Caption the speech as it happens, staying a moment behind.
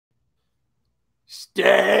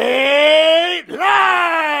State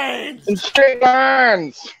lines! And straight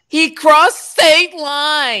lines! He crossed state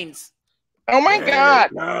lines! Oh my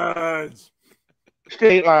God! Lines.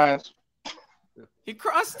 State lines. He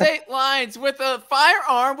crossed state lines with a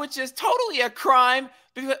firearm, which is totally a crime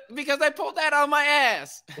because I pulled that out of my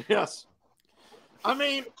ass. Yes. I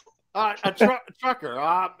mean, trucker,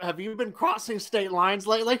 have you been crossing state lines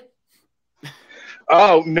lately?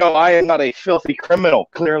 Oh, no, I am not a filthy criminal,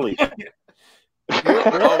 clearly.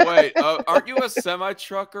 Oh, wait. Aren't you a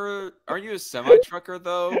semi-trucker? Aren't you a semi-trucker,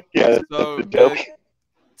 though? Yeah, So that's a joke.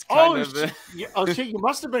 it's kind of shit, you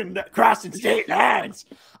must have been crossing state lines.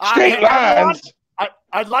 State lines!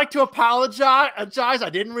 I'd like to apologize. I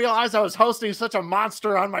didn't realize I was hosting such a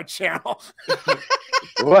monster on my channel.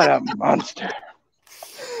 What a monster.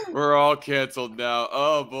 We're all canceled now.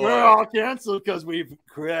 Oh, boy. We're all canceled because we've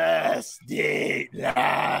crossed state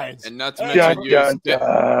lines. And not to mention you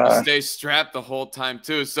stay strapped the whole time,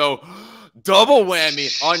 too. So double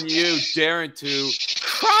whammy on you daring to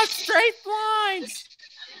cross straight lines.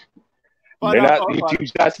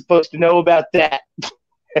 YouTube's not supposed to know about that.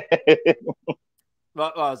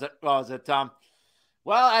 What was it, Tom?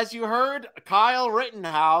 Well, as you heard, Kyle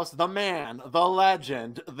Rittenhouse, the man, the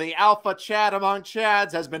legend, the alpha Chad among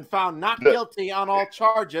Chads, has been found not guilty on all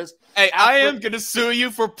charges. Hey, I am going to sue you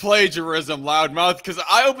for plagiarism, Loudmouth, because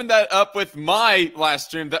I opened that up with my last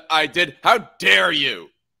stream that I did. How dare you?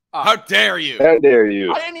 How dare you? How dare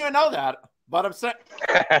you? I didn't even know that, but I'm saying,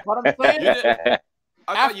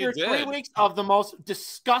 after 3 weeks of the most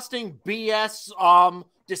disgusting BS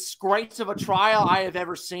disgrace of a trial I have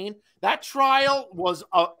ever seen, that trial was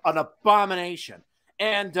an abomination.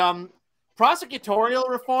 And prosecutorial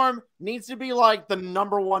reform needs to be like the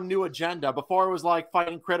 #1 new agenda. Before it was like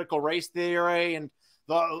fighting critical race theory and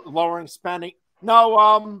the lowering spending.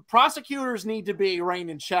 No, prosecutors need to be reined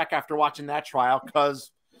in check after watching that trial,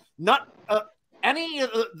 because not any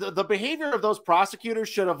the behavior of those prosecutors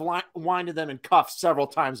should have winded them in cuffs several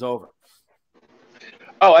times over.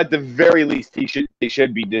 Oh, at the very least, they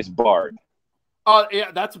should be disbarred. Oh,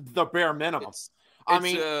 yeah, that's the bare minimum. I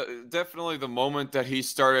mean, definitely the moment that he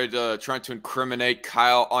started trying to incriminate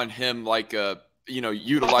Kyle on him, like,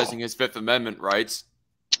 utilizing his Fifth Amendment rights.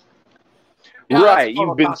 Yeah, right.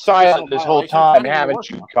 You've been silent this whole time, haven't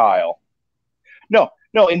you, Kyle? No.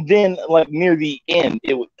 And then, like, near the end,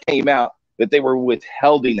 it came out that they were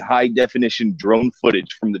withholding high-definition drone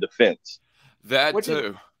footage from the defense. That,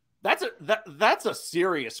 too. That's a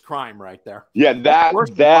serious crime right there. Yeah, that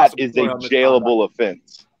is a jailable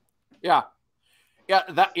offense.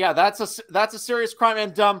 That's a serious crime.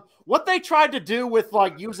 And what they tried to do with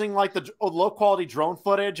like using like the low quality drone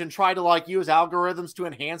footage and try to like use algorithms to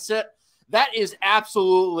enhance it, that is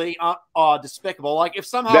absolutely despicable. Like if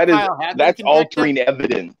somehow that's altering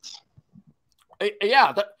evidence.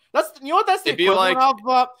 Yeah, that's that's the equivalent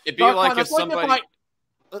of. It'd be like if somebody.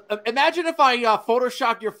 Imagine if I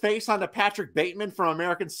photoshopped your face onto Patrick Bateman from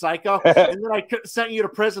American Psycho, and then I sent you to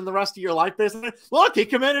prison the rest of your life. Basically, look, he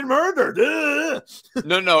committed murder.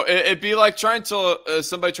 No, it'd be like trying to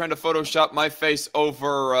somebody trying to Photoshop my face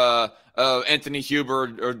over Anthony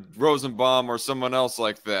Huber or Rosenbaum or someone else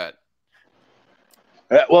like that.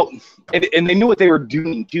 And they knew what they were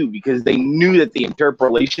doing too, because they knew that the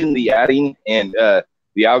interpolation, the adding, and the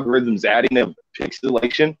algorithms adding of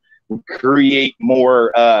pixelation would create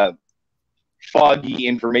more foggy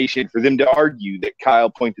information for them to argue that Kyle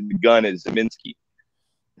pointed the gun at Zeminski.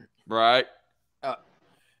 Right.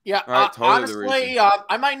 Yeah. Right, totally honestly,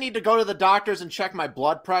 I might need to go to the doctors and check my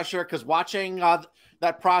blood pressure, because watching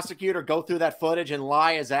that prosecutor go through that footage and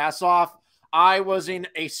lie his ass off, I was in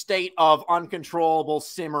a state of uncontrollable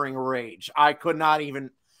simmering rage. I could not even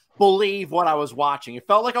believe what I was watching. It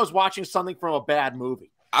felt like I was watching something from a bad movie.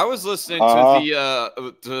 I was listening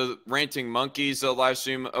to the Ranting Monkeys live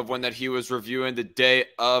stream of when that he was reviewing the day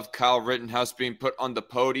of Kyle Rittenhouse being put on the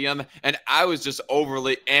podium, and I was just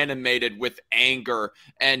overly animated with anger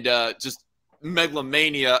and just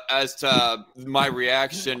megalomania as to my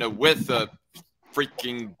reaction with the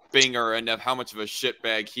freaking Binger and of how much of a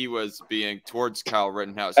shitbag he was being towards Kyle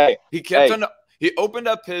Rittenhouse. He opened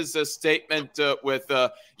up his statement with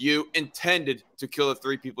 "You intended to kill the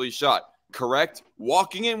 3 people you shot." Correct?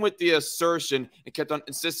 Walking in with the assertion and kept on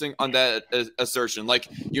insisting on that assertion. Like,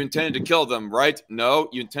 you intended to kill them, right? No.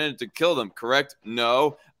 You intended to kill them, correct?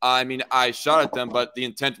 No. I mean, I shot at them, but the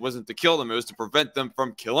intent wasn't to kill them. It was to prevent them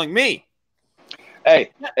from killing me. When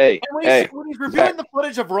he's reviewing the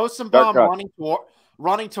footage of Rosenbaum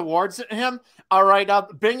running towards him, all right,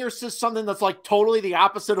 Binger says something that's like totally the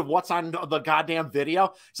opposite of what's on the goddamn video.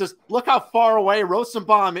 He says, look how far away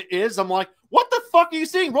Rosenbaum is. I'm like, what the fuck are you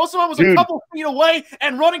seeing? Rosenbaum was a couple feet away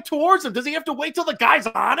and running towards him. Does he have to wait till the guy's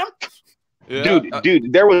on him? Yeah.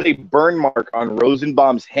 Dude, there was a burn mark on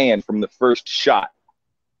Rosenbaum's hand from the first shot.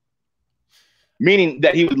 Meaning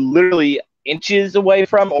that he was literally inches away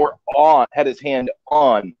from or had his hand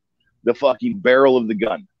on the fucking barrel of the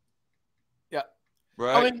gun. Yeah.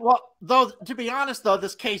 Right. I mean, well, though, to be honest, though,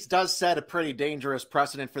 this case does set a pretty dangerous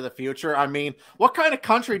precedent for the future. I mean, what kind of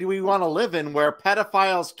country do we want to live in where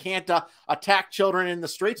pedophiles can't attack children in the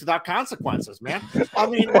streets without consequences, man? I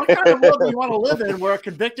mean, what kind of world do you want to live in where a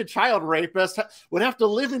convicted child rapist would have to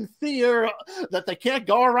live in fear that they can't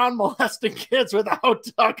go around molesting kids without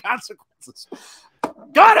consequences?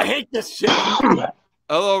 God, I hate this shit.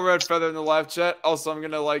 Hello, Red Feather in the live chat. Also, I'm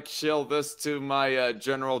going to shill this to my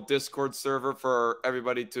general Discord server for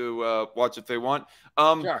everybody to watch if they want.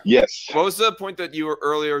 Sure. Yes. What was the point that you were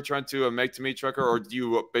earlier trying to make to me, Trucker, or do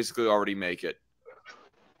you basically already make it?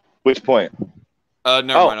 Which point? Never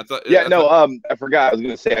mind. I forgot. I was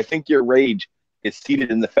going to say, I think your rage is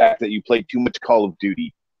seated in the fact that you played too much Call of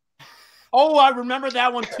Duty. Oh, I remember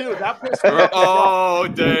that one too. That pissed me off. Oh,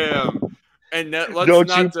 damn. And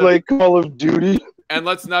let's play Call of Duty? And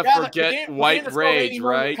let's not forget White Rage,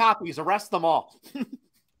 right? Copies, arrest them all.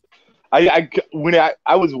 I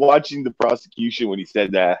was watching the prosecution when he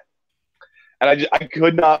said that, and I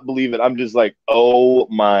could not believe it. I'm just like, oh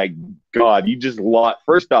my God, you just lost.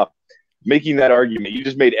 First off, making that argument, you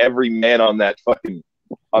just made every man on that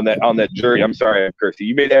jury. I'm sorry, I'm cursing.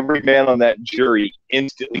 You made every man on that jury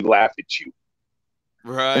instantly laugh at you.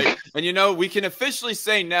 Right. And we can officially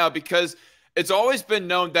say now, because it's always been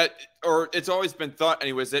known that, or it's always been thought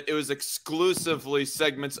anyways, that it was exclusively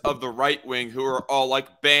segments of the right wing who are all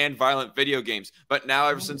ban violent video games. But now,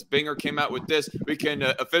 ever since Binger came out with this, we can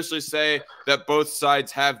officially say that both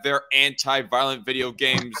sides have their anti-violent video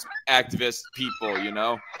games activist people,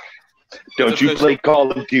 Don't you play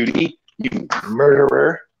Call of Duty, you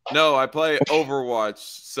murderer? No, I play Overwatch,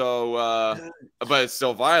 so but it's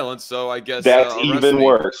still violent, so I guess that's even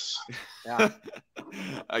worse. Yeah.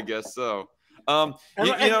 I guess so. You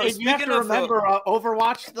have to remember,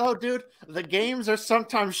 Overwatch, though, dude, the games are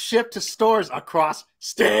sometimes shipped to stores across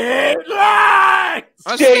state lines.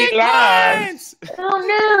 State lines.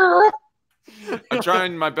 Oh no! I'm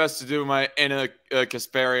trying my best to do my Anna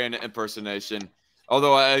Kasparian impersonation.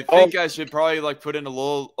 Although I think I should probably put in a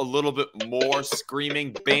little bit more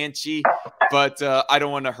screaming banshee, but I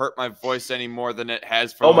don't want to hurt my voice any more than it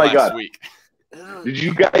has from last week. Did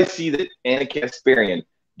you guys see that Anna Kasparian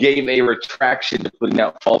gave a retraction to putting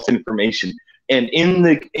out false information, and in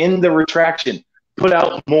the retraction put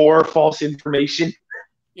out more false information?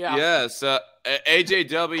 Yeah. Yes.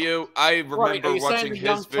 AJW, I remember watching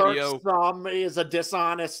his video. Is a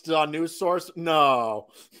dishonest news source? No.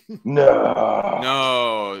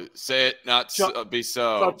 No. Say it not be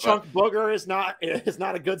so. So Chunk Booger is not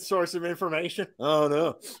a good source of information? Oh,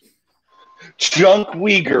 no. Chunk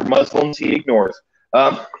Uyghur Muslims he ignores.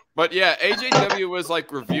 But yeah, AJW was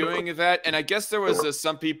reviewing that, and I guess there was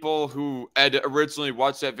some people who had originally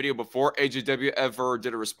watched that video before AJW ever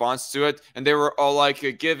did a response to it, and they were all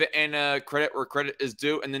give Anna credit where credit is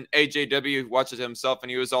due, and then AJW watched it himself,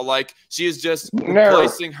 and he was all she is just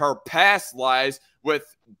replacing her past lies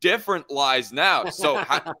with different lies now. So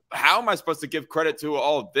how am I supposed to give credit to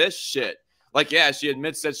all this shit? Yeah, she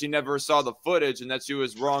admits that she never saw the footage and that she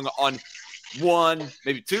was wrong on one,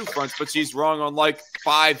 maybe two fronts, but she's wrong on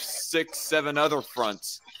 5, 6, 7 other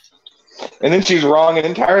fronts. And then she's wrong on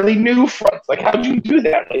entirely new fronts. How'd you do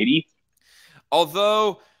that, lady?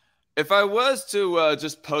 Although, if I was to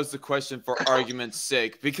just pose the question for argument's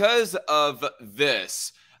sake, because of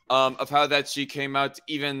this, of how that she came out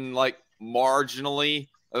even marginally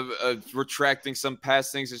retracting some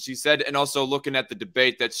past things that she said, and also looking at the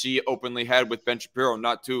debate that she openly had with Ben Shapiro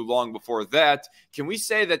not too long before that, can we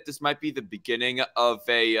say that this might be the beginning of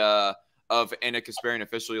of Anna Kasparian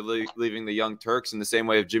officially leaving the Young Turks in the same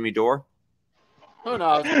way of Jimmy Dore? Who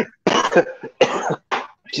knows?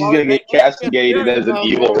 She's gonna get castigated as an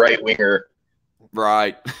evil right winger.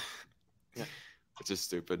 Right. It's just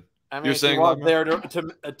stupid. I mean, you're saying there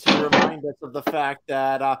to remind us of the fact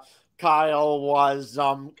that Kyle was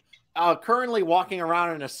currently walking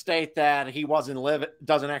around in a state that he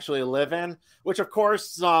doesn't actually live in, which of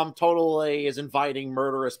course totally is inviting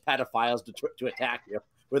murderous pedophiles to attack you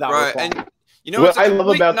without right. And what I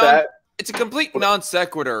love about that, it's a complete non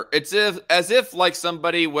sequitur. It's as if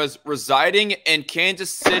somebody was residing in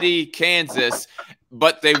Kansas City, Kansas,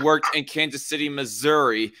 but they worked in Kansas City,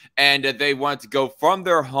 Missouri, and they wanted to go from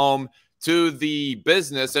their home to the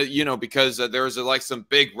business, because there's some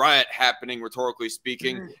big riot happening, rhetorically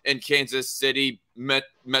speaking, in Kansas City,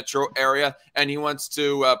 metro area, and he wants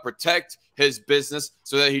to protect his business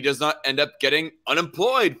so that he does not end up getting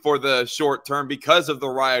unemployed for the short term because of the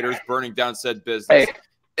rioters burning down said business.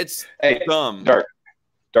 It's dumb.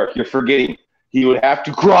 Dark, you're forgetting. He would have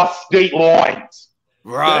to cross state lines.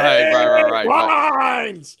 Right.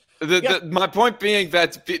 Lines. My point being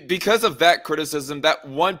that because of that criticism, that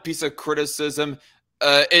one piece of criticism,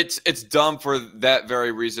 it's dumb for that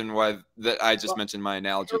very reason why that I just mentioned my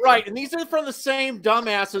analogy. Right, and these are from the same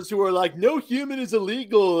dumbasses who are like, no human is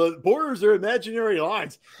illegal, borders are imaginary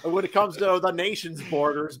lines when it comes to the nation's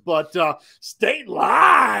borders, but state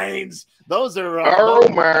lines, those are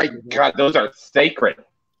my God, those are sacred.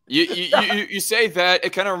 You say that,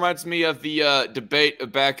 it kind of reminds me of the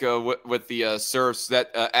debate back with the serfs that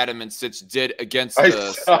Adam and Sitch did against I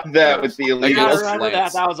saw that with the illegal. I remember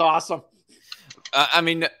that was awesome. I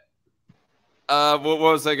mean, what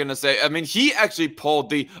was I going to say? I mean, he actually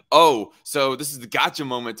pulled so this is the gotcha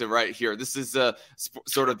moment right here. This is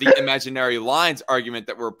sort of the imaginary lines argument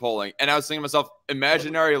that we're pulling. And I was thinking to myself,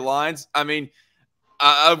 imaginary lines? I mean,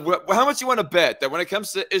 how much you want to bet that when it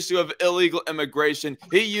comes to the issue of illegal immigration,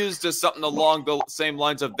 he used something along the same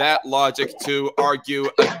lines of that logic to argue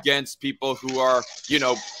against people who are,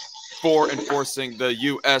 for enforcing the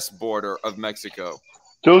U.S. border of Mexico?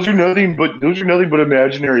 Those are nothing but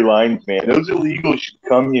imaginary lines, man. Those illegals should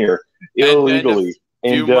come here illegally,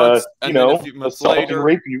 and assault and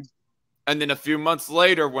rape you. And then a few months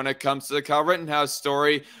later, when it comes to the Kyle Rittenhouse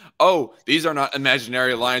story, these are not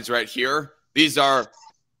imaginary lines right here. These are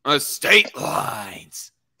state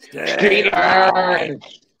lines. State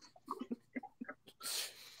lines.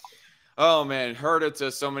 Oh man, heard it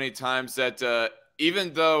so many times that.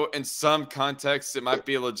 Even though in some contexts it might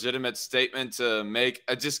be a legitimate statement to make,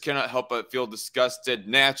 I just cannot help but feel disgusted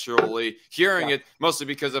naturally hearing it, mostly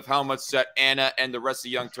because of how much that Anna and the rest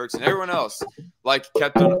of Young Turks and everyone else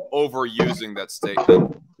kept on overusing that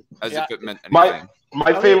statement as if it meant anything.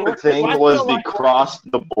 My favorite thing was they crossed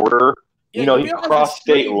the border. He crossed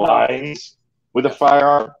state lines with a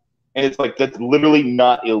firearm, and it's like that's literally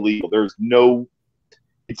not illegal.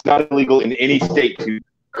 It's not illegal in any state to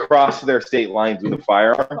cross their state lines with a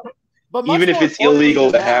firearm, but even if it's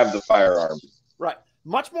illegal to have the firearm. Right.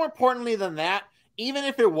 Much more importantly than that, even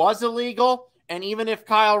if it was illegal, and even if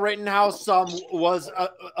Kyle Rittenhouse was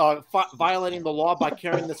violating the law by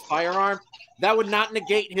carrying this firearm, that would not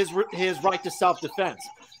negate his right to self-defense.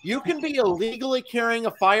 You can be illegally carrying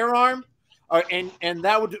a firearm, and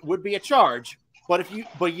that would be a charge. But if you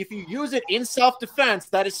use it in self-defense,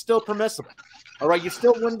 that is still permissible. All right, you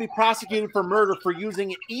still wouldn't be prosecuted for murder for using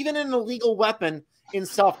it, even an illegal weapon, in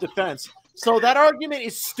self-defense. So that argument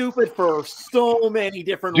is stupid for so many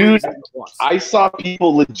different reasons. I saw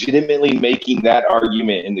people legitimately making that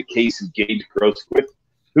argument in the case of Gage Grosquith,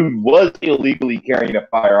 who was illegally carrying a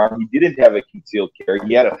firearm. He didn't have a concealed carry.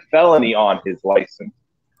 He had a felony on his license,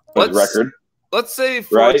 record. Let's say,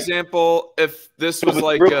 for example, if this was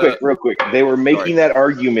real quick, they were making that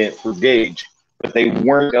argument for Gage, but they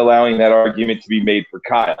weren't allowing that argument to be made for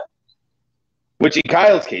Kyle. Which in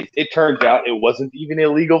Kyle's case, it turns out it wasn't even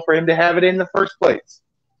illegal for him to have it in the first place.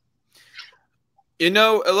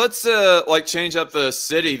 Let's change up the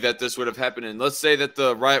city that this would have happened in. Let's say that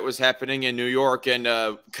the riot was happening in New York and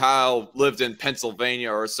Kyle lived in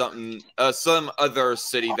Pennsylvania or something, some other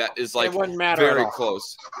city that is very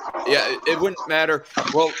close. Yeah, it wouldn't matter.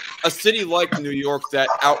 Well, a city like New York that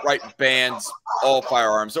outright bans all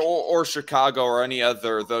firearms, or Chicago or any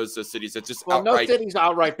other those cities that just outright. No cities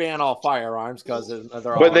outright ban all firearms because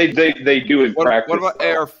they're all. But they do in practice.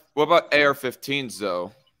 What about AR-15s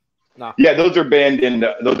though? No. Yeah, those are banned in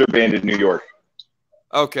New York.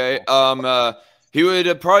 Okay. He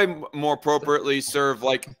would probably more appropriately serve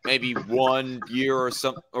maybe 1 year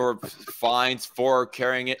or fines for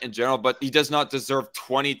carrying it in general, but he does not deserve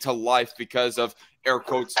 20 to life because of air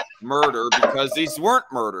quotes murder, because these weren't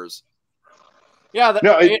murders. Yeah, with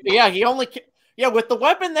the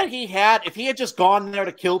weapon that he had, if he had just gone there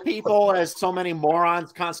to kill people, as so many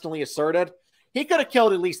morons constantly asserted, he could have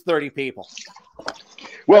killed at least 30 people.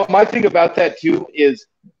 Well, my thing about that, too, is,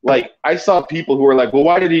 I saw people who were like, well,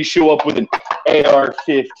 why did he show up with an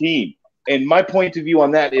AR-15? And my point of view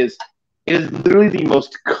on that is, it is literally the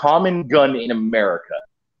most common gun in America.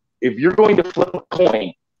 If you're going to flip a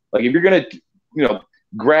coin, if you're going to,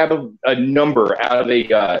 grab a number out of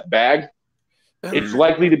a bag, it's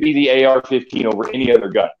likely to be the AR-15 over any other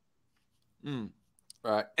gun. Mm.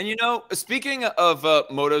 Right. And, speaking of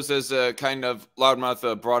motos, as kind of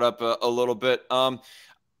Loudmouth brought up a little bit,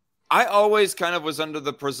 I always kind of was under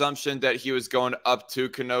the presumption that he was going up to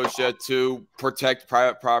Kenosha to protect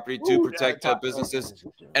private property, to protect businesses,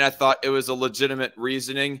 and I thought it was a legitimate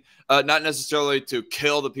reasoning, not necessarily to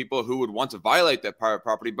kill the people who would want to violate that private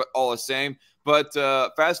property, but all the same. But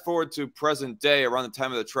fast forward to present day, around the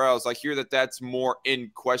time of the trials, I hear that that's more in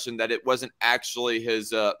question, that it wasn't actually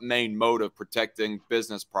his main motive, protecting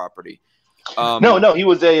business property. No, he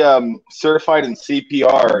was a certified in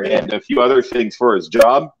CPR and a few other things for his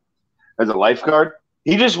job as a lifeguard.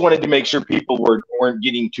 He just wanted to make sure people weren't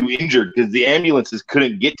getting too injured because the ambulances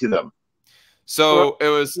couldn't get to them. So it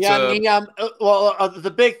was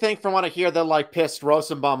the big thing from what I hear that like pissed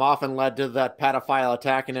Rosenbaum off and led to that pedophile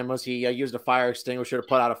attacking him was he used a fire extinguisher to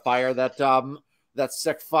put out a fire that that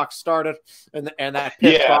sick fuck started, and that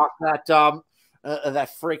pissed off that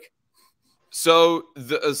freak. So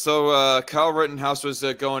Kyle Rittenhouse was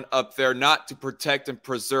going up there not to protect and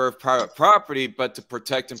preserve private property, but to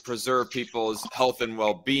protect and preserve people's health and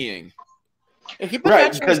well-being. He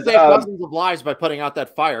potentially saved dozens of lives by putting out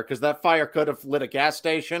that fire, because that fire could have lit a gas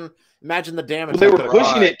station. Imagine the damage. They were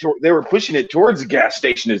pushing it. They were pushing it towards a gas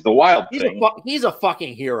station. Is the wild thing. He's a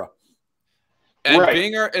fucking hero. And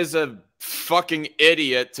Binger is a fucking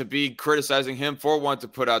idiot to be criticizing him for wanting to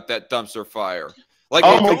put out that dumpster fire. Like,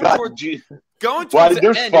 oh my God, going towards why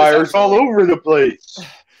there's fires all over the place.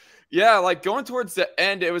 Yeah, like going towards the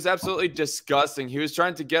end, it was absolutely disgusting. He was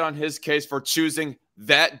trying to get on his case for choosing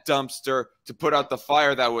that dumpster to put out the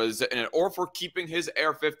fire that was in it, or for keeping his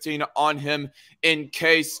AR-15 on him in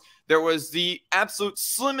case there was the absolute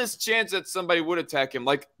slimmest chance that somebody would attack him.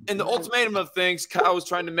 Like in the ultimatum of things, Kyle was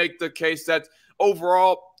trying to make the case that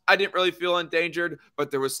overall, I didn't really feel endangered, but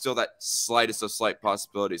there was still that slightest of slight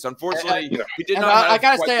possibilities. Unfortunately, he did not. I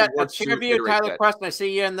gotta say, a cheer for you, Tyler Preston. I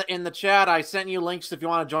see you in the chat. I sent you links if you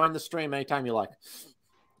want to join the stream anytime you like.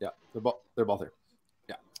 Yeah, they're both here.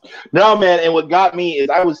 Yeah. No, man. And what got me is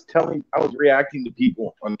I was reacting to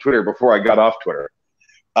people on Twitter before I got off Twitter.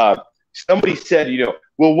 Somebody said,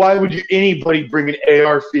 well, why would anybody bring an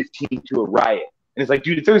AR-15 to a riot? And it's like,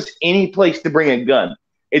 dude, if there's any place to bring a gun,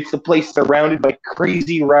 it's the place surrounded by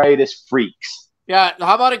crazy riotous freaks. Yeah,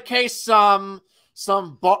 how about in case some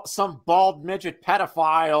bald midget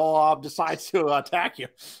pedophile decides to attack you?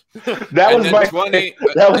 That was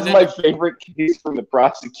my favorite case from the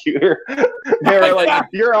prosecutor. They were like,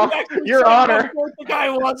 "Your Honor, the guy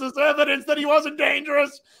wants as evidence that he wasn't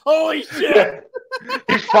dangerous." Holy shit!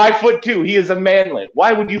 He's 5'2". He is a manlet.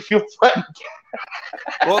 Why would you feel threatened?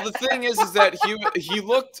 Well, the thing is that he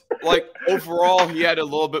looked like overall he had a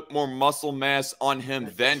little bit more muscle mass on him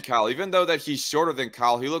than Kyle. Even though that he's shorter than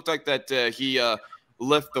Kyle, he looked like that he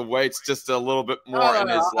lift the weights just a little bit more in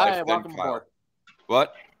his life than Kyle. Aboard.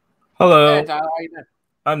 What? Hello. Hey, Tyler, how you doing?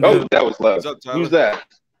 I'm good. That was love. What's up, Tyler? Who's that?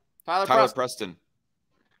 Tyler Preston.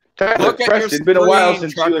 Tyler Preston. It's been a while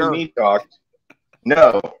since you and me talked.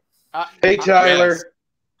 No. Hey, Tyler. Yes.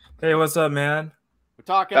 Hey, what's up, man? We're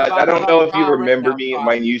talking about I don't know if you remember me.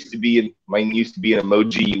 Mine used to be an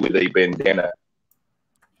emoji with a bandana.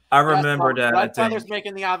 I remember that. My father's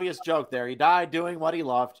making the obvious joke there. He died doing what he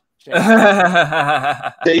loved.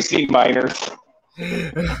 Stacy Miners.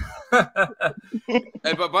 Hey,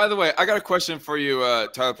 but by the way, I got a question for you,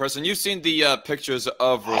 Tyler Preston. You've seen the pictures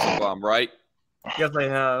of Rosenbaum, right? Yes, I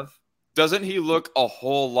have. Doesn't he look a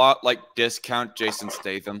whole lot like discount Jason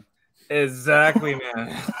Statham? Exactly, man.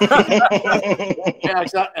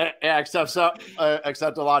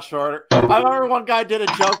 Except a lot shorter. I remember one guy did a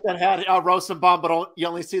joke that had Rosenbaum, but you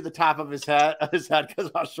only see the top of his head because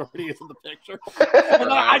how short he is in the picture. And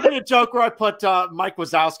then I did a joke where I put Mike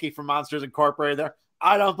Wazowski from Monsters Incorporated there.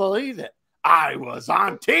 I don't believe it. I was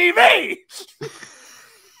on TV.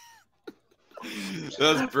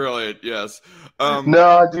 That's brilliant. Yes.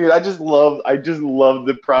 No, dude, I just love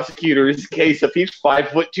the prosecutor's case. If he's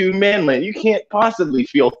 5'2" manlet, you can't possibly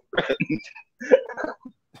feel threatened.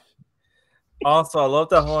 Also, I love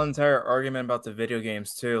the whole entire argument about the video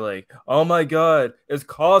games too. Like, oh my God, it's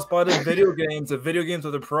caused by the video games. The video games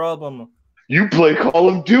are the problem. You play Call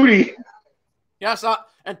of Duty. Yes,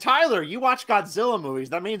 and Tyler, you watch Godzilla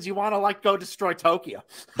movies. That means you want to go destroy Tokyo.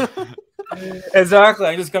 Exactly.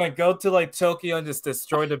 I'm just gonna go to Tokyo and just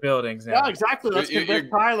destroy the buildings. Yeah, exactly. Let's convince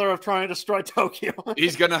Tyler of trying to destroy Tokyo.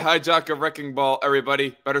 He's gonna hijack a wrecking ball.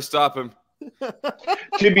 Everybody, better stop him.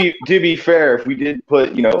 To be fair, if we did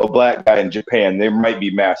put a black guy in Japan, there might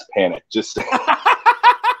be mass panic. Just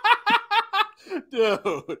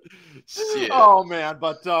dude. Shit. Oh man,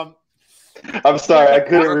 but I'm sorry, I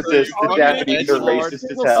couldn't resist. The Japanese are racist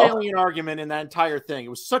as hell. Salient argument in that entire thing. It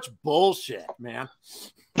was such bullshit, man.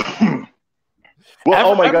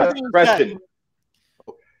 Well, oh my God, Preston.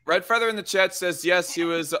 Red Feather in the chat says, yes, he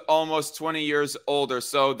was almost 20 years older.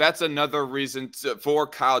 So that's another reason for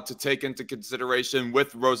Kyle to take into consideration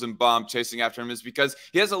with Rosenbaum chasing after him, is because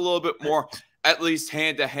he has a little bit more, at least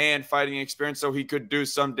hand-to-hand fighting experience, so he could do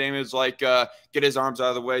some damage, like get his arms out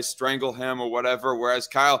of the way, strangle him or whatever. Whereas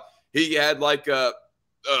Kyle, he had like a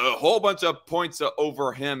whole bunch of points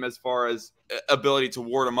over him as far as ability to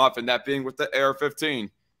ward him off, and that being with the AR-15.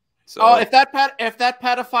 So, oh, if that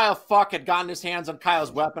pedophile fuck had gotten his hands on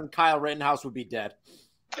Kyle's weapon, Kyle Rittenhouse would be dead.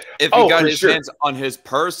 If he got his hands on his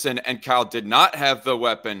person and Kyle did not have the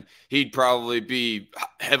weapon, he'd probably be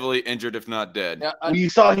heavily injured, if not dead. Yeah, you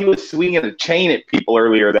saw he was swinging a chain at people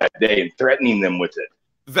earlier that day and threatening them with it.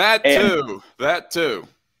 That too.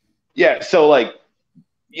 Yeah, so like,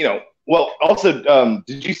 you know, well, also,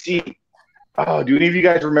 did you see, do any of you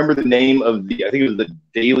guys remember the name of I think it was the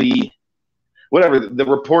Daily, whatever, the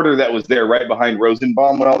reporter that was there right behind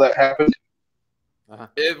Rosenbaum when all that happened?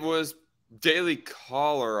 It was Daily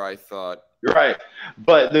Caller, I thought. Right.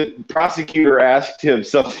 But the prosecutor asked him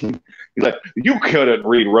something. He's like, you couldn't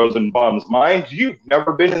read Rosenbaum's mind. You've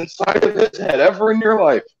never been inside of his head ever in your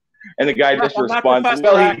life. And the guy just responds,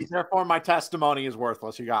 well, therefore my testimony is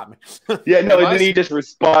worthless. You got me. Yeah, no, and then he just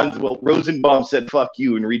responds, well, Rosenbaum said, fuck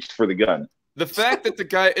you, and reached for the gun. The fact that the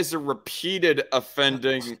guy is a repeated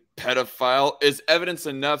offending pedophile is evidence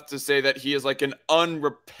enough to say that he is like an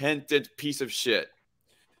unrepentant piece of shit.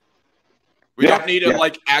 We don't need to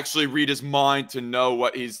like actually read his mind to know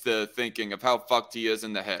what he's thinking of how fucked he is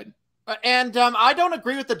in the head. And I don't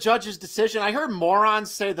agree with the judge's decision. I heard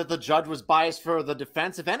morons say that the judge was biased for the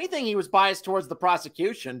defense. If anything, he was biased towards the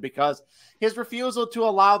prosecution, because his refusal to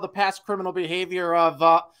allow the past criminal behavior of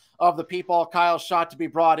the people Kyle shot to be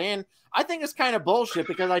brought in, I think is kind of bullshit,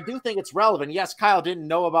 because I do think it's relevant. Yes, Kyle didn't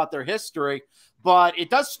know about their history, but it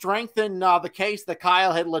does strengthen the case that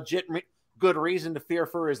Kyle had legit good reason to fear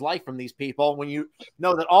for his life from these people when you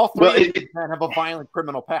know that all three of these men have a violent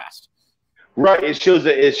criminal past. Right. It shows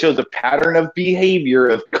a pattern of behavior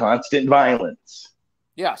of constant violence.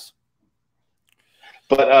 Yes.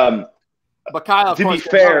 But Kyle, to be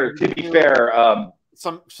fair,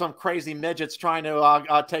 some crazy midgets trying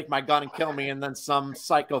to take my gun and kill me, and then some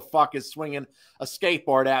psycho fuck is swinging a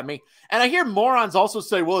skateboard at me. And I hear morons also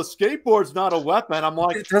say, well, a skateboard's not a weapon. I'm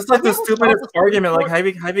like, that's like the stupidest argument. Like,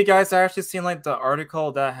 have you guys actually seen like the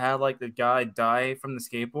article that had like the guy die from the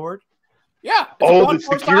skateboard? Yeah. Oh, the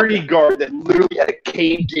security guard that literally had a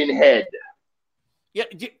caved-in head. Yeah.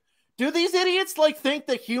 Do these idiots like think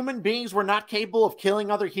that human beings were not capable of killing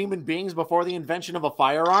other human beings before the invention of a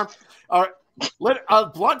firearm? Or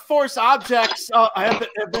blunt force objects have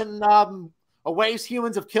been ways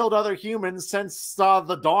humans have killed other humans since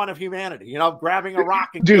the dawn of humanity. You know, grabbing a rock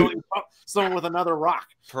and killing someone with another rock.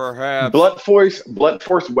 Perhaps blunt force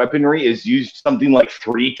weaponry is used something like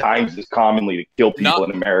 3 times as commonly to kill people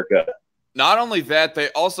in America. Not only that, they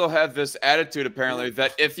also have this attitude, apparently,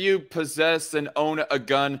 that if you possess and own a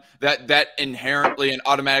gun, that inherently and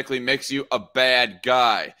automatically makes you a bad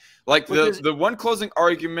guy. Like the one closing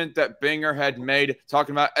argument that Binger had made,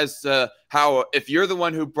 talking about as how if you're the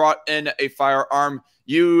one who brought in a firearm,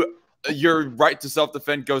 your right to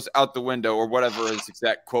self-defend goes out the window, or whatever his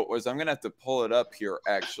exact quote was. I'm going to have to pull it up here,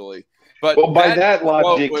 actually. But well, by that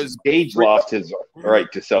logic, Gage lost his right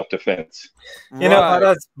to self-defense. You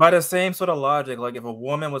know, by the same sort of logic, like if a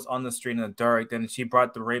woman was on the street in the dark, then she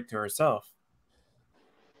brought the rape to herself.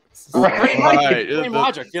 Right. Same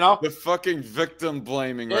logic, you know? The fucking victim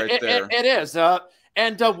blaming right there. It is.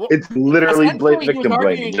 It's literally victim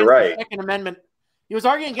blaming. You're right. He was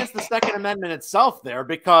arguing against the Second Amendment itself there,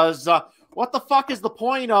 because what the fuck is the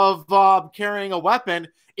point of carrying a weapon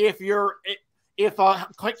if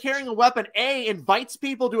carrying a weapon, A, invites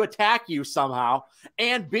people to attack you somehow,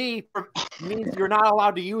 and B, means you're not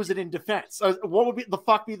allowed to use it in defense? What would be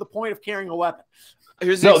the point of carrying a weapon?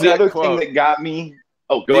 Here's the other thing that got me.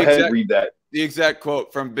 Oh, go ahead and read that. The exact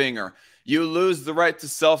quote from Binger. You lose the right to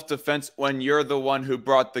self-defense when you're the one who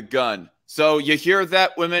brought the gun. So you hear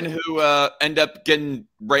that, women who end up getting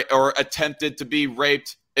raped or attempted to be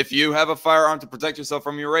raped, if you have a firearm to protect yourself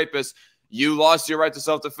from your rapist, you lost your right to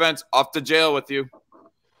self-defense. Off to jail with you.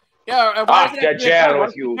 Yeah, off to jail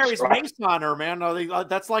with you. Carries mace on her, man.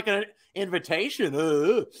 That's like an invitation.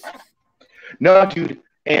 No, dude.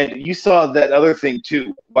 And you saw that other thing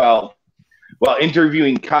too. While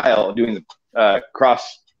interviewing Kyle, doing the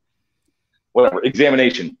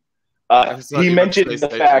examination, he mentioned the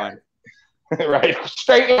fact, right?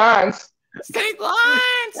 Straight lines.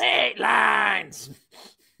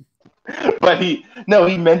 But he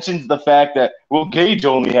mentions the fact that, well, Gage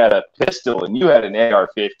only had a pistol and you had an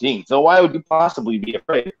AR-15, so why would you possibly be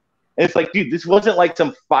afraid? And it's like, dude, this wasn't like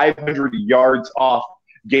some 500 yards off.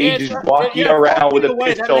 Gage is walking around with a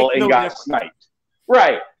pistol and got sniped.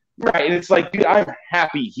 Right. And it's like, dude, I'm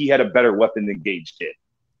happy he had a better weapon than Gage did.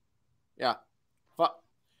 Yeah.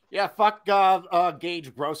 Fuck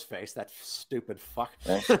Gage Grossface, that stupid fuck.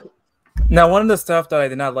 Now, one of the stuff that I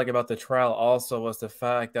did not like about the trial also was the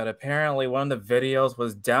fact that apparently one of the videos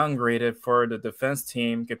was downgraded for the defense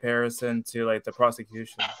team in comparison to like the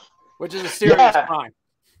prosecution, which is a serious crime.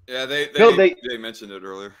 Yeah, they mentioned it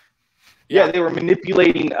earlier. Yeah, they were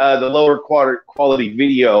manipulating the lower quality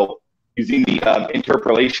video using the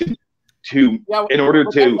interpolation in order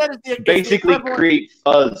to basically create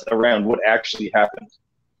fuzz around what actually happened.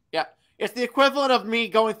 Yeah, it's the equivalent of me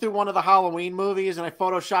going through one of the Halloween movies and I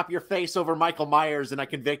Photoshop your face over Michael Myers and I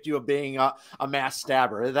convict you of being a mass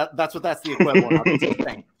stabber. That's the equivalent of. It's the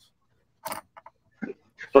thing.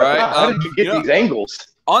 Right? How did you get these angles?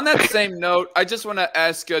 On that same note, I just want to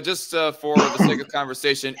ask, for the sake of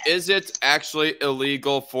conversation, is it actually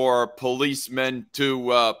illegal for policemen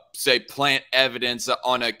to, say, plant evidence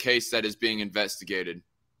on a case that is being investigated?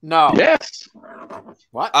 No. Yes.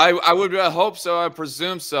 What? I would hope so. I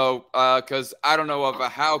presume so, because I don't know of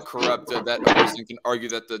how corrupted that person can argue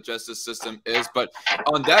that the justice system is. But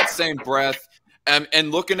on that same breath,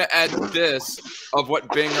 and looking at this of what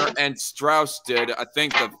Binger and Strauss did, I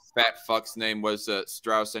think the fat fuck's name was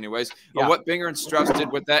Strauss anyways. Yeah. What Binger and Strauss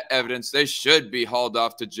did with that evidence, they should be hauled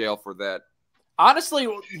off to jail for that. Honestly,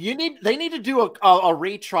 they need to do a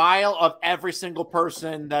retrial of every single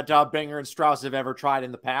person that Binger and Strauss have ever tried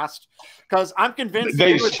in the past. Because I'm convinced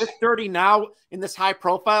they were this dirty now in this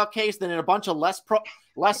high-profile case than in a bunch of less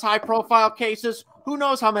high-profile cases. Who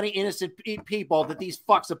knows how many innocent people that these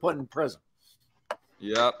fucks have put in prison.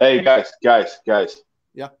 Yeah. Hey, guys.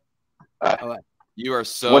 Yeah. You are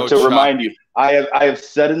so. I want to remind you, I have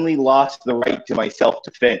suddenly lost the right to my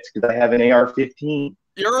self-defense because I have an AR-15.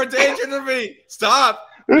 You're a danger to me. Stop.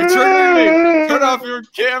 You're triggering me. Turn off your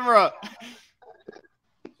camera.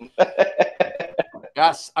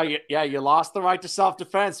 Yes. You lost the right to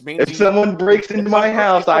self-defense. Means if someone breaks into my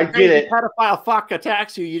house, I get it. Pedophile fuck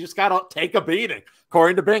attacks you. You just got to take a beating,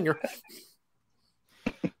 according to Binger.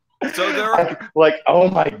 So they're like, oh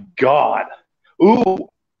my god. Ooh.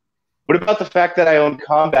 What about the fact that I own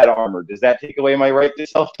combat armor? Does that take away my right to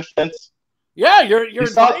self-defense? Yeah, you're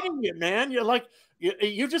inviting it, man. You're like,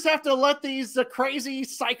 you just have to let these crazy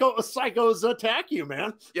psychos attack you,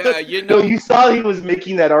 man. Yeah, No, you saw he was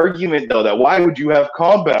making that argument though. That why would you have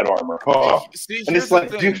combat armor? Oh. See, and it's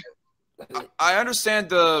like, dude. I understand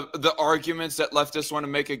the arguments that leftists want to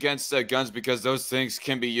make against guns because those things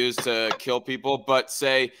can be used to kill people. But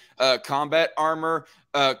say combat armor,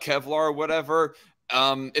 Kevlar, whatever.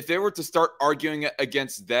 If they were to start arguing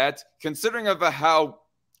against that, considering of how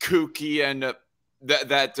kooky and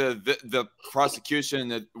the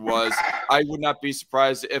prosecution was, I would not be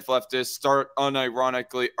surprised if leftists start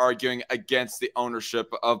unironically arguing against the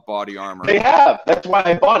ownership of body armor. They have. That's why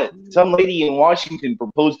I bought it. Some lady in Washington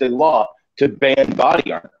proposed a law to ban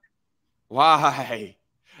body armor. Why?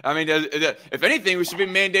 I mean, if anything, we should be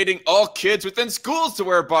mandating all kids within schools to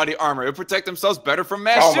wear body armor. It would protect themselves better from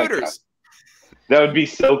mass shooters. That would be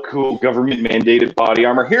so cool. Government mandated body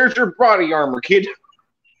armor. Here's your body armor, kid.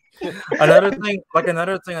 Another thing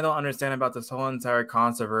I don't understand about this whole entire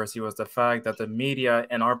controversy was the fact that the media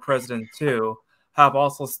and our president too have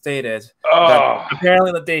also stated that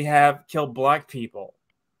apparently that they have killed black people,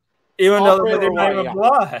 even though they're not even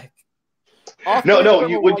black. No.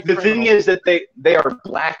 The thing is that they are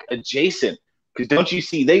black adjacent, because don't you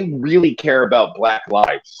see they really care about black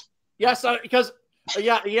lives? Yes, because.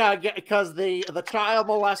 Because the child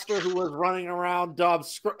molester who was running around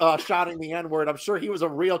shouting the N-word, I'm sure he was a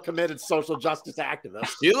real committed social justice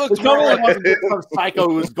activist. He looked more like some psycho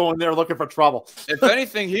who was going there looking for trouble. If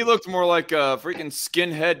anything, he looked more like a freaking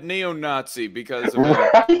skinhead neo-Nazi because of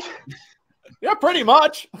right? Yeah, pretty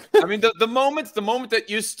much. I mean, the moment that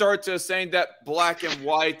you start to saying that black and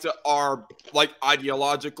white are like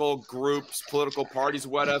ideological groups, political parties,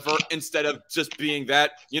 whatever, instead of just being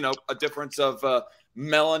that, a difference of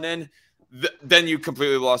melanin, then you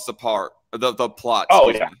completely lost the plot. Oh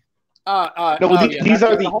yeah. These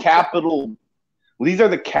are the capital. These are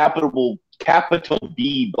the capital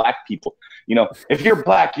B black people. If you're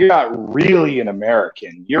black, you're not really an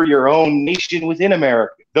American. You're your own nation within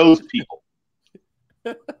America. Those people.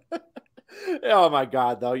 Oh my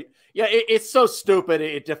god, though. Yeah, it's so stupid.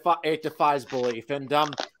 It defies belief. And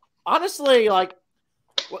honestly, like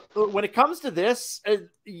when it comes to this,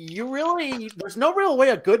 there's no real way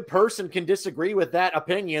a good person can disagree with that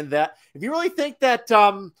opinion. That if you really think that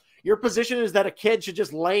your position is that a kid should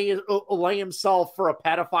just lay himself for a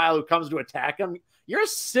pedophile who comes to attack him. You're a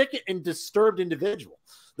sick and disturbed individual.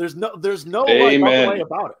 There's no like, other way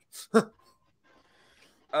about it.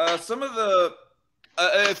 Some of the,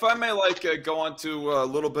 if I may, like, go on to a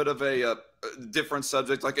little bit of a different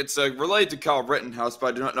subject, like it's related to Kyle Rittenhouse, but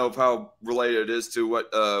I do not know how related it is to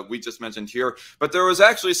what we just mentioned here. But there was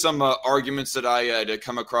actually some arguments that I had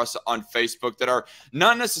come across on Facebook that are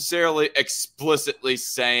not necessarily explicitly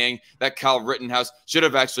saying that Kyle Rittenhouse should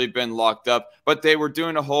have actually been locked up, but they were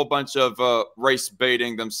doing a whole bunch of race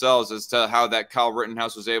baiting themselves as to how that Kyle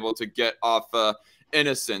Rittenhouse was able to get off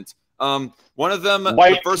innocent. One of them, the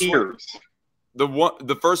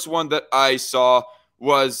first one that I saw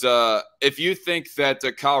was if you think that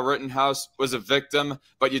Kyle Rittenhouse was a victim,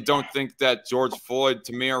 but you don't think that George Floyd,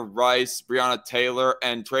 Tamir Rice, Breonna Taylor,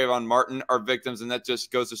 and Trayvon Martin are victims, and that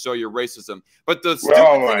just goes to show your racism. But the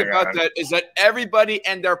stupid thing about that is that everybody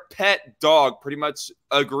and their pet dog pretty much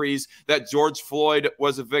agrees that George Floyd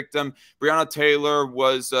was a victim. Breonna Taylor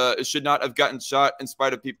was should not have gotten shot, in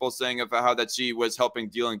spite of people saying about how that she was helping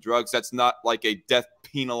dealing drugs. That's not like a death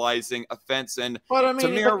penalizing offense. And but I mean,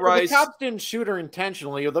 Tamir Rice, the cops didn't shoot her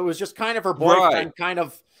intentionally. That was just kind of her boyfriend kind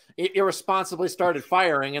of irresponsibly started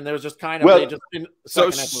firing, and there was just kind of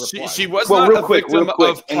she was not a victim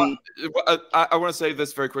of. I want to say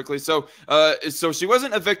this very quickly. So she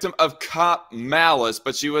wasn't a victim of cop malice,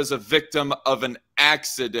 but she was a victim of an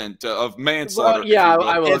accident of manslaughter. Well, yeah,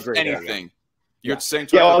 I will agree. Anything. You're saying?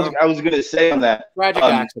 Yeah, I was going to say on that. Tragic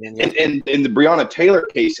accident. In the Breonna Taylor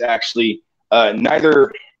case, actually,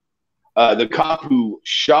 neither the cop who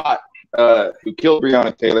killed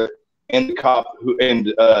Breonna Taylor and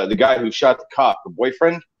the guy who shot the cop, her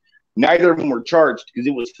boyfriend, neither of them were charged because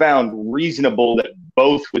it was found reasonable that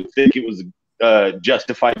both would think it was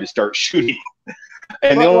justified to start shooting.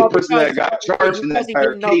 And the only person that got charged in that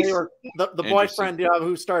entire case, the boyfriend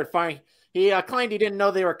who started firing, he claimed he didn't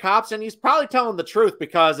know they were cops, and he's probably telling the truth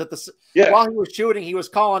because while he was shooting, he was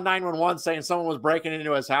calling 911 saying someone was breaking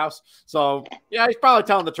into his house. So yeah, he's probably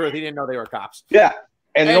telling the truth. He didn't know they were cops. Yeah.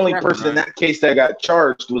 And the only person in that case that got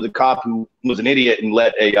charged was a cop who was an idiot and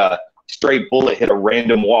let a stray bullet hit a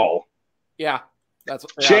random wall. Yeah.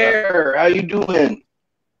 Chair, how you doing?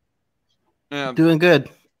 Doing good.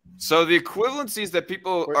 So the equivalencies that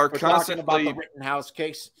people are constantly talking about the Rittenhouse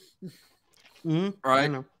case.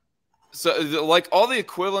 Right? So, like, all the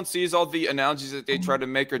equivalencies, all the analogies that they try to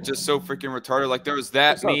make are just so freaking retarded. Like, there was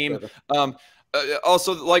that meme.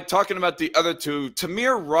 Also, like, talking about the other two,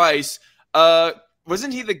 Tamir Rice,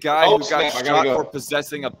 wasn't he the guy who got shot for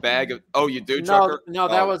possessing a bag of? Oh, you do, Trucker? No,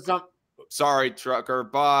 that was Sorry, Trucker.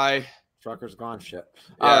 Bye. Trucker's gone. Shit.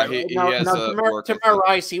 Yeah, he has Tamir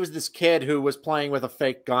Rice. He was this kid who was playing with a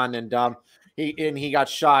fake gun, and he got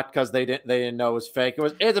shot because they didn't know it was fake.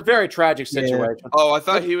 It's a very tragic situation. Yeah. Oh, I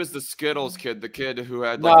thought he was the Skittles kid, the kid who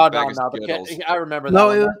had no. Skittles. Kid, I remember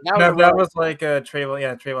that. That was like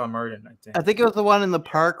Trayvon Martin. I think it was the one in the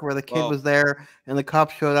park where the kid was there and the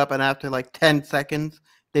cops showed up, and after like 10 seconds,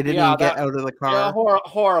 they didn't even get out of the car. Yeah,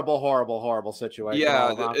 horrible situation.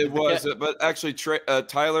 Yeah, it was. But actually,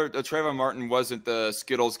 Trayvon Martin wasn't the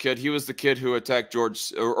Skittles kid. He was the kid who attacked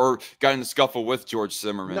George or got in a scuffle with George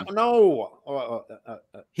Zimmerman. No.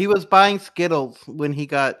 He was buying Skittles when he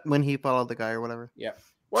followed the guy or whatever. Yeah.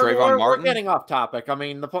 We're getting off topic. I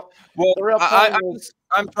mean, the real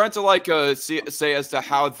I'm trying to say as to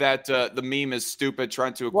how that the meme is stupid.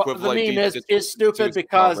 Trying to equivalent. The meme is stupid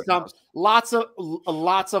because lots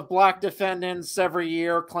of black defendants every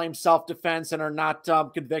year claim self-defense and are not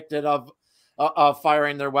convicted of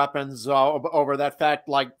firing their weapons over that fact,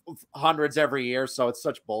 like hundreds every year. So it's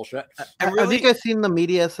such bullshit. Have you guys seen the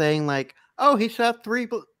media saying like, "Oh, he shot three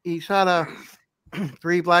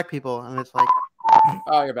black people," and it's like.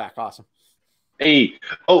 Oh, you're back. Awesome. Hey,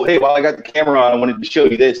 while I got the camera on, I wanted to show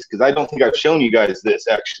you this because I don't think I've shown you guys this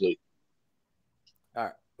actually. All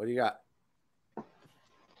right. What do you got?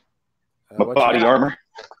 Body armor.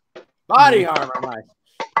 Body armor, nice.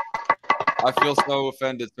 I feel so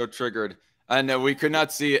offended, so triggered. I know we could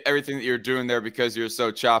not see everything that you're doing there because you're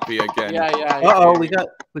so choppy again. Yeah. Uh-oh, we got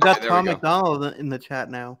Tom McDonald in the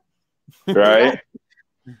chat now. Right?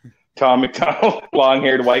 Tom McDonald,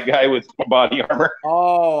 long-haired white guy with body armor.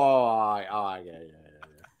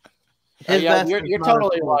 Yeah. You're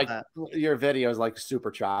totally like your video is like super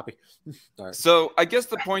choppy. So I guess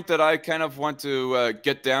the point that I kind of want to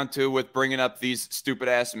get down to with bringing up these stupid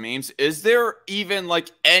ass memes, is there even like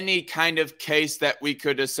any kind of case that we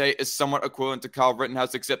could say is somewhat equivalent to Kyle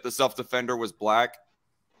Rittenhouse, except the self-defender was black?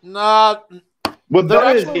 No. Well, there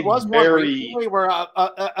actually was one recently where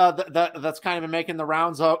that's kind of been making the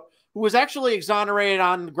rounds up, who was actually exonerated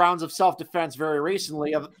on grounds of self-defense very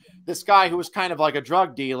recently, of this guy who was kind of like a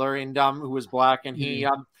drug dealer and who was black, and he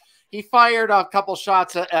fired a couple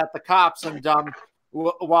shots at the cops and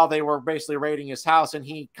while they were basically raiding his house, and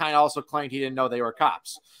he kind of also claimed he didn't know they were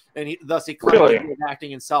cops, and he claimed he was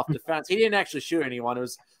acting in self-defense. He didn't actually shoot anyone.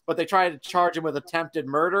 But they tried to charge him with attempted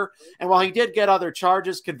murder, and while he did get other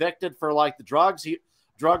charges, convicted for like the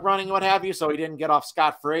drug running, what have you, so he didn't get off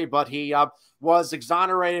scot-free, but he was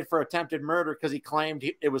exonerated for attempted murder because he claimed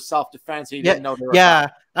it was self-defense. He didn't know they were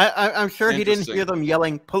cops. I'm sure he didn't hear them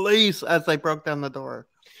yelling police as they broke down the door.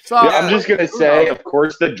 So I'm just gonna say, of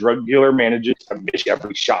course, the drug dealer manages to miss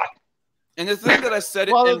every shot. And the thing that I said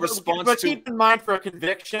in response but keep in mind, for a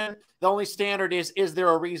conviction, the only standard is there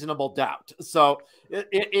a reasonable doubt? So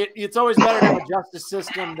it's always better to have a justice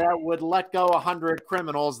system that would let go 100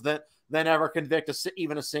 criminals than ever convict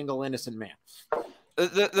even a single innocent man.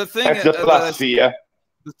 The thing that's the philosophy, yeah.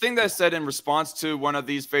 The thing that I said in response to one of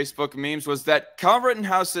these Facebook memes was that Kyle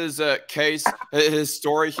Rittenhouse's case, his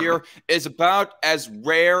story here, is about as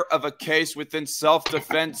rare of a case within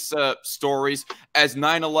self-defense stories as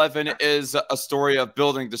 9/11 is a story of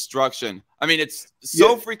building destruction. I mean, it's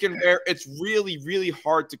so freaking rare. It's really, really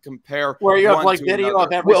hard to compare. Where you have like video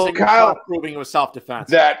of every single Kyle, proving it was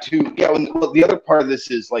self-defense. That too, yeah. Well, the other part of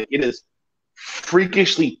this is like it is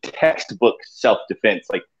freakishly textbook self-defense.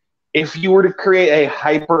 Like, if you were to create a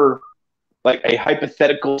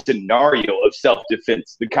hypothetical scenario of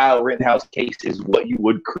self-defense, the Kyle Rittenhouse case is what you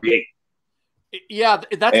would create. Yeah,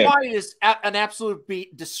 that's why it is an absolute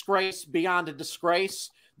disgrace beyond a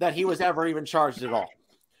disgrace that he was ever even charged at all.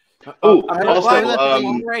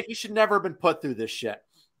 He should never have been put through this shit.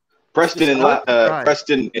 Preston and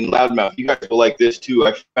Loudmouth, you guys will like this too.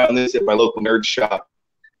 I found this at my local nerd shop.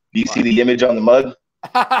 Do you see the image on the mug?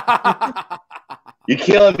 You're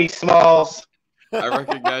killing me, Smalls. I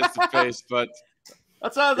recognize the face, but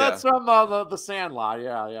that's from the Sandlot.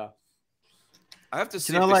 Yeah. I have to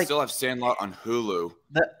see if they still have Sandlot on Hulu.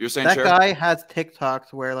 You're saying that guy has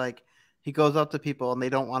TikToks where like he goes up to people and they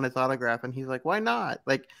don't want his autograph, and he's like, "Why not?"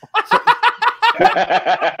 Like,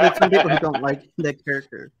 there's some people who don't like that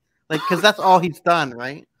character, like because that's all he's done,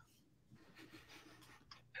 right?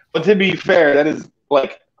 But to be fair, that is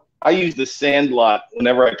like. I use the Sandlot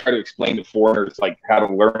whenever I try to explain to foreigners like how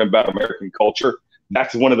to learn about American culture.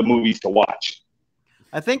 That's one of the movies to watch.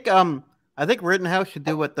 I think Rittenhouse should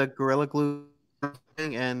do what the Gorilla Glue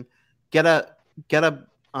thing and get a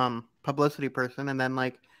publicity person and then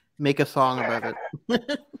like make a song about it.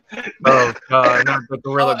 Oh God, not the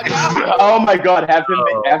Gorilla Glue. Oh my God, have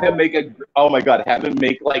him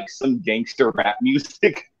make like some gangster rap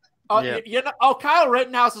music. Kyle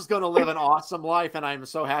Rittenhouse is going to live an awesome life, and I'm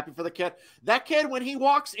so happy for the kid. That kid, when he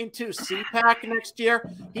walks into CPAC next year,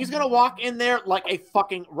 he's going to walk in there like a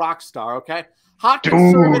fucking rock star, okay? Hot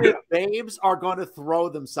conservative babes are going to throw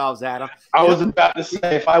themselves at him. I was about to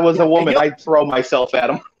say, if I was a woman, I'd throw myself at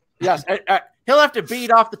him. Yes, he'll have to beat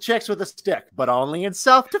off the chicks with a stick, but only in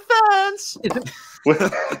self-defense. Isn't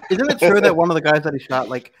it true that one of the guys that he shot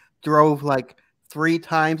like drove like 3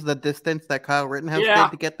 times the distance that Kyle Rittenhouse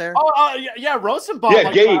did to get there? Rosenbaum.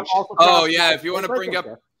 Yeah, Gage. If you want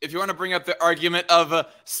to bring up the argument of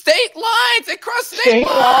state lines, they cross state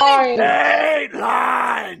lines. State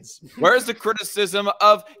lines. Where's the criticism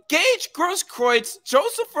of Gage Grosskreutz,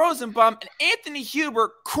 Joseph Rosenbaum, and Anthony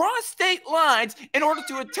Huber cross state lines in order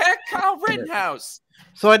to attack Kyle Rittenhouse?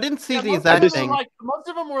 So I didn't see the exact thing. Most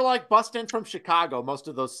of them were like bussed in from Chicago. Most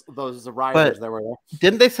of those rioters that were there.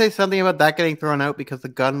 Didn't they say something about that getting thrown out because the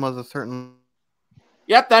gun was a certain?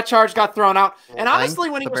 Yep, that charge got thrown out. And honestly,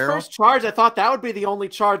 when he was first charged, I thought that would be the only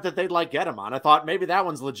charge that they'd like get him on. I thought maybe that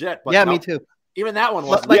one's legit. But yeah, me too. Even that one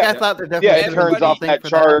wasn't. I thought there definitely. It turns out that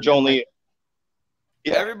charge only.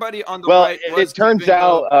 Yeah, everybody on the right. It turns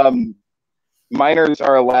out minors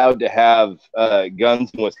are allowed to have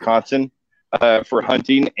guns in Wisconsin. For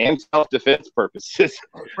hunting and self-defense purposes,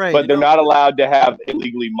 right, but they're not allowed to have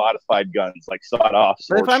illegally modified guns like sawed-offs.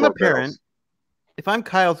 But if I'm a parent, if I'm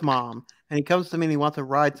Kyle's mom and he comes to me and he wants to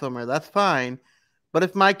ride somewhere, that's fine. But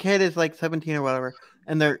if my kid is like 17 or whatever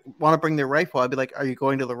and they want to bring their rifle, I'd be like, "Are you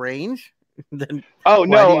going to the range?" Then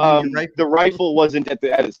the rifle wasn't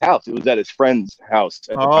at his house; it was at his friend's house.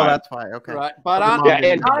 That's why. Okay, right. But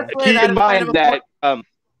and keep in mind that.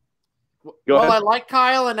 I like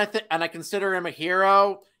Kyle, and I consider him a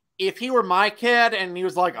hero. If he were my kid and he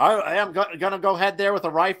was like, I am going to go head there with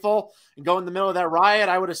a rifle and go in the middle of that riot,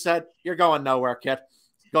 I would have said, "You're going nowhere, kid.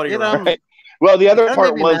 Go to your room." Right. Well, the other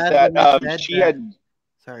part was that she had.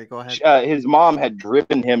 Sorry, go ahead. His mom had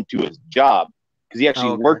driven him to his job because he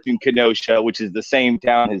actually worked in Kenosha, which is the same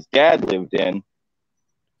town his dad lived in.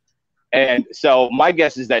 And so my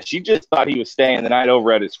guess is that she just thought he was staying the night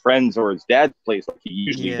over at his friend's or his dad's place like he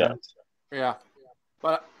usually does. Yeah.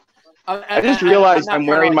 But I just realized I'm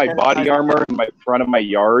wearing my body armor in my front of my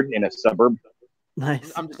yard in a suburb.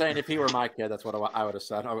 Nice. I'm just saying, if he were my kid, that's what I would have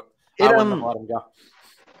said. I It, wouldn't have let him go.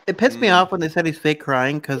 It pissed me off when they said he's fake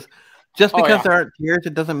crying, because just because there aren't tears,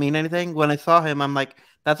 it doesn't mean anything. When I saw him, I'm like,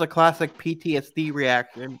 that's a classic PTSD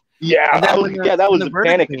reaction. Yeah, that was a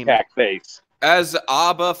panic attack face. As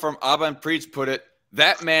Abba from Abba and Preach put it,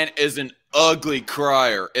 that man is an ugly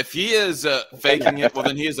crier. If he is faking it, well,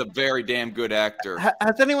 then he is a very damn good actor.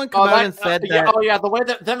 Has anyone come out and said that? Oh, yeah, the way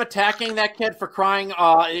that them attacking that kid for crying,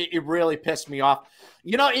 it really pissed me off.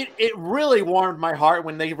 You know, it really warmed my heart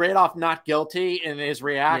when they read off not guilty in his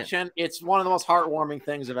reaction. Yeah. It's one of the most heartwarming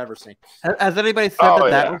things I've ever seen. Has anybody said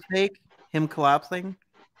that was fake? Him collapsing?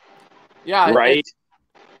 Yeah. Right.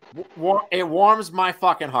 It warms my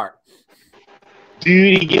fucking heart.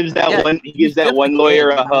 Dude, he gives that one lawyer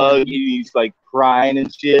a hug. He's like crying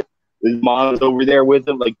and shit. His mom's over there with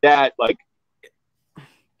him like that. Like,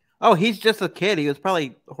 oh, he's just a kid. He was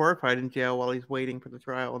probably horrified in jail while he's waiting for the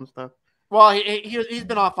trial and stuff. Well, he's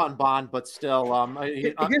been off on bond, but still.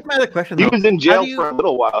 Here's my other question. He was in jail for a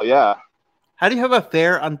little while, yeah. How do you have a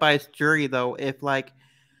fair, unbiased jury, though, if, like,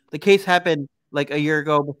 the case happened, like, a year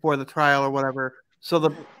ago before the trial or whatever, so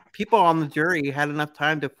the people on the jury had enough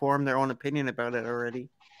time to form their own opinion about it already?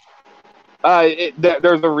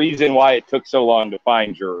 There's a reason why it took so long to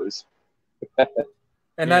find jurors.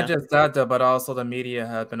 And not just that, though, but also the media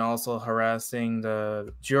have been also harassing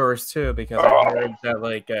the jurors too, because I heard that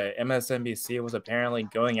like MSNBC was apparently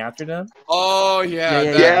going after them. Oh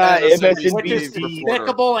MSNBC, which is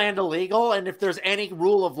despicable and illegal. And if there's any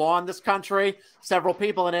rule of law in this country, several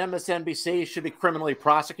people in MSNBC should be criminally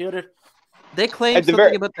prosecuted. They claimed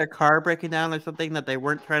something about their car breaking down or something, that they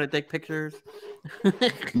weren't trying to take pictures.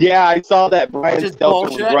 Yeah, I saw that Brian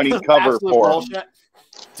Stelter was running cover for him.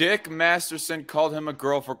 Dick Masterson called him a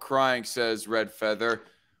girl for crying, says Red Feather,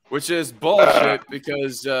 which is bullshit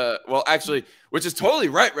because, well, actually, which is totally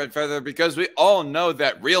right, Red Feather, because we all know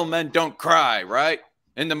that real men don't cry, right?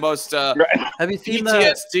 In the most have you seen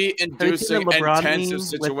PTSD-inducing intensive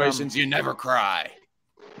situations, you never cry.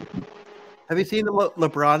 Have you seen the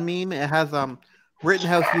LeBron meme? It has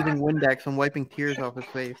Rittenhouse using Windex and wiping tears off his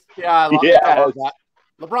face. Yeah, I love that.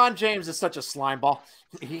 LeBron James is such a slime ball.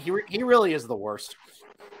 He really is the worst.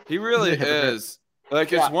 He really is.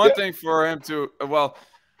 Like, it's one thing for him to, well,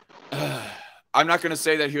 I'm not going to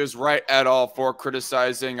say that he was right at all for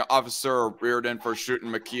criticizing Officer Reardon for shooting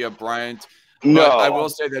Ma'Khia Bryant. No. But I will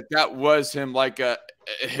say that was him letting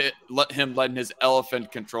his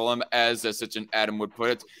elephant control him, as such an Adam would put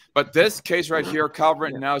it. But this case right here, Kyle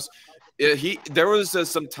Rittenhouse, there was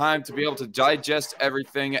some time to be able to digest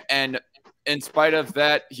everything, and in spite of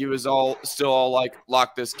that, he was still all like,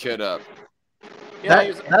 lock this kid up.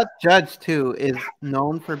 Yeah, that judge too is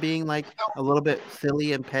known for being like a little bit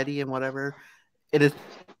silly and petty and whatever. It is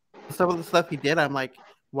some of the stuff he did. I'm like,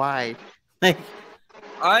 why? Like,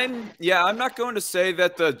 I'm not going to say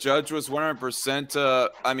that the judge was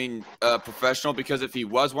 100% professional, because if he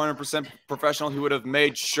was 100% professional, he would have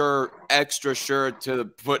made extra sure to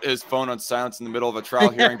put his phone on silence in the middle of a trial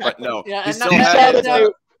hearing. But no,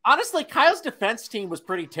 honestly, Kyle's defense team was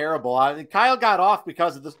pretty terrible. Kyle got off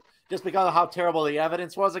because of this. Just because of how terrible the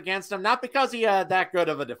evidence was against him, not because he had that good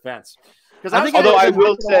of a defense. Although I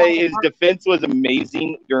will say his defense was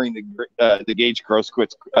amazing during the Gage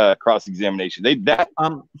Grosskreutz cross-examination. They did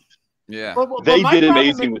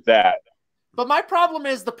amazing with that. But my problem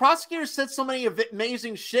is the prosecutor said so many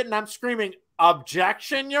amazing shit, and I'm screaming,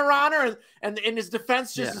 objection, Your Honor, and his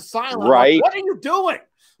defense just is silent. Right? Like, what are you doing?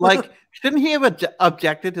 Like, shouldn't he have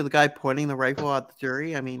objected to the guy pointing the rifle at the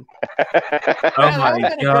jury? I mean, oh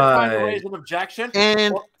my god! Raise an objection.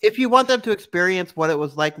 And if you want them to experience what it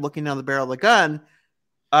was like looking down the barrel of the gun,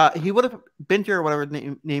 he would have Binger, or whatever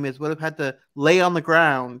his name is, would have had to lay on the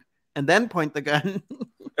ground and then point the gun.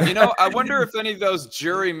 You know, I wonder if any of those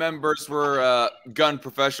jury members were gun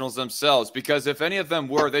professionals themselves, because if any of them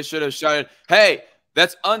were, they should have shouted, "Hey,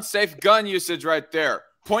 that's unsafe gun usage right there.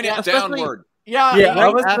 Point it downward." Yeah, I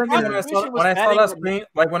was thinking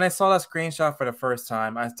when I saw that screenshot for the first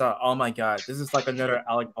time, I thought, "Oh my god, this is like another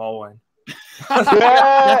Alec Baldwin."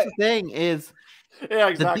 That's the thing is,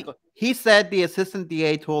 exactly. He said the assistant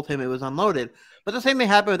DA told him it was unloaded, but the same thing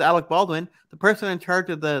happened with Alec Baldwin. The person in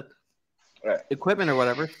charge of the equipment or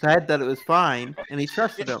whatever said that it was fine, and he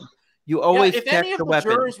trusted him. You always if check any of the the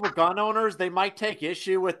weapon. jurors were gun owners, they might take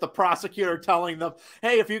issue with the prosecutor telling them,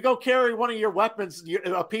 "Hey, if you go carry one of your weapons,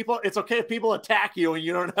 it's okay if people attack you, and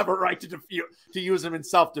you don't have a right to use them in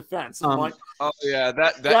self-defense." Oh yeah,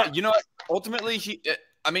 you know what? Ultimately,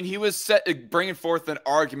 he was bringing forth an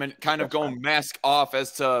argument, kind of going mask off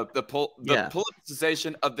as to the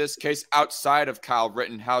politicization of this case outside of Kyle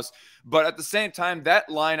Rittenhouse. But at the same time, that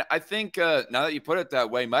line, I think, now that you put it that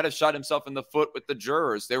way, might have shot himself in the foot with the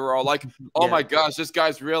jurors. They were all like, "Oh my gosh, this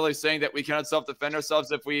guy's really saying that we cannot self-defend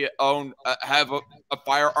ourselves if we have a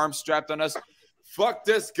firearm strapped on us." Fuck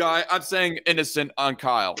this guy. I'm saying innocent on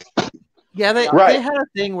Kyle. Yeah, they had a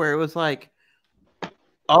thing where it was like,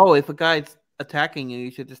 "Oh, if a guy's attacking you, you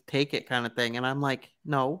should just take it," kind of thing. And I'm like,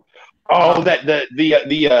 no. Oh, that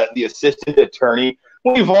the assistant attorney.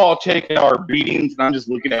 We've all taken our beatings, and I'm just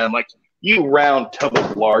looking at him like, "You round tub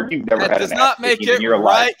of lard. You've never had an ass not make it in your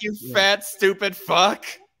right, life. you fat stupid fuck."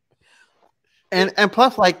 And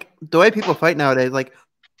plus, like the way people fight nowadays, like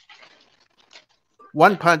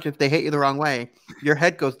one punch, if they hit you the wrong way, your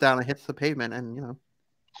head goes down and hits the pavement, and you know.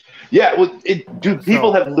 Yeah, well,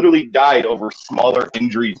 people have literally died over smaller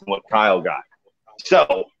injuries than what Kyle got.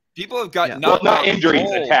 So people have gotten not injuries,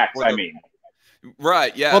 attacks. I mean.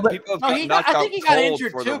 Right, yeah. I think he got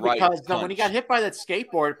injured too because when he got hit by that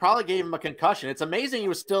skateboard, it probably gave him a concussion. It's amazing he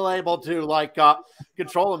was still able to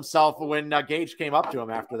control himself when Gage came up to him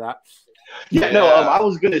after that. I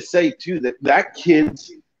was gonna say too that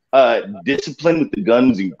kid's discipline with the gun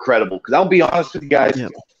was incredible. Because I'll be honest with you guys,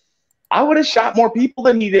 I would have shot more people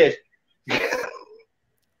than he did.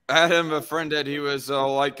 Adam befriended. He was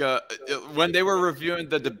when they were reviewing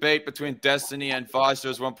the debate between Destiny and Foster, there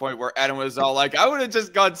was one point where Adam was all like, "I would have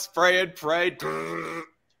just gone spray and pray."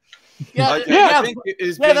 I think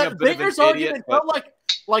he's being a bit of an idiot. But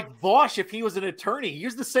like Vosh, if he was an attorney, he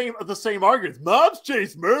used the same arguments. Mobs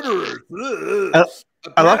chase murderers.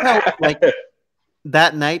 I love how like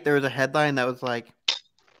that night there was a headline that was like,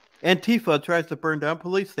 "Antifa tries to burn down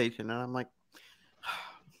police station," and I'm like,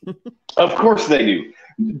 of course they do.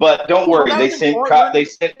 But don't worry, they sent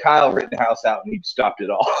Kyle Rittenhouse out and he stopped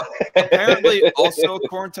it all. Apparently, also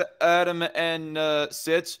according to Adam and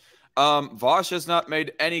Sitch, Vosh has not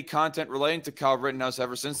made any content relating to Kyle Rittenhouse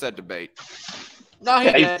ever since that debate. No,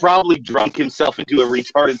 he's probably drunk himself into a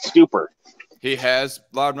retarded stupor. He has,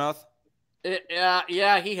 Loudmouth?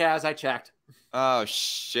 Yeah, he has. I checked. Oh,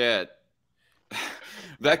 shit.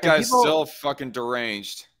 That guy's still fucking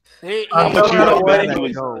deranged. I'm still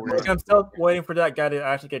waiting for that guy to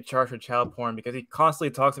actually get charged with child porn because he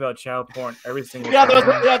constantly talks about child porn every single time.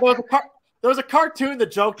 There was a cartoon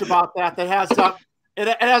that joked about that has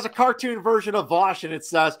it has a cartoon version of Vosh, and it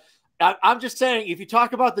says, "I'm just saying, if you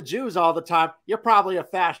talk about the Jews all the time, you're probably a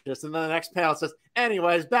fascist." And then the next panel says,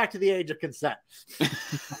 "Anyways, back to the age of consent."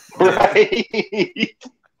 Right.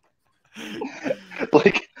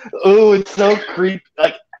 Like, oh, it's so creepy.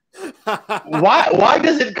 Like, why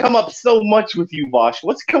does it come up so much with you, Vosh?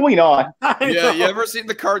 What's going on? Yeah, you ever seen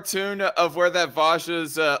the cartoon of where that Vosh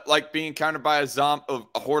is like being countered by a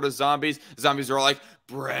horde of zombies? Zombies are like,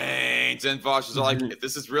 brains, and Vosh is like, if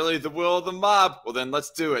this is really the will of the mob, well then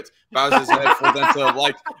let's do it. Bows his head for them to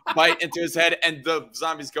like bite into his head, and the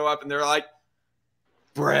zombies go up and they're like,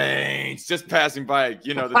 brains, just passing by,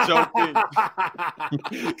 you know, the joke thing.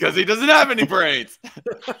 Because he doesn't have any brains.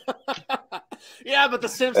 Yeah, but the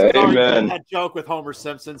Simpsons already did that joke with Homer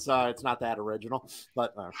Simpson, so it's not that original.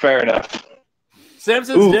 But fair enough.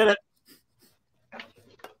 Simpsons did it.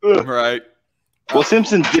 Right. Well,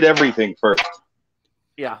 Simpsons did everything first.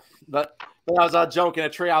 Yeah, but that was a joke in a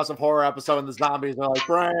Treehouse of Horror episode, and the zombies are like,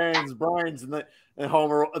 brains, and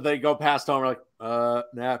Homer, they go past Homer like,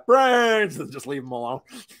 nah, brains, and just leave them alone.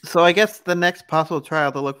 So I guess the next possible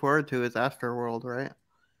trial to look forward to is Afterworld, right?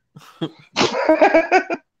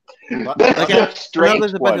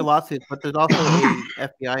 There's a bunch of lawsuits, but there's also a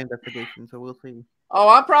FBI investigation, so we'll see. Oh,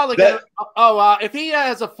 I'm probably gonna. If he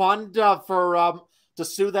has a fund for to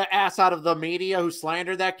sue the ass out of the media who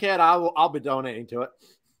slandered that kid, I'll be donating to it.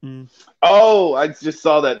 Mm. Oh, I just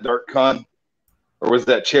saw that Dark Con, or was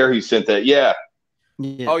that Chair who sent that? Yeah.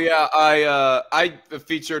 Oh yeah, I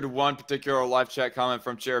featured one particular live chat comment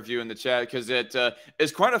from Chair View in the chat because it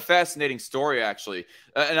is quite a fascinating story actually,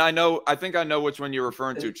 and I think I know which one you're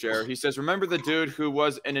referring to, Chair. He says, "Remember the dude who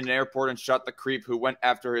was in an airport and shot the creep who went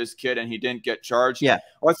after his kid and he didn't get charged?" Yeah.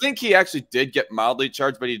 Well, I think he actually did get mildly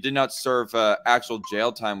charged, but he did not serve actual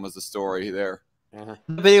jail time. Was the story there? The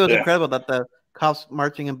video was incredible. That the cops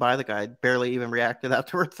marching him by the guy barely even reacted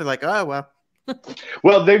afterwards. They're like, "Oh well."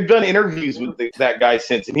 Well, they've done interviews with that guy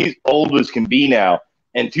since, and he's old as can be now.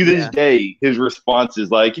 And to this day, his response is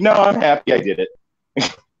like, "No, I'm happy I did it."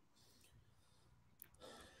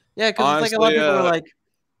 Yeah, because like a lot of people are like,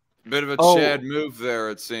 bit of a Oh. Chad move there,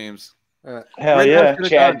 it seems. Hell Rittenhouse yeah, should've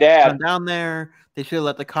Chad Dad. gone down there. They should have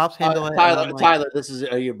let the cops handle it. and Tyler, I'm like, Tyler, this is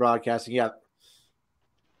you broadcasting. Yeah,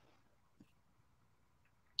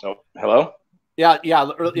 Oh, hello. yeah.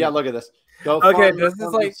 Look at this. Okay, this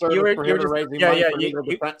is like you were just raising yeah, money yeah, for legal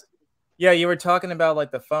defense. yeah, you were talking about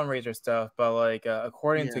like the fundraiser stuff, but like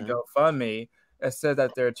according to Yeah. GoFundMe, it said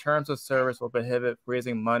that their terms of service will prohibit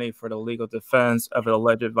raising money for the legal defense of an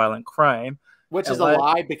alleged violent crime. Which is a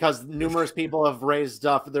lie because numerous people have raised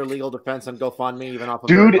for their legal defense on GoFundMe, even off of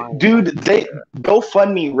They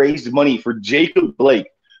GoFundMe raised money for Jacob Blake,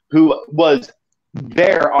 who was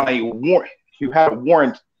there on a warrant, who had a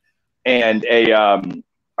warrant and a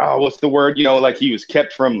what's the word? You know, like he was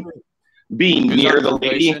kept from being near the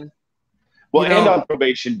lady. Well, and on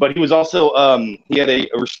probation, but he was also he had a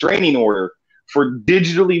restraining order for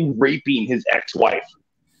digitally raping his ex-wife.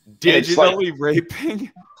 Digitally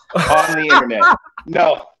raping on the internet?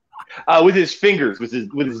 No, with his fingers, with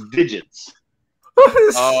his digits.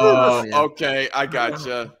 Oh, okay, I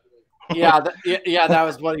gotcha. Yeah, that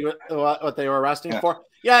was what they were arresting for.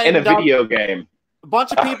 Yeah, in a video game. A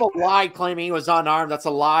bunch of people lied, claiming he was unarmed. That's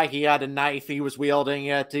a lie. He had a knife. He was wielding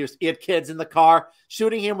it. He had kids in the car.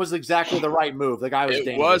 Shooting him was exactly the right move. The guy was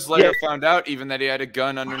dangerous. It was later found out even that he had a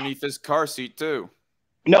gun underneath his car seat too.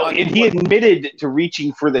 No, and he admitted to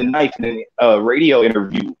reaching for the knife in a radio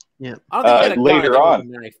interview. Yeah, I don't think he had a later gun, on,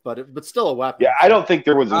 a knife, but still a weapon. Yeah, I don't think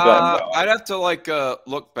there was a gun. Though. I'd have to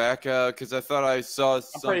look back because I thought I saw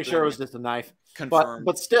something. I'm pretty sure it was just a knife. Confirmed.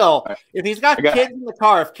 But still, if he's got kids in the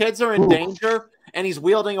car, if kids are in danger and he's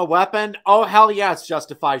wielding a weapon, oh hell yeah, it's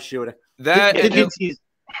justified shooting.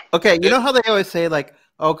 Okay, you know how they always say like,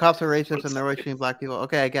 "Oh, cops are racist and they're always shooting black people."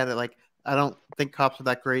 Okay, I get it. Like, I don't think cops are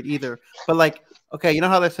that great either. But like, okay, you know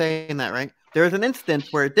how they're saying that, right? There was an instance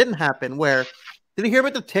where it didn't happen. Where did you hear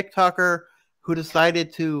about the TikToker who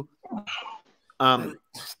decided to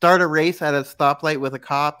start a race at a stoplight with a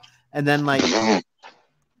cop, and then like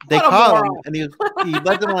they caught him, and he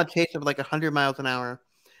led them on a chase of like 100 miles an hour.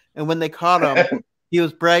 And when they caught him, he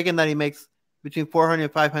was bragging that he makes between 400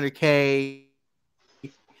 and 500K,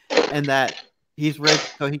 and that he's rich,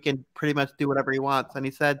 so he can pretty much do whatever he wants. And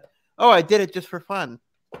he said, "Oh, I did it just for fun."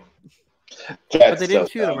 But they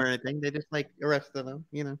didn't shoot him or anything. They just like arrested him,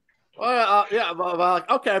 you know. Well, yeah, well,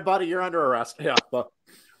 okay, buddy, you're under arrest. Yeah, but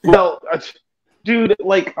well, dude,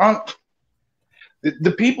 like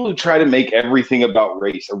the people who try to make everything about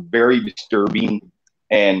race are very disturbing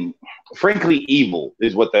and frankly evil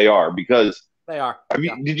is what they are, because they are.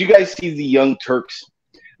 Did you guys see the Young Turks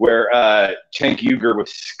where Cenk Uygur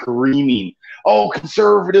was screaming, "Oh,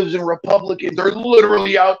 conservatives and Republicans are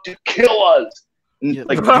literally out to kill us"? And,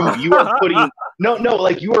 like you are putting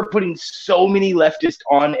you are putting so many leftists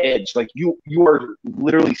on edge. Like you are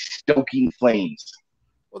literally stoking flames.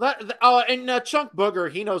 Well, and Chunk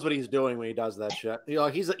Booger, he knows what he's doing when he does that shit. You know,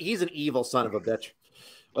 he's an evil son of a bitch.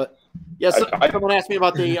 But yes, someone asked me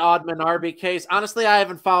about the Oddman Arby case. Honestly, I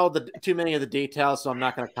haven't followed too many of the details, so I'm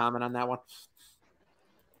not going to comment on that one.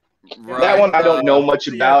 Right. That one I don't know much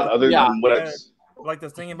about, other than what I've. Like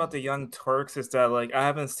the thing about the Young Turks is that like I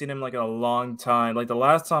haven't seen him like in a long time. Like the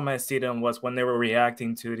last time I seen him was when they were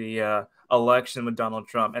reacting to the election with Donald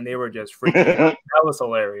Trump, and they were just freaking out. That was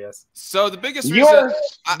hilarious. So the biggest reason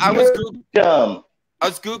I was dumb. I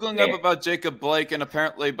was Googling up about Jacob Blake, and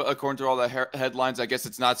apparently, according to all the headlines, I guess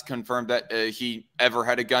it's not confirmed that he ever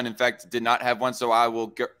had a gun. In fact, did not have one, so I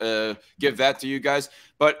will give that to you guys.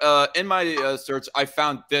 But in my search, I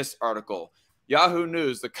found this article. Yahoo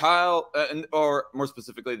News, or more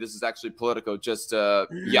specifically, this is actually Politico, just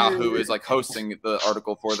Yahoo is like hosting the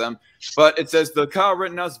article for them. But it says, the Kyle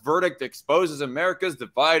Rittenhouse verdict exposes America's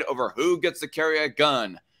divide over who gets to carry a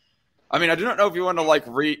gun. I mean, I do not know if you want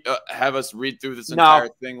to have us read through this entire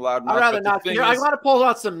thing loud enough. I'd rather not. I want to pull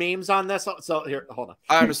out some memes on this. So here, hold on.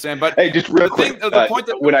 I understand, but hey, just real quick. The point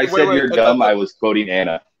that, when I said you're dumb, I was quoting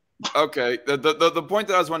Anna. Okay, the point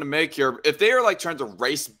that I was wanting to make here, if they are like trying to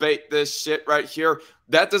race bait this shit right here,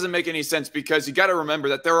 that doesn't make any sense, because you got to remember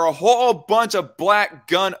that there are a whole bunch of black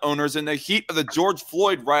gun owners in the heat of the George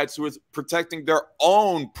Floyd riots who was protecting their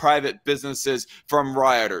own private businesses from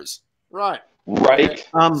rioters. Right.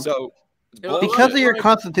 So because of your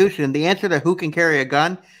Constitution, the answer to who can carry a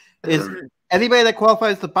gun is anybody that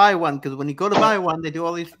qualifies to buy one. Because when you go to buy one, they do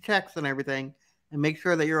all these checks and everything and make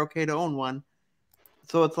sure that you're okay to own one.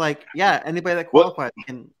 So it's like, yeah, anybody that qualifies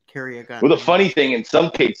can carry a gun. Well, the funny thing, in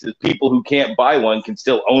some cases, people who can't buy one can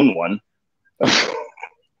still own one.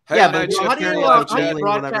 Yeah, but how do you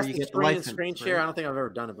broadcast the screen share? I don't think I've ever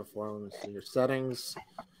done it before. Let me see your settings.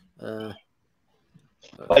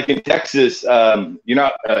 Like in Texas, you're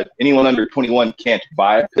not anyone under 21 can't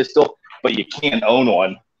buy a pistol, but you can own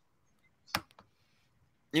one.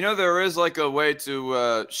 You know, there is like a way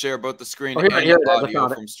to share both the screen here and it is. the I audio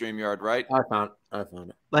found it. from StreamYard, right? I found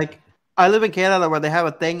it. Like, I live in Canada where they have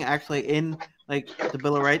a thing actually in like the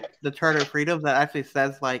Bill of Rights, the Charter of Freedoms, that actually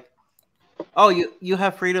says like, oh, you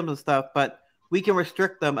have freedoms and stuff, but we can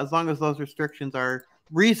restrict them as long as those restrictions are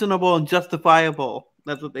reasonable and justifiable.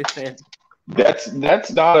 That's what they said. That's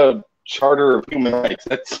not a charter of human rights.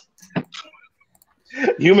 That's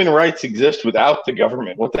human rights exist without the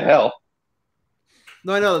government. What the hell?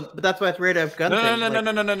 No, I know, but that's why it's rare to have gun things.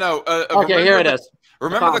 No. Okay, here it is.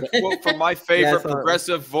 Remember the quote from my favorite Yeah,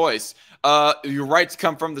 progressive voice. Your rights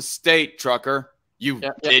come from the state, trucker. You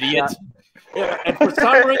idiot. Yeah, and for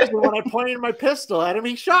some reason, when I pointed my pistol at him,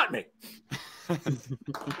 he shot me.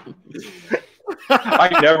 I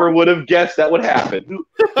never would have guessed that would happen.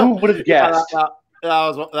 Who would have guessed? That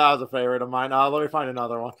was a favorite of mine. Let me find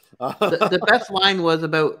another one. The best line was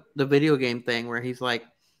about the video game thing where he's like,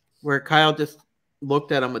 where Kyle just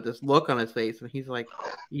looked at him with this look on his face, and he's like,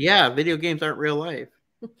 "Yeah, video games aren't real life."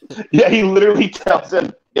 Yeah, he literally tells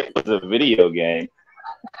him it was a video game.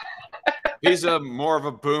 He's more of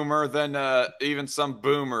a boomer than even some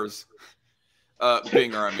boomers.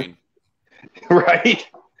 Binger, I mean. Right?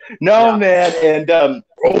 No, man. And oh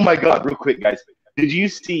my God, real quick, guys. Did you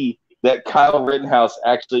see that Kyle Rittenhouse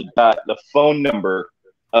actually got the phone number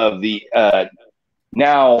of the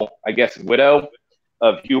now, I guess, widow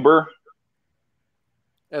of Huber?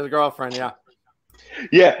 As a girlfriend, yeah.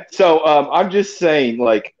 Yeah. So I'm just saying,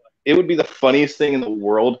 like, it would be the funniest thing in the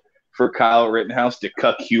world for Kyle Rittenhouse to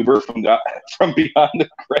cuck Huber from beyond the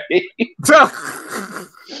grave.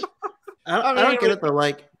 I don't get it though.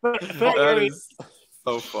 Like, That is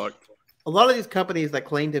so fucked. a lot of these companies that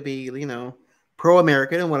claim to be,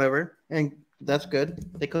 pro-American and whatever, and that's good.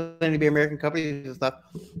 They claim to be American companies and stuff.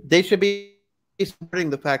 They should be supporting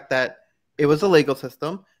the fact that it was a legal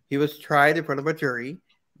system. He was tried in front of a jury.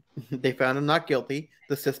 They found him not guilty.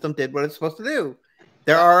 The system did what it's supposed to do.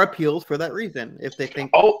 There are appeals for that reason if they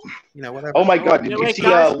think, whatever. Oh my God! Did you see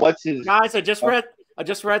guys, what's his? Guys, I just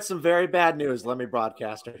read some very bad news. Let me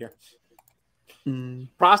broadcast it here.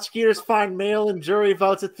 Prosecutors find mail and jury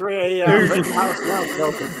votes at 3 a.m. Rittenhouse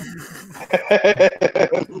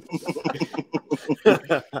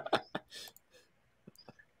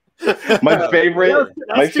My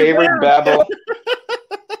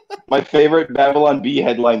favorite Babylon Bee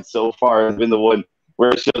headline so far has been the one where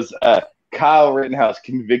it shows Kyle Rittenhouse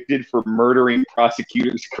convicted for murdering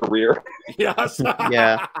prosecutor's career. Yes.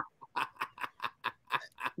 Yeah.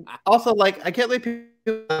 Also, like, I can't leave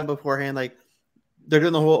people beforehand, like, they're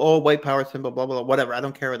doing the whole white power symbol, blah, blah, blah, whatever. I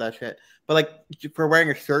don't care with that shit. But, like, for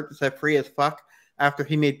wearing a shirt that said free as fuck after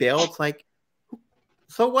he made bail, it's like,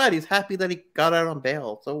 so what? He's happy that he got out on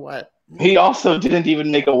bail. So what? He also didn't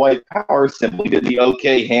even make a white power symbol. He did the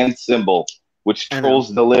OK hand symbol, which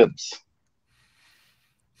trolls the libs.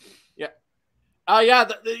 Yeah.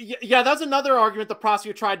 That's another argument the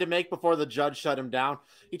prosecutor tried to make before the judge shut him down.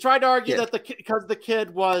 He tried to argue that because the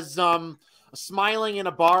kid was smiling in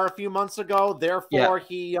a bar a few months ago, therefore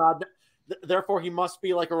he must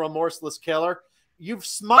be like a remorseless killer. You've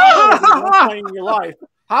smiled at one point in your life.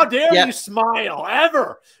 How dare you smile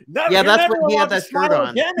ever? Never, yeah, that's what he had that shirt on.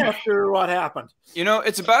 Again after what happened. You know,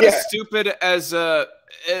 it's about as stupid as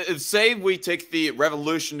say we take the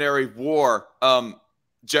Revolutionary War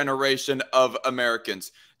generation of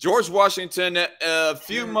Americans. George Washington, a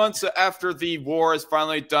few months after the war is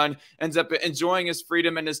finally done, ends up enjoying his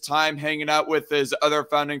freedom and his time hanging out with his other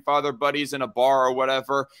founding father buddies in a bar or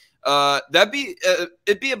whatever.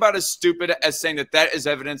 It'd be about as stupid as saying that is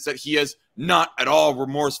evidence that he is not at all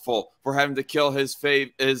remorseful for having to kill his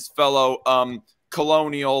fellow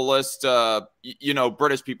colonialist,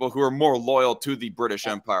 British people who are more loyal to the British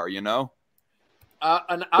Empire.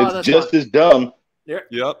 It's just as dumb.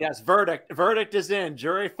 Yep. Yes, verdict is in.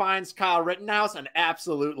 Jury finds Kyle Rittenhouse an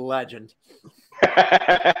absolute legend.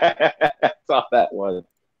 I saw that one.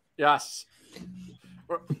 Yes.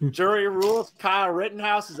 Jury rules Kyle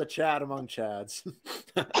Rittenhouse is a Chad among Chads.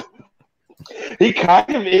 He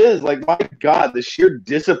kind of is. Like, my God, the sheer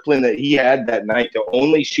discipline that he had that night to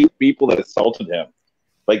only shoot people that assaulted him.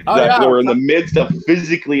 Like, were in the midst of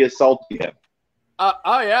physically assaulting him.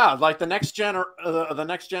 Like the next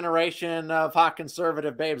generation of hot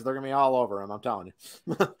conservative babes, they're gonna be all over him. I'm telling you.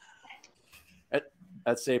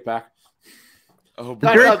 That's CPAC. Oh,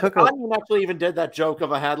 Onion actually even did that joke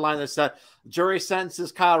of a headline that said, "Jury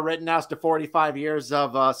sentences Kyle Rittenhouse to 45 years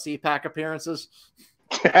of CPAC appearances."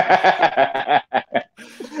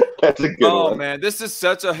 That's a good one. Oh, man, this is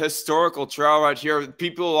such a historical trial right here.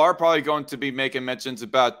 People are probably going to be making mentions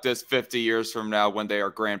about this 50 years from now when they are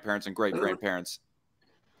grandparents and great-grandparents.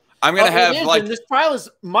 I'm going to have, and this trial is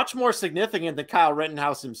much more significant than Kyle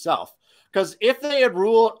Rittenhouse himself. Because if they had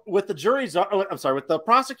ruled with the with the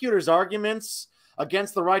prosecutor's arguments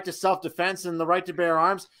against the right to self-defense and the right to bear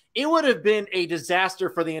arms, it would have been a disaster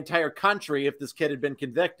for the entire country if this kid had been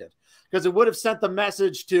convicted. Because it would have sent the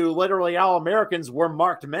message to literally all Americans we're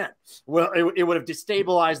marked men. Well, it would have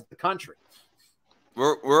destabilized the country.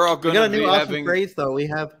 We're all going to be having phrase though. We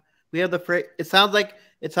have the phrase. It sounds like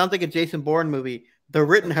a Jason Bourne movie. The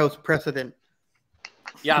Rittenhouse precedent.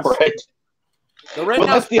 Yes. Right. The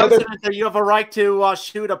Rittenhouse precedent that you have a right to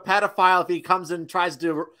shoot a pedophile if he comes and tries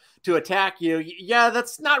to attack you. Yeah,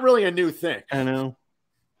 that's not really a new thing. I know.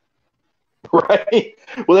 Right.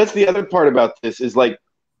 Well, that's the other part about this is like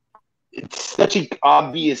it's such an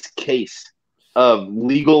obvious case of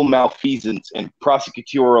legal malfeasance and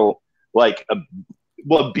prosecutorial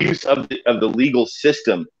abuse of the legal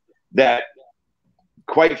system that,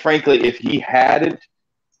 quite frankly, if he hadn't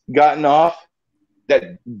gotten off,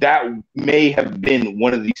 that may have been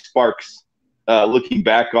one of the sparks, looking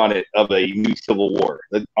back on it, of a new civil war.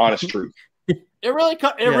 The honest truth.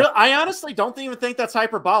 I honestly don't even think that's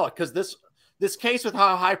hyperbolic, because this case, with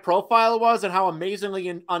how high profile it was and how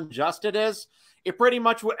amazingly unjust it is, it pretty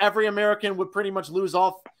much every American would pretty much lose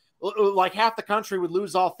all, like half the country would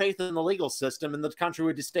lose all faith in the legal system, and the country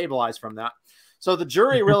would destabilize from that. So the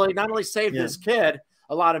jury really not only saved this kid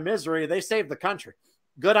a lot of misery, they saved the country.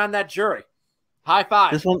 Good on that jury. High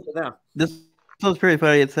five to them. This one's pretty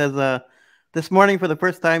funny. It says, this morning, for the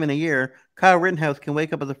first time in a year, Kyle Rittenhouse can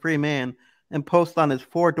wake up as a free man and post on his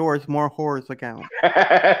 4 Doors More Horrors account.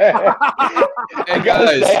 Hey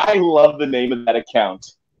guys, I love the name of that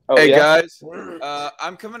account. Oh, hey guys,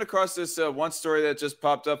 I'm coming across this one story that just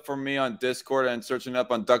popped up for me on Discord and searching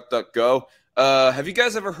up on DuckDuckGo. Have you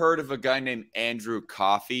guys ever heard of a guy named Andrew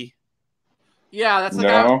Coffey? Yeah, that's the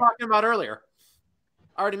guy I was talking about earlier.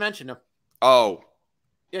 I already mentioned him. Oh.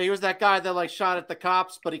 Yeah, he was that guy that shot at the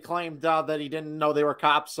cops, but he claimed that he didn't know they were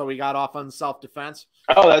cops, so he got off on self-defense.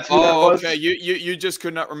 Oh, that's who that was? Okay. You just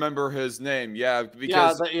could not remember his name. Yeah,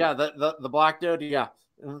 because the black dude. Yeah,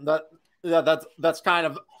 that's kind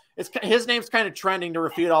of his name's kind of trending to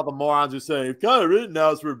refute all the morons who say if Kyle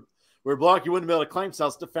Rittenhouse were black, you wouldn't be able to claim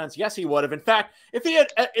self-defense. Yes, he would have. In fact, if he had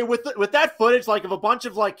with that footage, if a bunch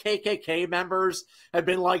of KKK members had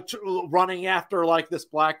been running after this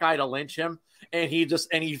black guy to lynch him, and he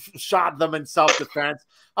shot them in self-defense.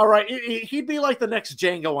 All right, he'd be like the next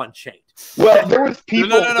Django Unchained. Well, there was people.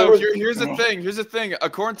 No. Here's the thing. Here's the thing.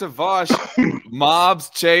 According to Vosh, mobs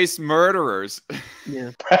chase murderers.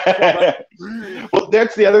 Yeah. Well,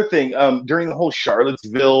 that's the other thing. During the whole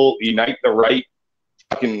Charlottesville Unite the Right,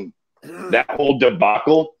 fucking that whole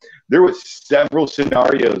debacle, there was several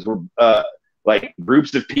scenarios where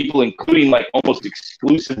groups of people, including almost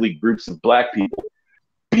exclusively groups of black people,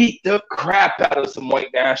 beat the crap out of some white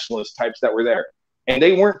nationalist types that were there. And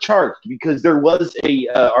they weren't charged because there was a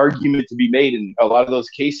argument to be made in a lot of those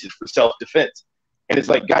cases for self-defense. And it's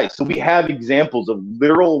guys, so we have examples of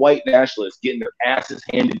literal white nationalists getting their asses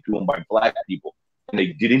handed to them by black people, and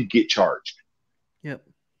they didn't get charged. Yep.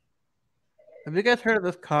 Have you guys heard of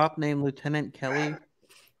this cop named Lieutenant Kelly?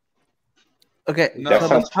 Okay, that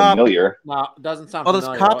sounds familiar. No, it doesn't sound familiar.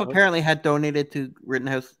 Well, this cop apparently had donated to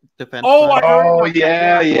Rittenhouse defense. Oh,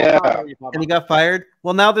 yeah. And he got fired.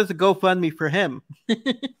 Well, now there's a GoFundMe for him.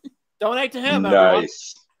 Donate to him, nice. Everyone.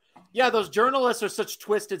 Yeah, those journalists are such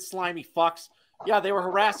twisted, slimy fucks. Yeah, they were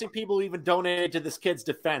harassing people who even donated to this kid's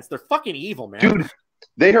defense. They're fucking evil, man. Dude,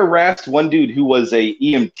 they harassed one dude who was a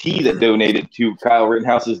EMT that donated to Kyle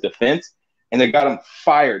Rittenhouse's defense, and they got him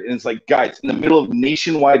fired. And it's guys, in the middle of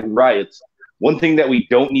nationwide riots, one thing that we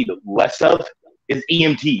don't need less of is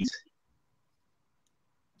EMTs.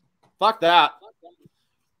 Fuck that.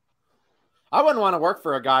 I wouldn't want to work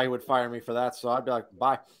for a guy who would fire me for that, so I'd be like,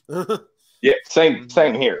 bye. Yeah, same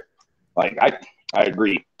here. I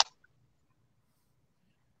agree.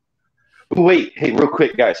 Wait, hey, real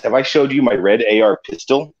quick, guys. Have I showed you my red AR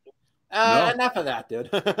pistol? No. Enough of that,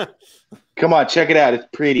 dude. Come on, check it out. It's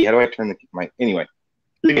pretty. How do I turn my... Anyway,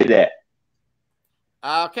 look at that.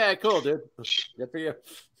 Okay, cool, dude. Good for you.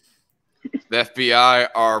 The FBI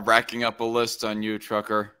are racking up a list on you,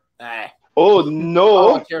 trucker. Oh, no.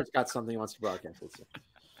 Oh, Jared's got something he wants to broadcast.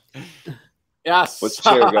 Yes. What's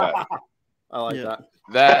Jared got? I like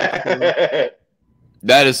that.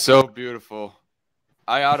 That is so beautiful.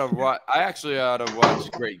 I actually ought to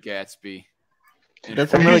watch Great Gatsby.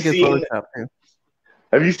 That's a really good Photoshop too.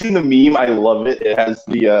 Have you seen the meme? I love it. It has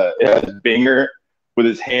the Banger with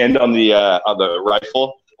his hand on the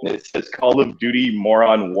rifle, and it says "Call of Duty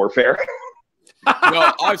Moron Warfare."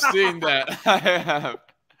 No, I've seen that. I have.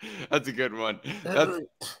 That's a good one.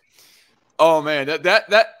 Oh man,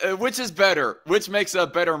 that which is better? Which makes a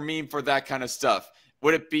better meme for that kind of stuff?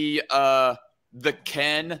 Would it be the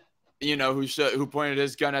Ken, who pointed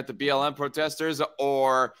his gun at the BLM protesters,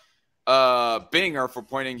 or Binger for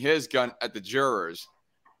pointing his gun at the jurors?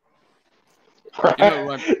 Right.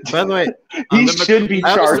 By the way, he should be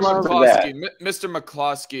charged for that. Mr.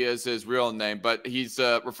 McCloskey is his real name, but he's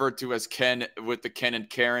referred to as Ken with the Ken and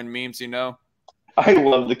Karen memes. I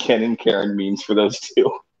love the Ken and Karen memes for those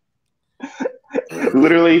two.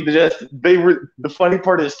 Literally, the funny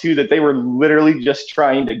part is too that they were literally just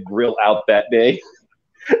trying to grill out that day.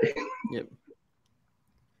 Yep.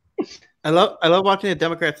 I love watching the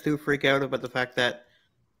Democrats too freak out about the fact that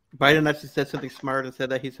Biden actually said something smart and said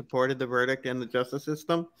that he supported the verdict in the justice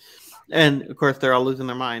system, and of course they're all losing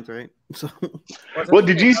their minds, right? So, well,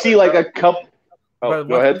 did you see like a couple? Oh,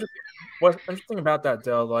 go ahead. What's interesting about that,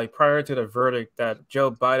 though, like prior to the verdict, that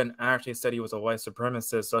Joe Biden actually said he was a white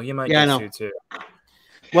supremacist, so he might get sued too.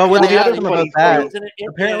 Well, when the other thing about that,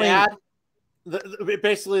 apparently, it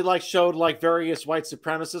basically like showed like various white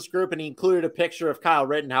supremacist group, and he included a picture of Kyle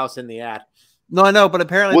Rittenhouse in the ad. No, I know, but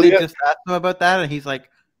apparently they just asked him about that, and he's like,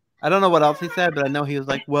 I don't know what else he said, but I know he was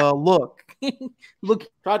like, well, look,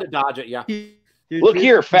 tried to dodge it, yeah. Look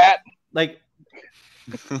here, fat. Like,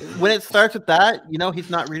 when it starts with that,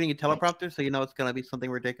 he's not reading a teleprompter, so it's going to be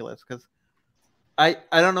something ridiculous. Because I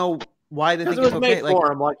don't know why they think it's okay.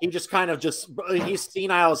 For him, like he just kind of he's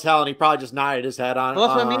senile as hell, and he probably just nodded his head on. Well,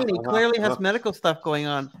 that's what I mean. He clearly has medical stuff going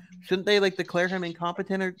on. Shouldn't they declare him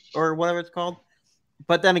incompetent or whatever it's called?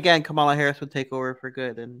 But then again, Kamala Harris would take over for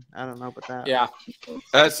good, and I don't know about that. Yeah,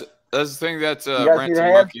 that's the thing that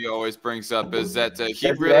Ransom Monkey always brings up is that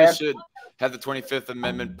he really should have the 25th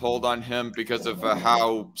Amendment pulled on him because of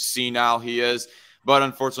how senile he is. But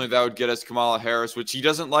unfortunately, that would get us Kamala Harris, which he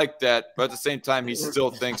doesn't like that. But at the same time, he still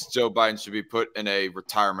thinks Joe Biden should be put in a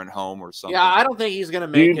retirement home or something. Yeah, I don't think he's going to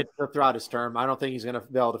make it throughout his term. I don't think he's going to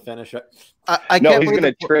be able to finish it. He's going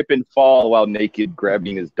to trip and fall while naked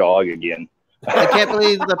grabbing his dog again. I can't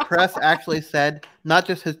believe the press actually said not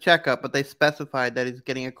just his checkup, but they specified that he's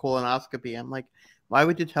getting a colonoscopy. I'm like, why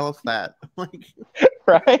would you tell us that? Right?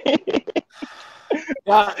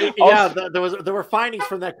 Yeah. There were findings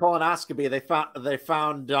from that colonoscopy. They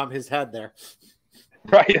found his head there.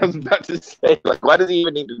 Right. I was about to say, why does he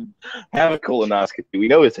even need to have a colonoscopy? We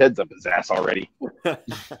know his head's up his ass already.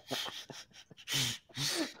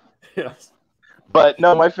 Yes. But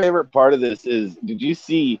no, my favorite part of this is, did you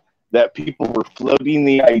see that people were floating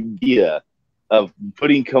the idea of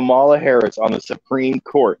putting Kamala Harris on the Supreme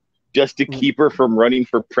Court just to keep her from running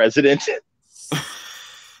for president?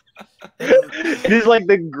 It is like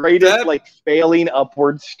the greatest failing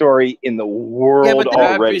upward story in the world already.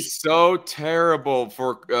 That'd be so terrible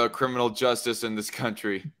for criminal justice in this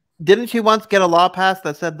country. Didn't she once get a law passed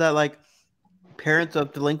that said that parents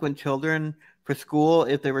of delinquent children for school,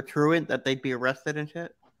 if they were truant, that they'd be arrested and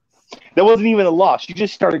shit? That wasn't even a law. She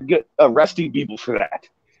just started arresting people for that.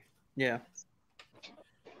 Yeah.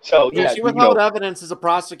 So she withheld evidence as a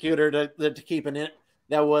prosecutor to keep an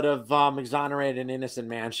that would have exonerated an innocent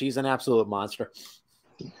man. She's an absolute monster.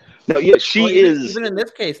 No, yeah, she is. Even in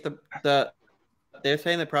this case, they're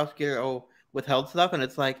saying the prosecutor withheld stuff, and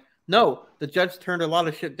it's like, no, the judge turned a lot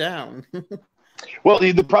of shit down. Well,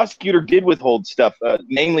 the prosecutor did withhold stuff,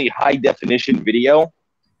 namely high definition video,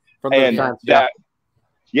 from the defense.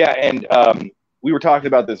 Yeah, and we were talking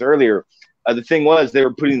about this earlier. The thing was, they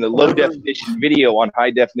were putting the low definition video on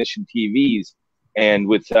high definition TVs, and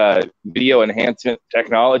with video enhancement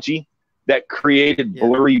technology, that created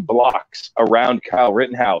blurry blocks around Kyle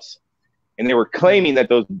Rittenhouse. And they were claiming that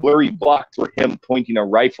those blurry blocks were him pointing a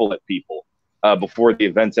rifle at people before the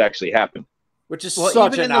events actually happened. Which is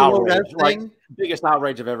such an outrage. Biggest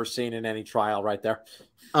outrage I've ever seen in any trial right there.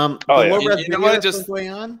 Low-res video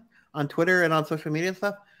going on Twitter and on social media and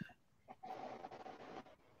stuff.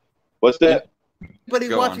 What's that? But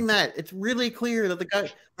he's watching that. It's really clear that the guy,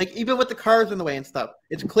 even with the cars in the way and stuff,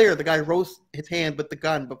 it's clear the guy rose his hand with the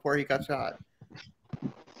gun before he got shot.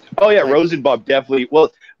 Oh yeah, Rosenbaum definitely. Well,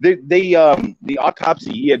 the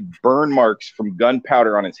autopsy, he had burn marks from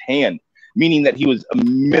gunpowder on his hand, meaning that he was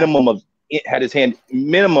had his hand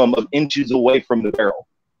minimum of inches away from the barrel.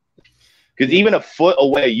 Because even a foot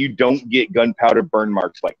away, you don't get gunpowder burn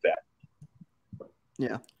marks like that.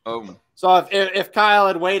 Yeah. So if Kyle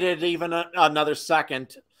had waited even another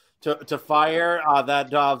second to fire, that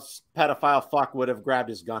pedophile fuck would have grabbed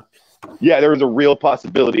his gun. Yeah, there was a real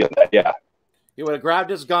possibility of that. Yeah. He would have grabbed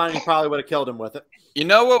his gun and he probably would have killed him with it. You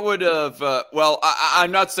know what would have, well,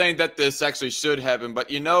 I'm not saying that this actually should happen, but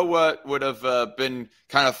you know what would have been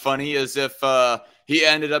kind of funny is if he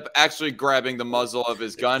ended up actually grabbing the muzzle of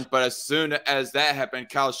his gun, but as soon as that happened,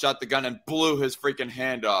 Kyle shot the gun and blew his freaking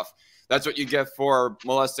hand off. That's what you get for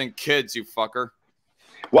molesting kids, you fucker.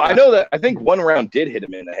 Well, I know that. I think one round did hit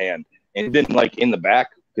him in the hand and then like in the back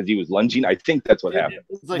because he was lunging. I think that's what happened.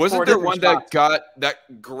 Like Wasn't there one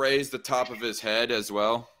that grazed the top of his head as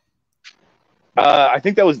well? I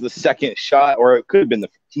think that was the second shot, or it could have been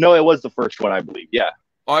no, it was the first one, I believe. Yeah.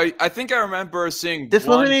 I think I remember seeing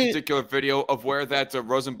one particular video of where that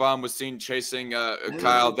Rosenbaum was seen chasing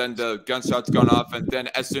Kyle, then the gunshots gone off, and then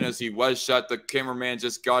as soon as he was shot, the cameraman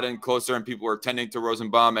just got in closer and people were tending to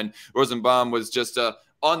Rosenbaum, and Rosenbaum was just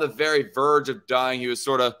on the very verge of dying. He was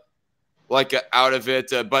sort of like out of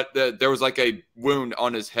it, but there was like a wound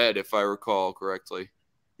on his head, if I recall correctly.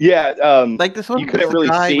 Yeah, like this one, you couldn't really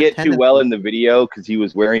see it too well in the video because he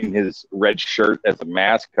was wearing his red shirt as a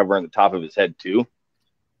mask covering the top of his head too.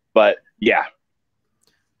 But yeah,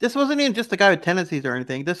 this wasn't even just a guy with tendencies or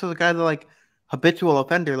anything. This was a guy that like habitual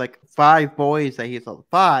offender, like 5 boys that he's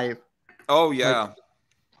 5. Oh yeah, like,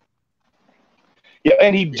 yeah,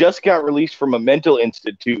 and he just got released from a mental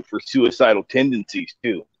institute for suicidal tendencies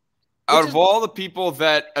too. Out of all the people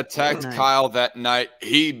that attacked Kyle that night,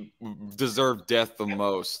 he deserved death the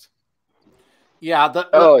most. Yeah.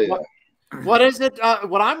 What is it?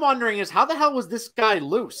 What I'm wondering is how the hell was this guy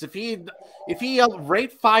loose? If he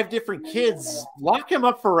raped 5 different kids, lock him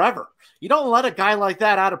up forever. You don't let a guy like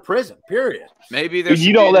that out of prison. Period. Maybe there's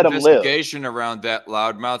an investigation around that,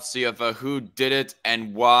 Loudmouth. See if who did it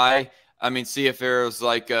and why. I mean, see if there's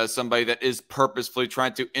like somebody that is purposefully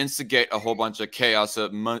trying to instigate a whole bunch of chaos. Yeah,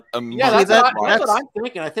 that's what I'm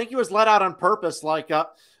thinking. I think he was let out on purpose, like to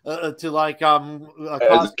like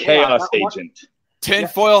as a chaos agent.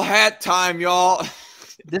 Tinfoil hat time, y'all.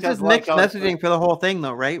 This is mixed messaging for the whole thing,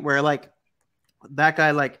 though, right? Where like that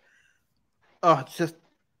guy, like, oh, it's just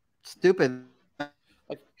stupid.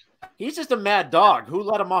 He's just a mad dog. Who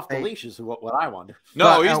let him off the leash is what I wonder.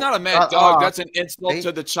 No, he's not a mad dog. That's an insult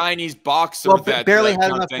to the Chinese boxer. Well, that barely had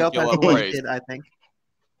enough guts I think.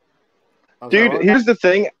 Dude, here's the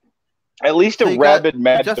thing. At least a rabid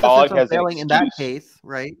mad dog has failing in that case,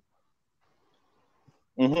 right?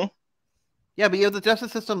 Mm-hmm. Yeah, but you have the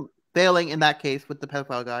justice system failing in that case with the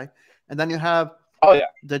pedophile guy, and then you have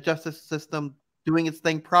the justice system doing its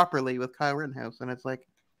thing properly with Kyle Rittenhouse, and it's like.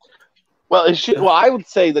 Well, I would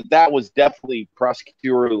say that was definitely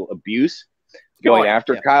prosecutorial abuse going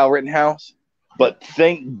after Kyle Rittenhouse, but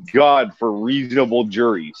thank God for reasonable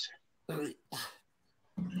juries.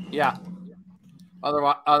 Yeah.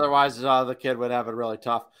 Otherwise, the kid would have it really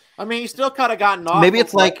tough. I mean, he still could have gotten off. Maybe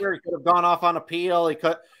it's like he could have gone off on appeal. He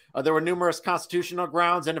could. There were numerous constitutional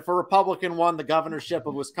grounds, and if a Republican won the governorship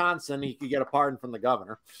of Wisconsin, he could get a pardon from the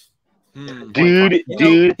governor. Dude,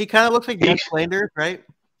 he kind of looks like Jeff Flanders, right?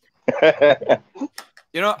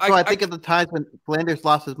 You know, I think of the times when Flanders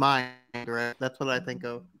lost his mind, right? That's what I think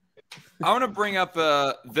of. I want to bring up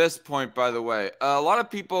this point, by the way. A lot of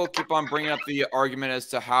people keep on bringing up the argument as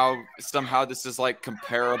to how somehow this is like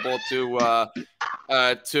comparable to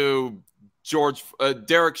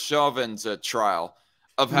Derek Chauvin's trial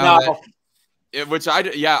of how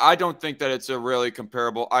I don't think that it's a really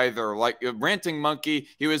comparable either. Like Ranting Monkey,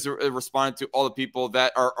 he was responding to all the people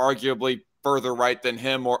that are arguably further right than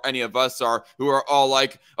him or any of us are, who are all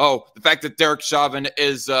like, oh, the fact that Derek Chauvin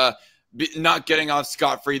is not getting off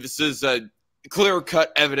scot-free, this is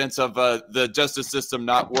clear-cut evidence of the justice system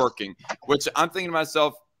not working, which I'm thinking to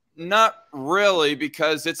myself, not really,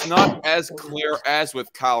 because it's not as clear as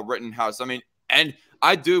with Kyle Rittenhouse. I mean, and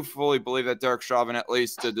I do fully believe that Derek Chauvin at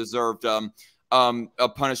least deserved a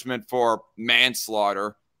punishment for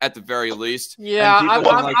manslaughter, at the very least. Yeah, I'm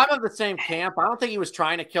of the same camp. I don't think he was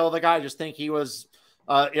trying to kill the guy. I just think he was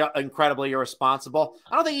incredibly irresponsible.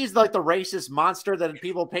 I don't think he's like the racist monster that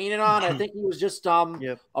people painted on. I think he was just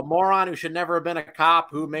a moron who should never have been a cop,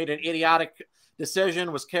 who made an idiotic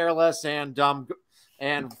decision, was careless, and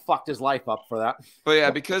fucked his life up for that. But yeah,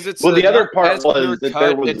 because it's the other part was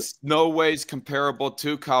that it's no ways comparable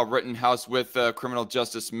to Kyle Rittenhouse with criminal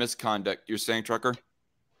justice misconduct. You're saying, Trucker?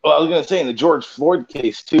 Well, I was going to say in the George Floyd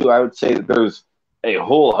case too, I would say that there's a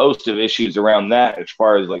whole host of issues around that as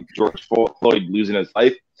far as like George Floyd losing his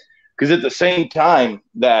life. Because at the same time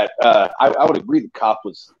that I would agree the cop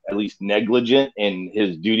was at least negligent in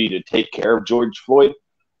his duty to take care of George Floyd.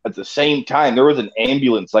 At the same time, there was an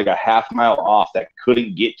ambulance like a half mile off that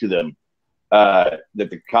couldn't get to them that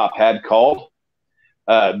the cop had called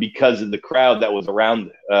because of the crowd that was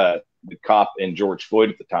around the cop and George Floyd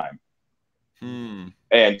at the time.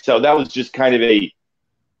 And so that was just kind of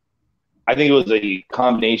I think it was a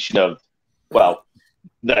combination of, well,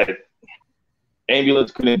 the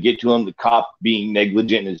ambulance couldn't get to him, the cop being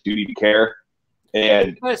negligent in his duty to care,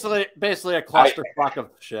 and basically a clusterfuck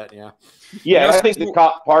of shit. Yeah. Yeah, I think the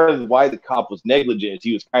cop, part of why the cop was negligent is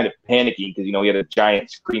he was kind of panicky because, he had a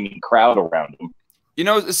giant screaming crowd around him.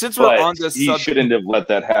 Since we're on this he shouldn't have let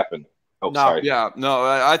that happen. Oh, no, sorry. Yeah, no,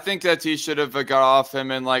 I think that he should have got off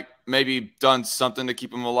him and maybe done something to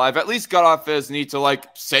keep him alive. At least got off his need to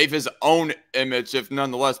save his own image, if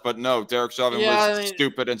nonetheless. But no, Derek Chauvin was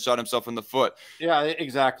stupid and shot himself in the foot. Yeah,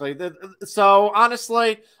 exactly. So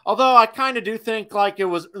honestly, although I kind of do think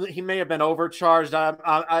he may have been overcharged.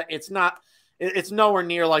 It's nowhere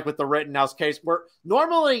near like with the Rittenhouse case, where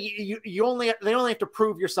normally they only have to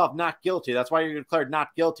prove yourself not guilty. That's why you're declared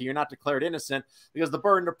not guilty. You're not declared innocent, because the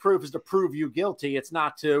burden of proof is to prove you guilty. It's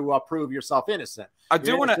not to prove yourself innocent. I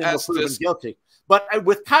do want to ask this. Guilty. But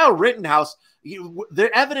with Kyle Rittenhouse,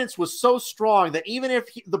 the evidence was so strong that even if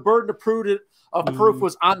the burden of proof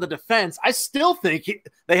was on the defense, I still think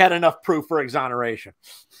they had enough proof for exoneration.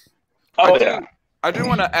 Oh, yeah. I do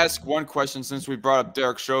want to ask one question, since we brought up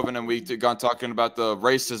Derek Chauvin and we gone talking about the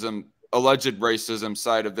alleged racism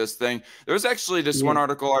side of this thing. There's actually this one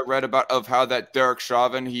article I read about of how that Derek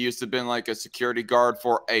Chauvin, he used to have been a security guard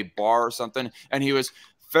for a bar or something, and he was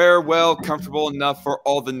comfortable enough for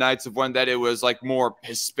all the nights of when that it was more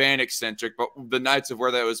Hispanic centric, but the nights of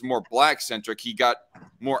where that was more black centric, he got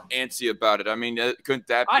more antsy about it. I mean, couldn't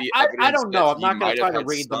that be? I don't know. I'm not going to try to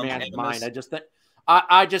read the man's mind.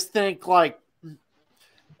 I just think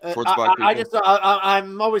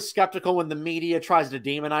I'm always skeptical when the media tries to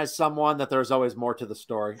demonize someone, that there's always more to the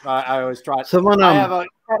story. I always try. I have a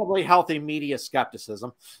incredibly healthy media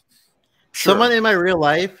skepticism. Someone in my real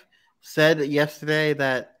life said yesterday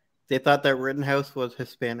that they thought that Rittenhouse was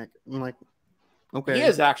Hispanic. I'm like, okay. He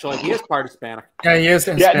is actually. He is part Hispanic. Yeah, he is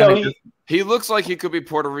Hispanic. Yeah, no, he looks like he could be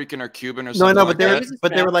Puerto Rican or Cuban or something. No, but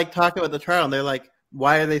they were talking about the trial, and they're like,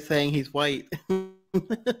 why are they saying he's white?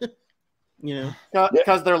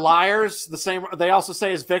 Because they're liars. They also say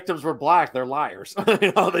his victims were black. They're liars.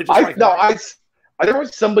 They just there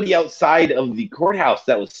was somebody outside of the courthouse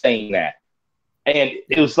that was saying that, and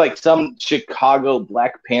it was some Chicago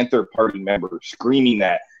Black Panther Party member screaming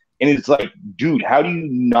that, and it's dude, how do you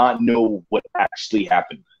not know what actually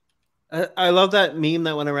happened? I love that meme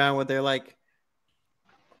that went around where they're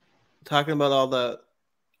talking about all the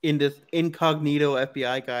incognito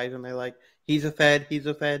FBI guys, and they're like, he's a Fed.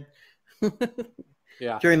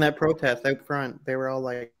 Yeah. During that protest out front, they were all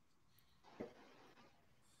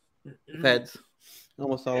Feds.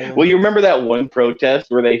 Almost all of them. Well, you remember that one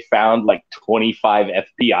protest where they found 25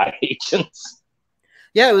 FBI agents?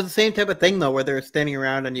 Yeah, it was the same type of thing though, where they were standing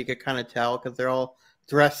around and you could kind of tell because they're all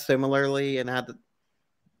dressed similarly and had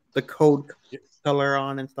the code color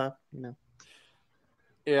on and stuff.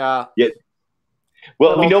 Yeah. Yeah.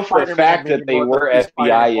 Well, we know for a fact that they were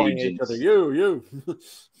FBI agents. You.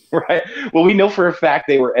 Right. Well, we know for a fact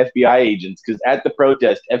they were FBI agents because at the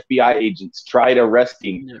protest, FBI agents tried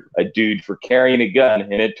arresting a dude for carrying a gun,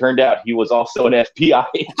 and it turned out he was also an FBI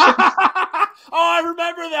agent. Oh, I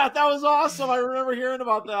remember that. That was awesome. I remember hearing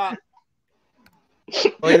about that.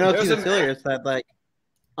 Well, it's even sillier. It's that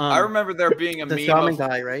I remember there being a the meme shaman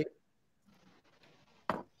guy, right?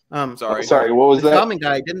 Sorry, what was the that? shaman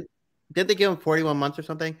guy didn't they give him 41 months or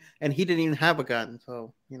something? And he didn't even have a gun,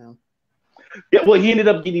 so Yeah, well, he ended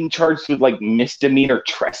up getting charged with misdemeanor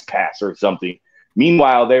trespass or something.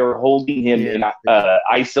 Meanwhile, they were holding him in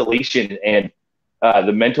isolation and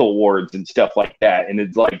the mental wards and stuff like that. And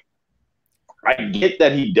it's I get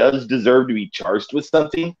that he does deserve to be charged with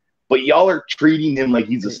something, but y'all are treating him like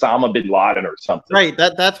he's Osama bin Laden or something. Right.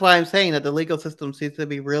 That's why I'm saying that the legal system seems to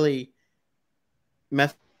be really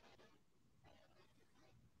messed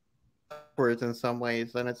upwards in some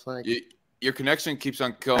ways. And it's your connection keeps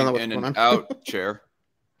on going in and out, Chair.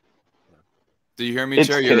 Do you hear me, it's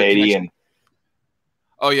Chair? Canadian.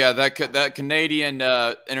 Oh, yeah, that Canadian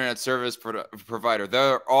internet service provider.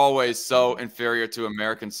 They're always so inferior to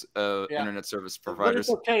American internet service providers.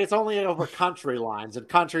 But it's okay. It's only over country lines, and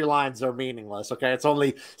country lines are meaningless, okay? It's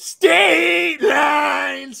only state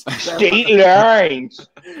lines. State lines.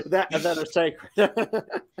 that are sacred.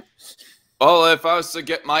 Well, if I was to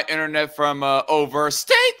get my internet from over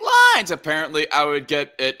state lines, apparently I would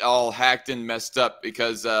get it all hacked and messed up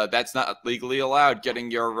because that's not legally allowed, getting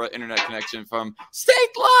your internet connection from state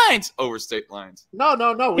lines over state lines. No.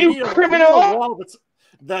 We need a wall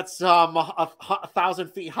that's 1,000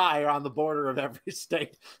 feet high on the border of every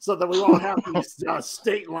state so that we won't have these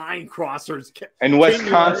state line crossers. And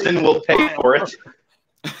Wisconsin will pay for it.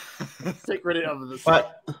 Secret of the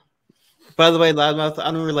But by the way, Loudmouth,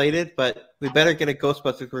 unrelated, but we better get a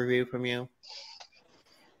Ghostbusters review from you.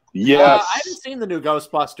 Yes. I haven't seen the new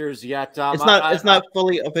Ghostbusters yet. It's not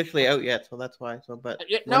fully officially out yet, so that's why. So, but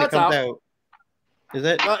when it comes out, is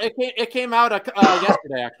it? No, it came out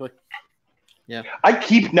yesterday, actually. Yeah. I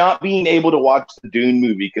keep not being able to watch the Dune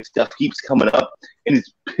movie because stuff keeps coming up and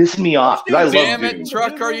it's pissing me off. I love Damn Dune. it,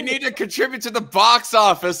 Trucker! You need to contribute to the box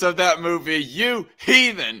office of that movie, you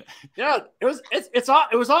heathen. Yeah, it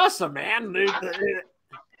was awesome, man.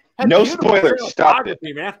 No spoilers. Stop it,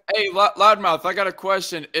 man. Hey, Loudmouth, I got a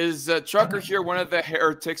question. Is Trucker here one of the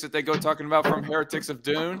heretics that they go talking about from Heretics of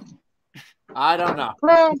Dune? I don't know.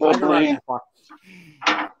 Probably.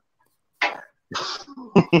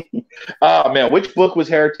 Oh man, which book was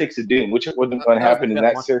Heretics of Dune? Which one happened in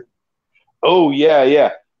that, sir? Oh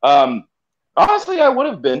yeah. Honestly, I would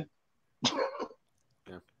have been.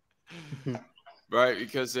 Right,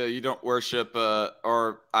 because you don't worship,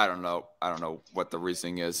 or I don't know what the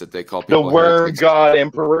reasoning is that they call people the Word God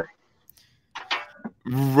Emperor.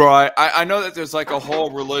 Right, I know that there's like a whole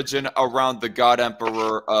religion around the God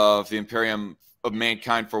Emperor of the Imperium of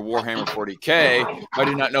Mankind for Warhammer 40K. I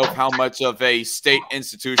do not know how much of a state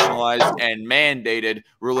institutionalized and mandated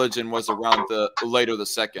religion was around the later the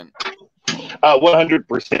second.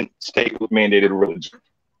 100% state mandated religion.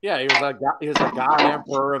 Yeah, he was a god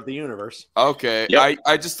emperor of the universe. Okay, yep.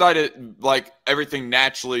 I just thought it like everything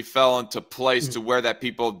naturally fell into place to where that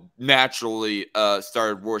people naturally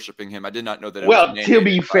started worshiping him. I did not know that. Well, to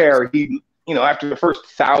be fair, he, after the first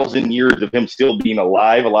 1,000 years of him still being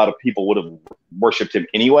alive, a lot of people would have worshipped him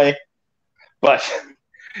anyway. But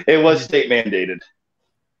it was state mandated.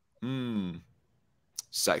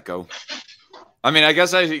 Psycho. I mean, I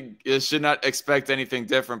guess I should not expect anything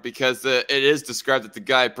different because it is described that the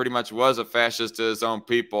guy pretty much was a fascist to his own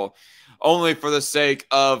people, only for the sake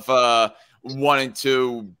of wanting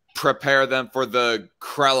to prepare them for the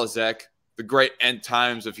Kralazek, the great end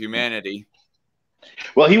times of humanity.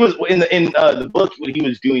 Well, he was in the book. What he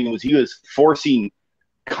was doing was he was forcing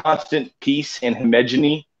constant peace and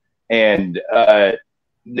homogeny, and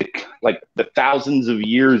the thousands of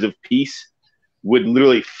years of peace would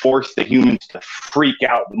literally force the humans to freak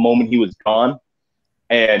out the moment he was gone,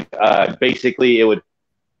 and basically it would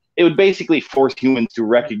basically force humans to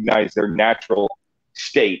recognize their natural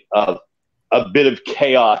state of a bit of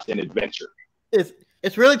chaos and adventure.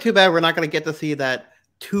 It's really too bad we're not going to get to see that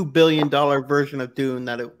 $2 billion version of Dune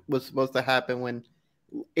that it was supposed to happen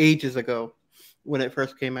ages ago when it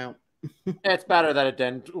first came out. It's better that it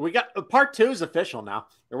didn't. We got part 2 is official now.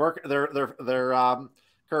 They're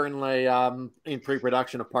currently in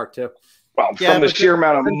pre-production of part 2. Well, from the sheer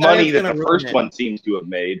amount of money that the first one seems to have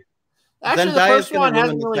made. Actually, the first one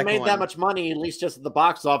hasn't really made that much money, at least just at the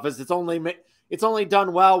box office. It's only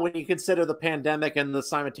done well when you consider the pandemic and the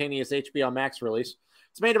simultaneous HBO Max release.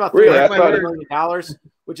 It's made about $300 million,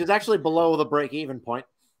 which is actually below the break-even point.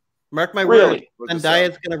 Mark my word,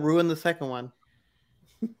 Zendaya's going to ruin the second one.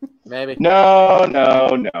 Maybe.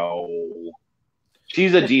 No.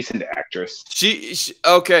 She's a decent actress. She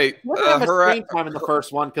okay. She doesn't have much screen time in the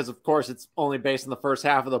first one because, of course, it's only based on the first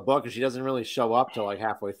half of the book, and she doesn't really show up till like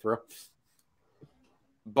halfway through.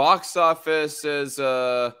 Box office is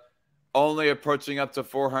only approaching up to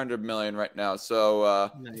 400 million right now. So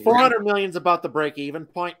 400 million is about the break-even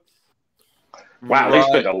point. Wow, they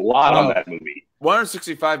spent a lot on that movie.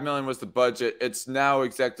 165 million was the budget. It's now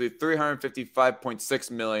exactly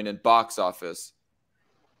 355.6 million in box office.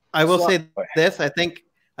 I will say this: I think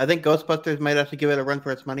Ghostbusters might have to give it a run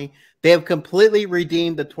for its money. They have completely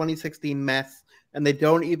redeemed the 2016 mess, and they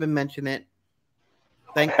don't even mention it.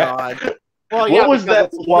 Thank God. Well, what was that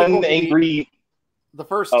one angry? The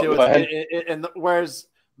first two, whereas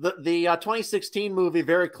the 2016 movie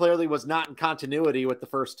very clearly was not in continuity with the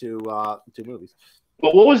first two movies.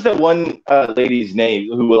 But what was that one lady's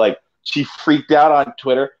name who she freaked out on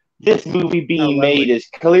Twitter? This movie being made is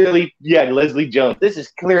clearly, Leslie Jones. This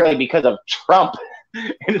is clearly because of Trump.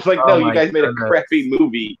 And it's like, no, you guys made a crappy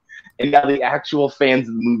movie, and now the actual fans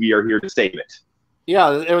of the movie are here to save it.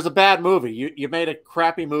 Yeah, it was a bad movie. You made a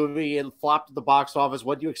crappy movie and flopped at the box office.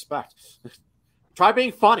 What do you expect? Try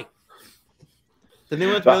being funny. The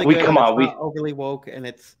new one's really good. It's not overly woke, and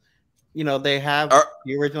it's, they have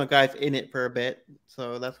the original guys in it for a bit.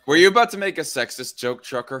 So that's cool. Were you about to make a sexist joke,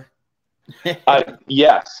 Trucker?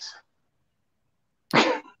 Yes.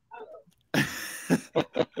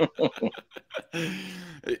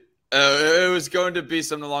 It was going to be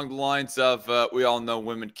something along the lines of, we all know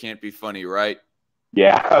women can't be funny, right?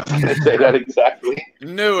 Yeah, I was going to say that exactly.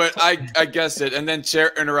 Knew it. I guessed it. And then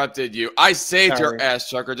Chair interrupted you. I saved your ass,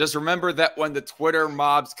 Chucker. Just remember that when the Twitter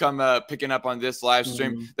mobs come picking up on this live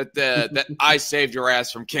stream, that I saved your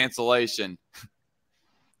ass from cancellation.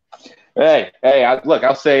 Hey, look,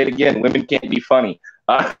 I'll say it again. Women can't be funny.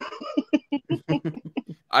 I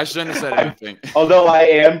shouldn't have said anything. Although I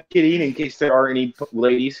am kidding in case there are any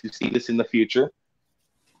ladies who see this in the future.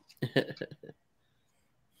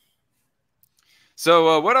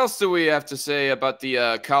 So what else do we have to say about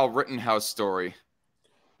the Kyle Rittenhouse story?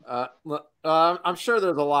 I'm sure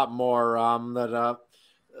there's a lot more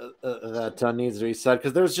that needs to be said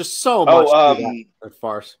because there's just so much that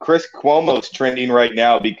farce. Chris Cuomo's trending right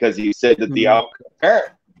now because he said that the outcome.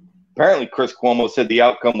 Apparently, Chris Cuomo said the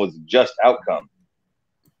outcome was just outcome.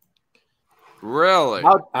 Really?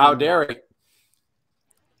 How dare he?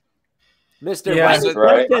 Mr.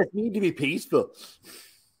 President need to be peaceful.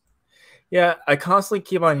 Yeah, I constantly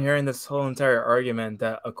keep on hearing this whole entire argument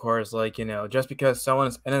that, of course, like, you know, just because someone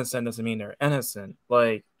is innocent doesn't mean they're innocent.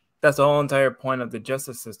 Like, that's the whole entire point of the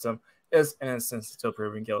justice system is innocence still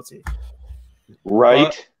proven guilty.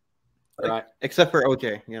 Right. Right. Except for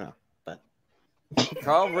OJ, you know. But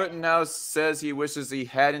Kyle Rittenhouse says he wishes he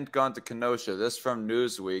hadn't gone to Kenosha. This from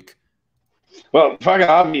Newsweek. Well, fucking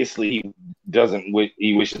obviously he doesn't.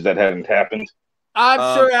 He wishes that hadn't happened.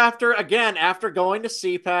 I'm sure after going to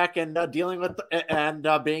CPAC and dealing with and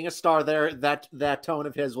being a star there, that tone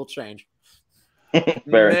of his will change.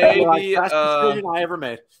 Maybe best decision I ever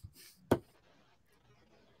made.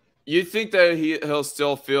 You think that he'll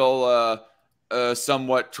still feel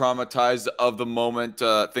somewhat traumatized of the moment,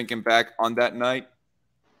 thinking back on that night?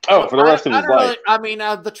 Oh, for the rest of his life. I mean,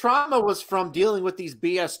 the trauma was from dealing with these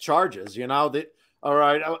BS charges. You know, all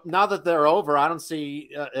right. Now that they're over, I don't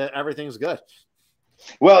see everything's good.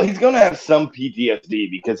 Well, he's going to have some PTSD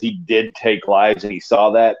because he did take lives and he saw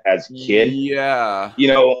that as a kid. Yeah. You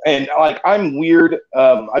know, and like I'm weird.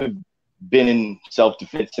 I've been in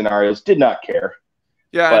self-defense scenarios, did not care.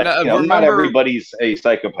 Yeah, but and, you know, not everybody's a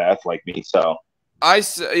psychopath like me. So I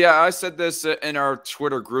said this in our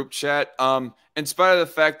Twitter group chat. In spite of the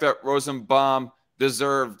fact that Rosenbaum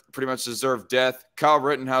pretty much deserved death, Kyle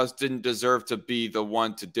Rittenhouse didn't deserve to be the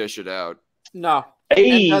one to dish it out. No.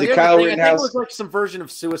 Hey, the Kyle Rittenhouse. I think it was like some version of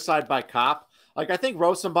suicide by cop. Like I think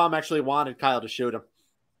Rosenbaum actually wanted Kyle to shoot him.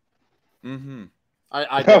 Mm-hmm.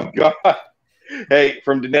 Oh God. Hey,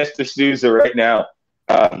 from Dinesh D'Souza right now.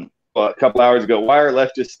 A couple hours ago, why are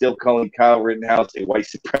leftists still calling Kyle Rittenhouse a white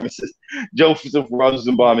supremacist? Joseph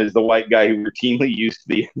Rosenbaum is the white guy who routinely used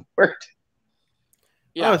the N-word.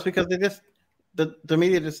 Yeah, it's because they just the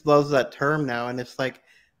media just loves that term now, and it's like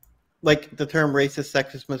the term racist,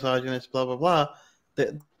 sexist, misogynist, blah blah blah.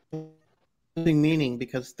 They're losing meaning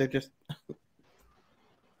because they're just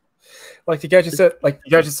like you guys just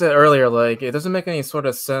said earlier. Like it doesn't make any sort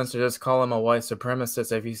of sense to just call him a white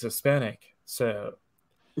supremacist if he's Hispanic. So.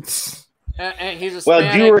 And he's Hispanic.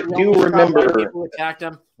 Well, do you remember people who attacked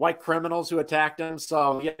him, white criminals who attacked him?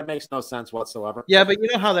 So yeah, it makes no sense whatsoever. Yeah, but you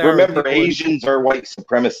know how they remember Asians are white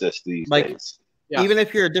supremacists these days. Yeah. Even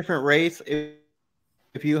if you're a different race,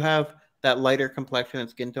 if you have that lighter complexion and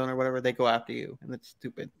skin tone or whatever, they go after you, and it's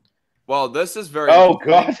stupid. Well, this is very. Oh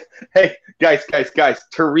God! Hey, guys!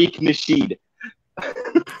 Tariq Nasheed.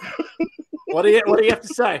 What do you have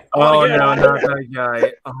to say? Oh no, not that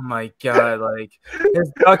guy! Oh my God! Like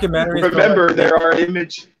his documentaries. Remember, there are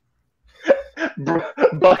image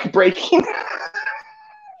buck breaking.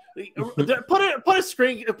 Put it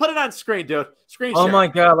on screen, dude. Screen share. Oh my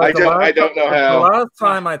God! Like I don't know how. The last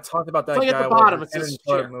time I talked about that guy at the bottom, was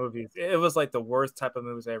in movies. It was like the worst type of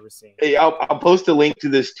movies I ever seen. Hey, I'll post a link to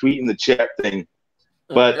this tweet in the chat thing.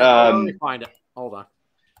 But let me find it. Hold on.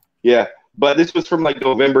 Yeah, but this was from like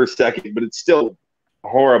November 2nd, but it's still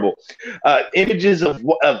horrible. Images of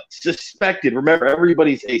suspected. Remember,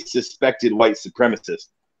 everybody's a suspected white supremacist.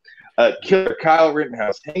 Killer Kyle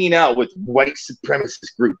Rittenhouse hanging out with white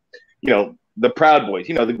supremacist group. You know, the Proud Boys.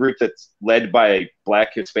 You know, the group that's led by a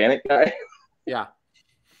black Hispanic guy. Yeah.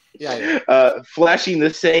 Flashing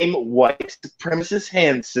the same white supremacist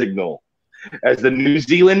hand signal as the New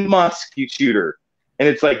Zealand mosque shooter. And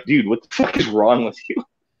it's like, dude, what the fuck is wrong with you?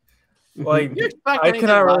 Like, I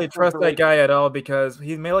cannot really trust that guy at all because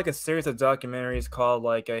he made like a series of documentaries called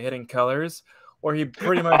like Hidden Colors, where he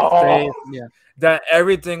pretty much says that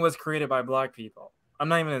everything was created by black people. I'm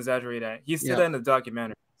not even exaggerating. He said that in the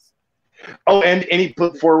documentaries. Oh, and he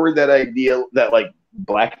put forward that idea that like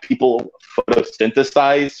black people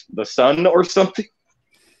photosynthesize the sun or something.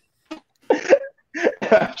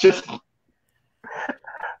 Just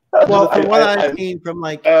well, from what I've seen from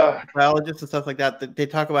like biologists and stuff like that, they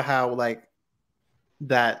talk about how like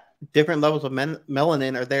that different levels of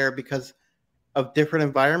melanin are there because of different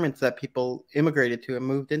environments that people immigrated to and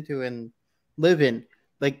moved into and live in.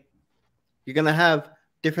 Like, you're going to have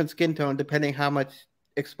different skin tone depending how much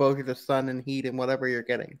exposure to sun and heat and whatever you're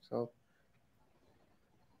getting. So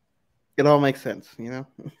it all makes sense, you know?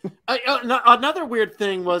 Another weird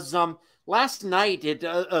thing was last night,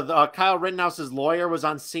 Kyle Rittenhouse's lawyer was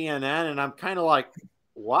on CNN, and I'm kind of like,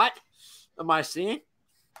 what am I seeing?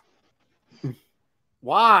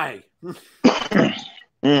 Why?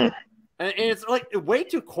 And it's like way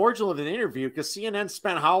too cordial of an interview because CNN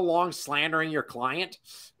spent how long slandering your client,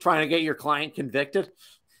 trying to get your client convicted?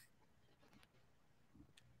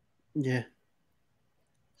 Yeah.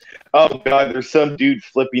 Oh God, there's some dude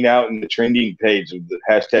flipping out in the trending page of the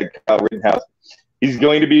hashtag Kyle Rittenhouse. He's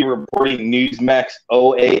going to be reporting Newsmax,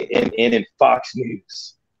 OANN, and Fox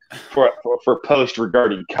News for post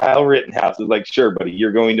regarding Kyle Rittenhouse. It's like, sure, buddy,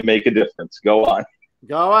 you're going to make a difference. Go on.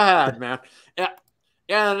 Go ahead, man.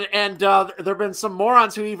 And there have been some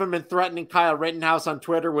morons who even been threatening Kyle Rittenhouse on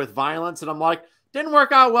Twitter with violence, and I'm like, didn't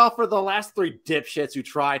work out well for the last 3 dipshits who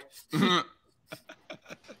tried.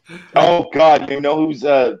 Oh God, you know who's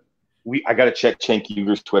I gotta check Cenk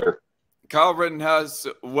Uger's Twitter. Kyle Rittenhouse.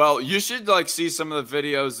 Well, you should see some of the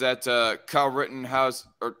videos that Kyle Rittenhouse,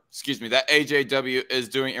 or excuse me, that AJW is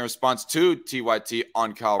doing in response to TYT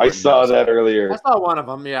on Kyle Rittenhouse. I saw that earlier. I saw one of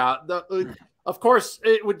them. Yeah. Of course,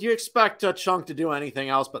 would you expect Chunk to do anything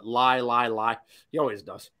else but lie? He always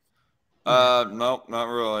does. No, not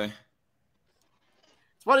really.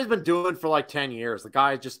 It's what he's been doing for like 10 years. The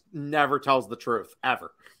guy just never tells the truth,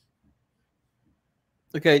 ever.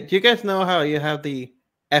 Okay, do you guys know how you have the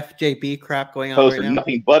FJB crap going on Posted right now?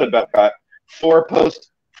 nothing but about Kyle. 4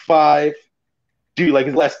 posts, 5. Dude, like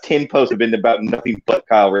his last 10 posts have been about nothing but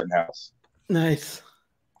Kyle Rittenhouse. Nice.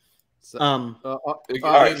 So, all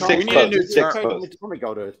right, we need a new term. Let me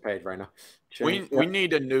go to his page right now. We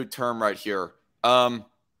need a new term right here.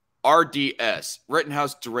 RDS,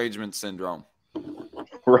 Rittenhouse Derangement Syndrome.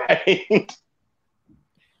 Right.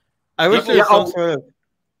 I wish there was some sort of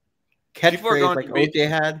People are catchphrase going like to be- OJ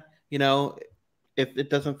had. You know, if it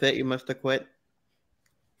doesn't fit, you must acquit.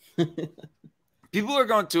 People are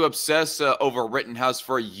going to obsess over Rittenhouse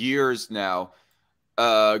for years now,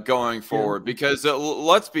 going forward. Because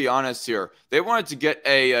let's be honest here, they wanted to get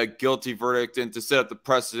a guilty verdict and to set up the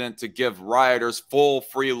precedent to give rioters full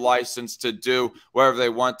free license to do whatever they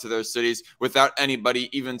want to their cities without anybody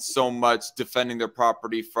even so much defending their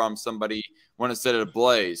property from somebody when it set it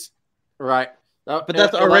ablaze. Right. But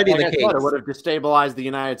that's already the case. It would have destabilized the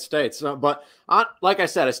United States. But like I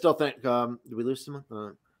said, I still think. Did we lose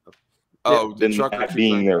someone? That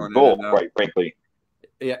being their goal, quite frankly.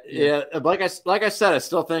 Yeah. Like I said, I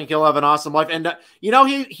still think he'll have an awesome life. And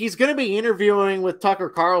he's going to be interviewing with Tucker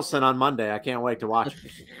Carlson on Monday. I can't wait to watch.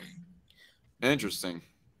 Interesting.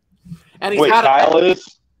 And he's Kyle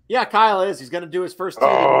is. Yeah, Kyle is. He's going to do his first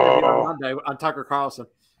TV interview on Monday on Tucker Carlson.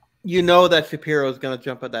 You know that Shapiro is going to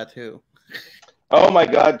jump at that too. Oh my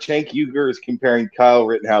God, Cenk Uger is comparing Kyle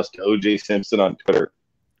Rittenhouse to O.J. Simpson on Twitter.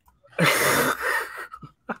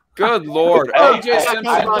 Good Lord, O.J. Simpson.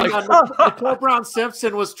 Nicole Brown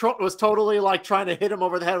Simpson was totally like trying to hit him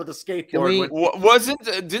over the head with a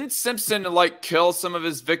skateboard. Didn't Simpson kill some of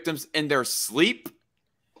his victims in their sleep?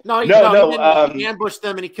 No, he didn't. He ambushed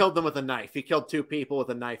them and he killed them with a knife. He killed 2 people with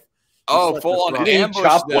a knife. Full on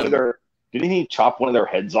ambush them. Didn't he chop one of their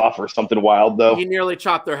heads off or something wild though? He nearly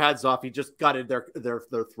chopped their heads off. He just gutted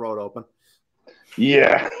their throat open.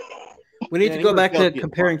 Yeah. We need to go back to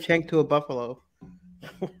comparing Cenk to a buffalo.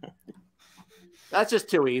 That's just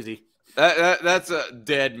too easy. That's a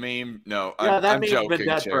dead meme. No, yeah, that I'm meme's joking. Been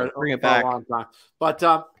dead for Bring it back. a long time. But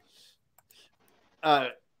Chunk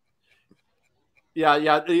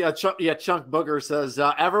Booger says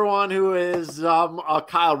everyone who is a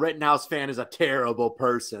Kyle Rittenhouse fan is a terrible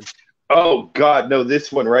person. Oh God, no!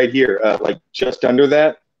 This one right here, just under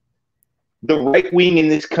that. The right wing in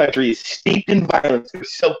this country is steeped in violence. They're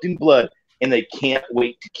soaked in blood, and they can't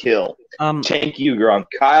wait to kill. Cenk Uger on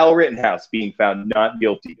Kyle Rittenhouse being found not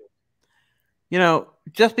guilty. You know,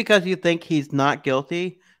 just because you think he's not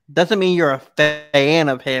guilty doesn't mean you're a fan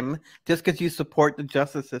of him. Just because you support the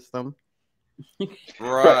justice system.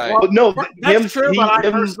 Right. Well, no, that's true, but I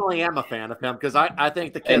personally am a fan of him because I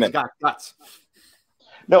think the kid's got guts.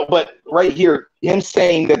 No, but right here, him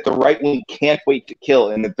saying that the right wing can't wait to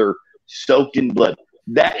kill and that they're soaked in blood.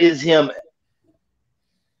 That is him.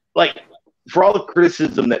 For all the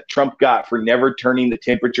criticism that Trump got for never turning the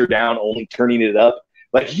temperature down, only turning it up,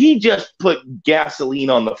 he just put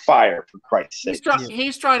gasoline on the fire, for Christ's sake.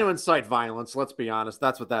 He's trying to incite violence. Let's be honest.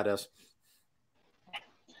 That's what that is.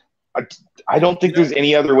 I don't think there's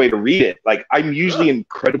any other way to read it. Like, I'm usually an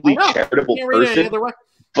incredibly charitable person,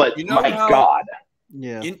 but my God.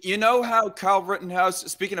 Yeah. You know how Kyle Rittenhouse,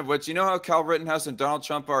 speaking of which, you know how Kyle Rittenhouse and Donald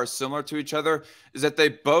Trump are similar to each other? Is that they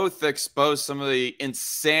both expose some of the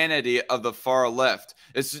insanity of the far left.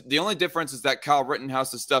 It's the only difference is that Kyle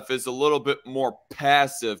Rittenhouse's stuff is a little bit more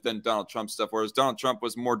passive than Donald Trump's stuff, whereas Donald Trump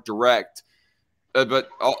was more direct. But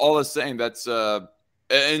all the same, that's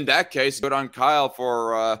in that case, good on Kyle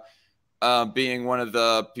for being one of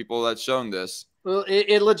the people that's shown this. Well,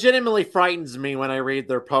 it legitimately frightens me when I read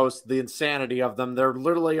their posts, the insanity of them. They're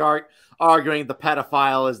literally arguing the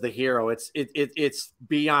pedophile is the hero. It's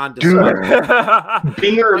beyond despair.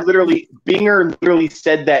 Binger literally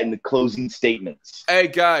said that in the closing statements. Hey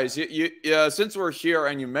guys, since we're here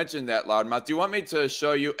and you mentioned that, Loudmouth, do you want me to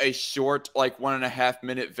show you a short, like 1.5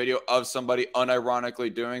 minute video of somebody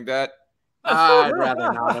unironically doing that? I'd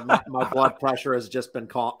rather not. My blood pressure has just been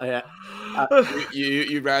called.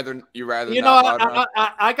 You'd rather you know,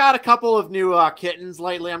 I got a couple of new kittens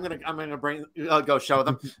lately. I'm gonna bring go show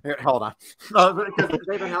them. Here, hold on, because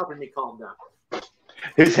they've been helping me calm down.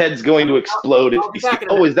 His head's going to explode. Is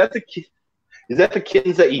that the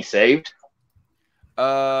kittens that he saved?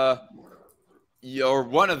 Or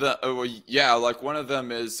one of them. Yeah, like one of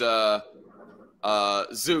them is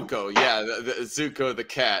Zuko. Yeah, Zuko the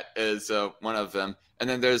cat is one of them, and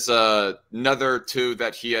then there's another two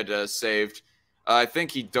that he had saved. I think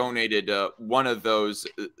he donated one of those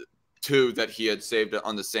two that he had saved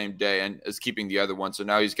on the same day and is keeping the other one. So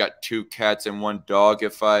now he's got 2 cats and 1 dog,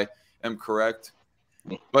 if I am correct.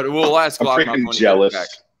 But we'll ask I'm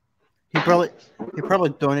jealous. He probably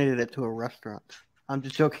donated it to a restaurant. I'm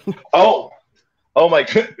just joking. Oh my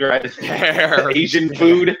God! Right, Asian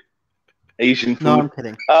food. No, I'm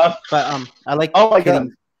kidding. But I like. Oh my God!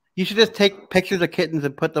 You should just take pictures of kittens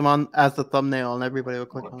and put them on as the thumbnail, and everybody will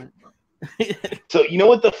click on it. So you know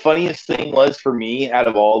what the funniest thing was for me out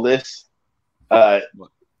of all this? A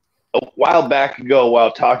while back ago,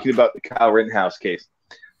 while talking about the Kyle Rittenhouse case,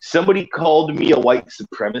 somebody called me a white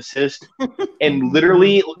supremacist, and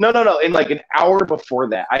literally, no, and like an hour before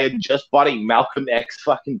that, I had just bought a Malcolm X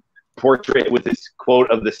fucking portrait with this quote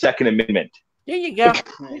of the Second Amendment. Here you go.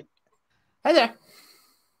 Hi there.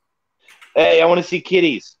 Hey, I want to see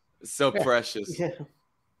kitties. So precious. Yeah.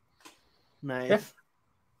 Nice.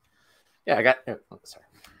 Yeah, I got. Oh, sorry.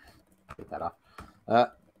 Get that off.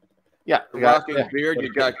 Yeah, the rocking beard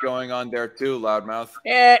you got going on there too, Loudmouth.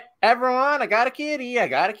 Yeah, everyone, I got a kitty. Yeah,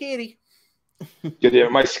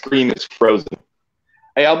 my screen is frozen.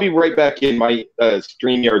 Hey, I'll be right back in. My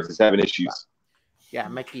StreamYards is having issues. Yeah,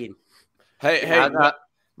 my kitty. Hey,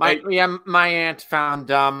 my aunt found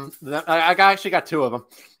I actually got 2 of them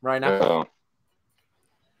right now.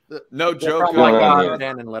 No joke.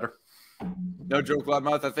 And litter. No joke,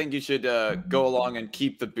 Loudmouth. I think you should go along and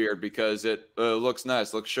keep the beard because it looks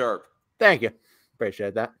nice, looks sharp. Thank you.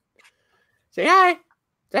 Appreciate that. Say hi.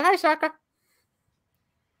 Say hi, Saka.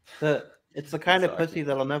 It's the kind of pussy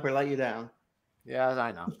that'll never let you down. Yeah,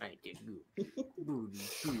 I know.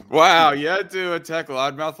 Wow, you had to attack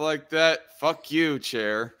Loudmouth like that? Fuck you,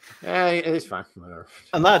 chair. Yeah, it's fine. Whatever.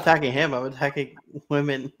 I'm not attacking him. I'm attacking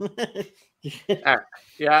women. Right.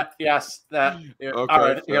 Yeah. Yes. That. Okay, all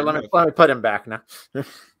right. Here, let me put him back now.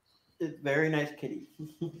 It's very nice kitty.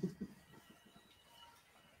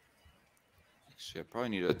 Actually, I probably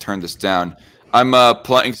need to turn this down. I'm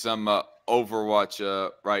playing some Overwatch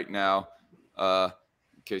right now, in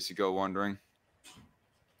case you go wondering.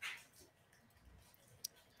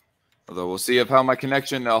 Although we'll see how my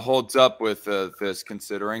connection holds up with this,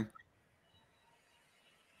 considering.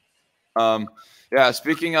 Yeah,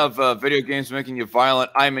 speaking of video games making you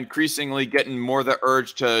violent, I'm increasingly getting more the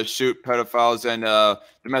urge to shoot pedophiles and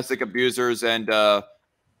domestic abusers and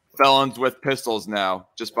felons with pistols now,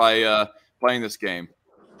 just by playing this game.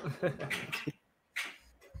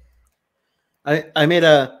 I made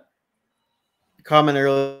a comment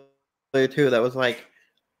earlier too that was like,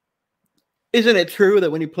 isn't it true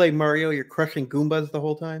that when you play Mario, you're crushing Goombas the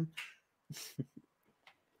whole time?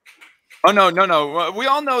 Oh, no. We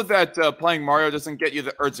all know that playing Mario doesn't get you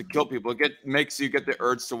the urge to kill people. It makes you get the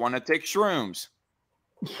urge to want to take shrooms.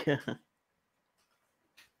 Yeah.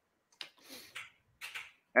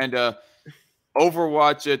 And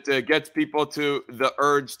Overwatch, it gets people to the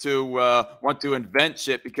urge to want to invent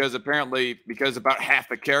shit because about half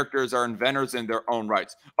the characters are inventors in their own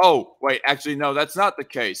rights. Oh, wait, actually, no, that's not the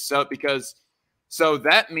case. So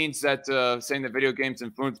that means that saying that video games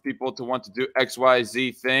influence people to want to do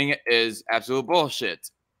XYZ thing is absolute bullshit.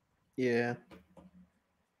 Yeah.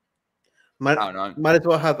 Might as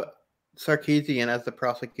well have Sarkeesian as the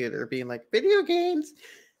prosecutor being like, video games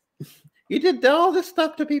You did all this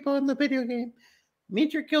stuff to people in the video game.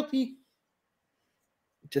 Means you're guilty.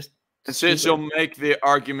 Just Since you'll make the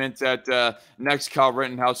argument that next Kyle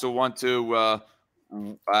Rittenhouse will want to,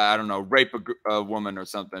 I don't know, rape a woman or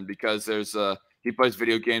something because there's he plays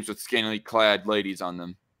video games with scantily clad ladies on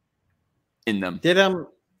them. In them. Did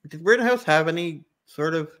Rittenhouse have any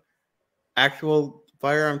sort of actual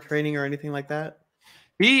firearm training or anything like that?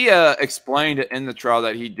 He explained in the trial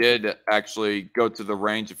that he did actually go to the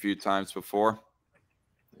range a few times before.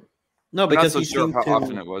 No, because I'm not so sure how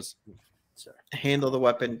often it was. Handle the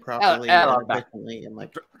weapon properly and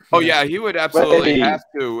like. Oh yeah, he would absolutely have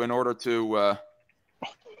to in order to.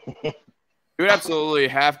 He would absolutely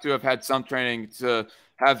have to have had some training to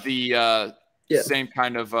have the same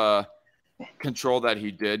kind of control that he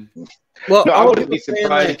did. Well, no, I wouldn't be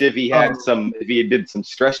surprised if he had if he did some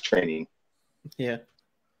stress training. Yeah.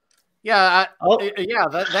 Yeah,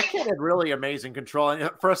 that kid had really amazing control. And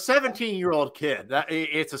for a 17-year-old kid,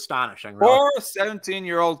 it's astonishing. Really. For a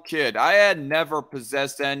 17-year-old kid, I had never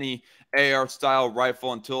possessed any AR-style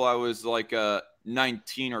rifle until I was like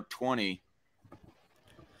 19 or 20.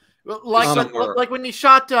 Like when he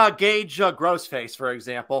shot Gage Grossface, for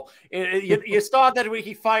example, you saw that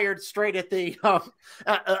he fired straight at the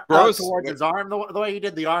towards his arm, the way he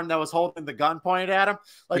did, the arm that was holding the gun pointed at him.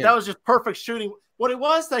 That was just perfect shooting. What it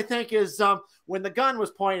was, I think, is when the gun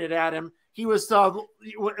was pointed at him, he was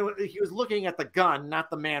looking at the gun,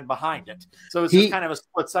 not the man behind it. So it was just kind of a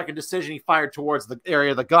split-second decision. He fired towards the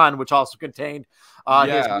area of the gun, which also contained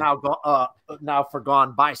his now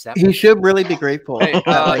forgone bicep. He should really be grateful.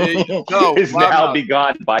 His now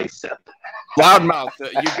begone bicep. Loudmouth,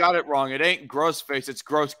 you got it wrong. It ain't gross face, it's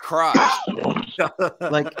gross crotch.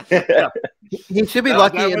 He should be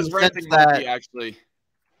lucky in the sense that actually.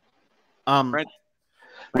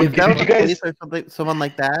 If that was police or someone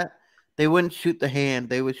like that, they wouldn't shoot the hand.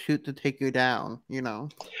 They would shoot to take you down, you know.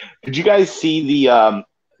 Did you guys see the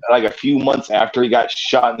like a few months after he got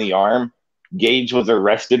shot in the arm, Gage was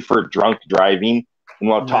arrested for drunk driving, and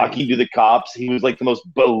while talking to the cops, he was like the most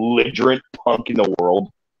belligerent punk in the world.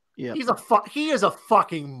 Yeah, he is a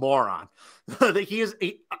fucking moron. he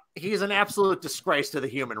is an absolute disgrace to the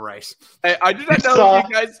human race. Hey, I did not know if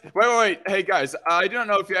you guys. Wait. Hey guys, I don't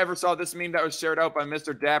know if you ever saw this meme that was shared out by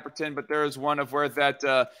Mr. Dapperton, but there is one of where that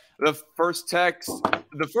the first text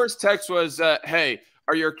was, "Hey,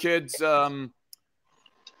 are your kids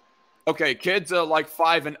okay? Kids like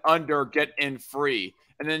 5 and under get in free."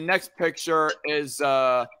 And then the next picture is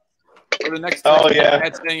or the next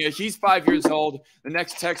text saying he's 5 years old. The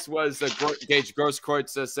next text was Gage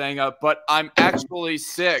Grosskreutz saying, "But I'm actually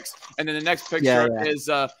 6." And then the next picture is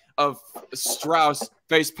of Strauss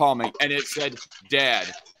face palming, and it said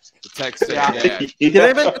 "Dad." The text said "Dad." Did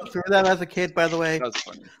anybody go through that as a kid? By the way, that was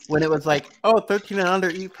funny. When it was like, 13 and under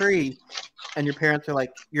eat free, and your parents are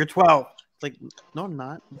like, "You're 12." It's like, no, I'm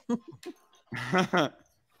not.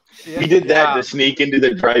 We did that to sneak into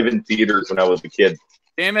the drive-in theaters when I was a kid.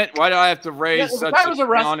 Damn it! Why do I have to raise such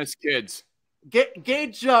honest kids?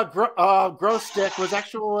 Gage Grossstick was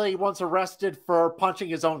actually once arrested for punching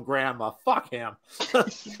his own grandma. Fuck him.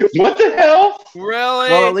 What the hell? Really?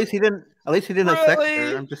 Well, at least he didn't sex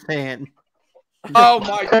her. I'm just saying. Oh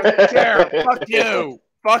my god! Fuck you!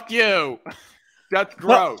 Fuck you! That's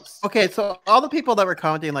gross. Well, okay, so all the people that were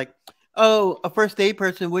commenting like, "Oh, a first aid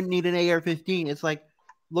person wouldn't need an AR-15." It's like,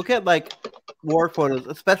 look at like war photos,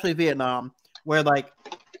 especially Vietnam, where like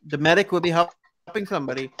the medic would be helping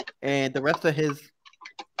somebody, and the rest of his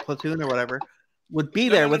platoon or whatever would be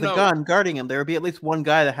there with a gun guarding him. There would be at least one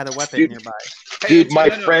guy that had a weapon nearby. Dude, my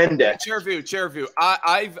friend. Chairview.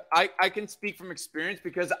 I can speak from experience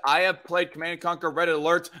because I have played Command & Conquer Red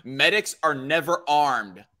Alert. Medics are never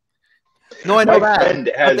armed. No, I know my that.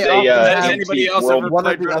 Friend has anybody else ever one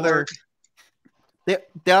of played the other.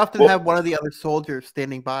 They often have one of the other soldiers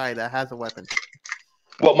standing by that has a weapon.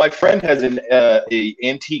 Well, my friend has an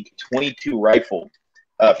antique .22 rifle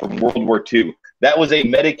from World War II. That was a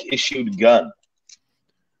medic-issued gun.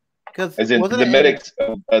 Because as in the medics.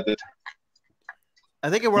 I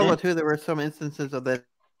think in World War II there were some instances of this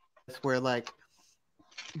where like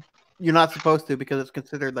you're not supposed to because it's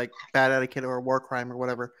considered like bad etiquette or a war crime or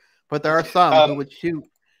whatever. But there are some who would shoot,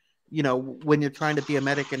 you know, when you're trying to be a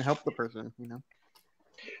medic and help the person, you know.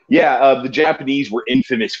 Yeah, the Japanese were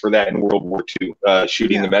infamous for that in World War II,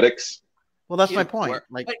 shooting the medics. Well, that's my point.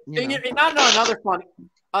 Like,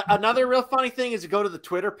 another real funny thing is you go to the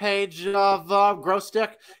Twitter page of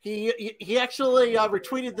Grosstick. He actually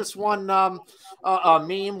retweeted this one meme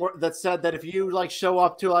that said that if you like show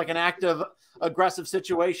up to like an active aggressive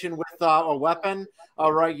situation with a weapon.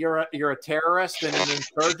 All right, you're a terrorist and an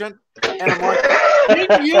insurgent. And I'm like,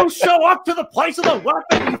 did you show up to the place of the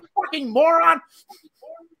weapon, you fucking moron?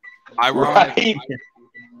 Ironic. Right.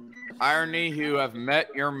 Irony, you have met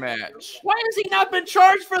your match. Why has he not been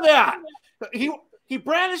charged for that? He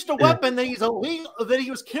brandished a weapon that he's illegal, that he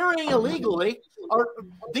was carrying illegally.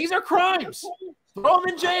 These are crimes. Throw him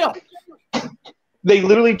in jail. They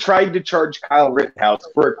literally tried to charge Kyle Rittenhouse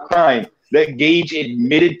for a crime that Gage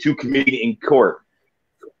admitted to committing in court.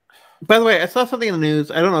 By the way, I saw something in the news.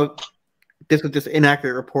 I don't know if this was just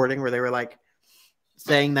inaccurate reporting where they were like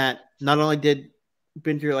saying that not only did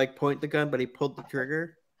Binger like point the gun, but he pulled the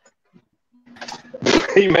trigger.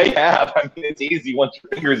 He may have. I mean, it's easy once your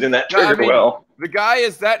finger's in that trigger well. The guy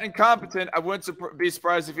is that incompetent. I wouldn't be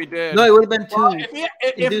surprised if he did. No, it would have been too. Well,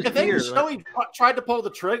 if they show he tried to pull the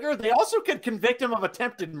trigger, they also could convict him of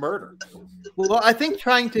attempted murder. Well, I think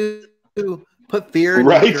trying to put fear in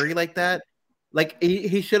the jury like that, like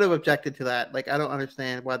he should have objected to that. Like I don't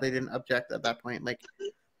understand why they didn't object at that point. Like,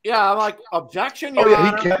 yeah, I'm like objection. Oh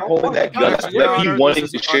yeah, he kept holding that gun. Like he wanted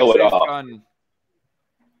to show it off.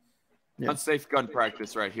 Unsafe gun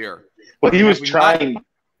practice right here. Well, he was trying.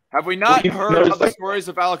 Have we not heard of the stories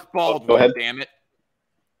of Alec Baldwin? Go ahead. Damn it.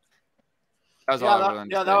 That was all I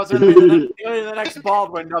that was the next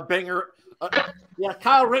Baldwin. Binger.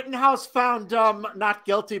 Kyle Rittenhouse found not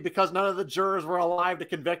guilty because none of the jurors were alive to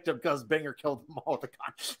convict him because Binger killed them all with a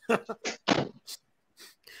gun.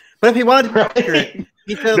 But if he wanted to trigger it,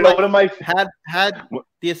 he could have had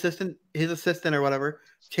his assistant or whatever,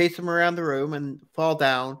 chase him around the room and fall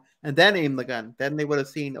down and then aim the gun. Then they would have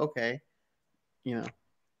seen, okay, you know.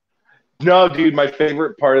 No, dude, my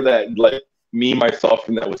favorite part of that, like me, myself,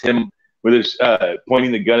 and that was him with his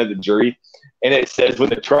pointing the gun at the jury. And it says, when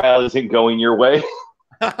the trial isn't going your way.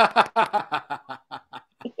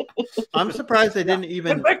 I'm surprised they didn't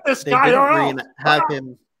even have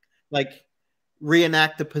him like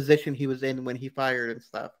reenact the position he was in when he fired and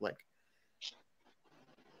stuff. Like,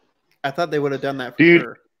 I thought they would have done that for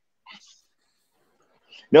sure.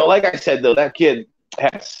 No, like I said though, that kid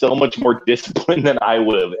had so much more discipline than I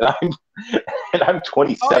would have, and I'm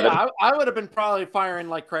 27. Oh, yeah, I would have been probably firing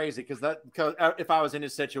like crazy because if I was in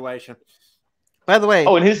his situation. By the way,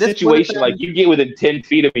 in his situation, like you get within 10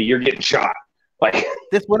 feet of me, you're getting shot. Like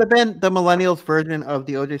this would have been the millennials version of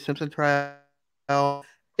the O.J. Simpson trial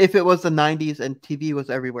if it was the 90s and TV was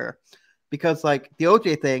everywhere, because like the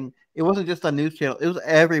O.J. thing, it wasn't just on news channel; it was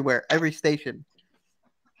everywhere, every station.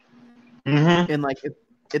 Mm-hmm. And like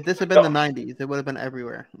if this had been the 90s, it would have been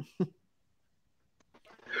everywhere.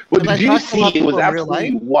 Well, did you see? It was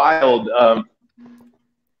absolutely wild. Oh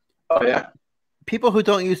yeah. People who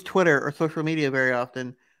don't use Twitter or social media very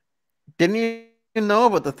often didn't even know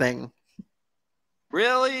about the thing.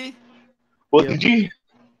 Really? Well, did you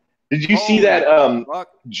see that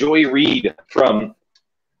Joy Reid from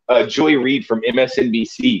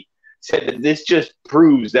MSNBC said that this just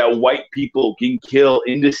proves that white people can kill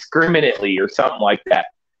indiscriminately or something like that.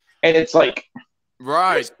 And it's like,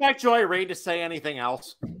 right. I expect Joy Reid to say anything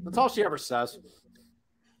else. That's all she ever says.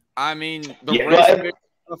 I mean, the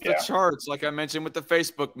the charts, like I mentioned with the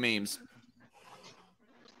Facebook memes.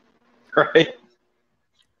 Right.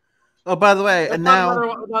 Oh, by the way, and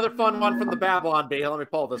now another fun one from the Babylon Bee. Let me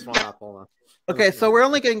pull this one up. Hold on. Okay, so we're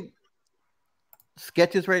only getting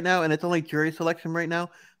sketches right now, and it's only jury selection right now.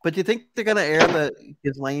 But do you think they're gonna air the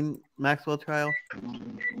Ghislaine Maxwell trial?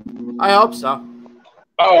 I hope so.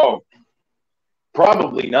 Oh,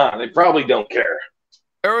 probably not. They probably don't care.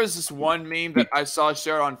 There was this one meme that I saw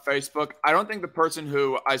shared on Facebook. I don't think the person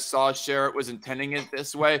who I saw share it was intending it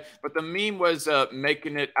this way, but the meme was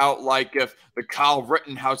making it out like if the Kyle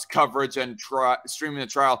Rittenhouse coverage and streaming the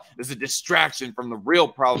trial is a distraction from the real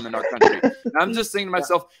problem in our country. And I'm just thinking to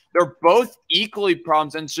myself, they're both equally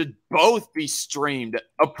problems and should both be streamed,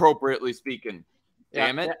 appropriately speaking.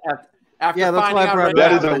 Damn it. After that's finding out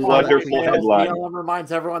that is a wonderful headline. BLM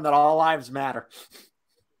reminds everyone that all lives matter.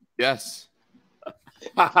 Yes.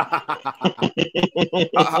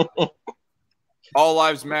 All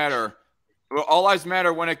lives matter. Well, all lives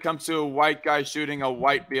matter when it comes to a white guy shooting a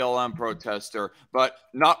white BLM protester, but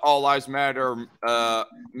not all lives matter,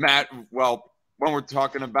 well, when we're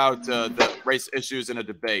talking about the race issues in a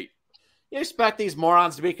debate. You expect these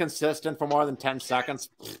morons to be consistent for more than 10 seconds?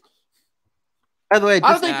 By the way,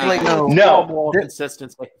 just I don't think no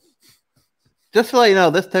consistency. Just to let you know,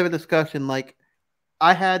 this type of discussion, like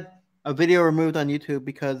I had a video removed on YouTube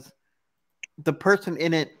because the person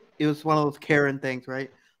in it was one of those Karen things,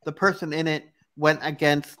 right? The person in it went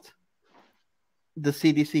against the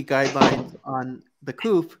CDC guidelines on the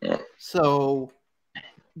COOF, so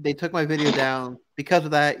they took my video down because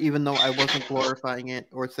of that, even though I wasn't glorifying it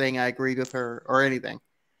or saying I agreed with her or anything.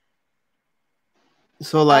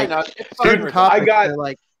 So like, certain topics, they're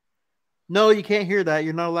like, no, you can't hear that.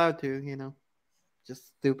 You're not allowed to. You know, just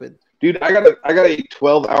stupid. Dude, I got a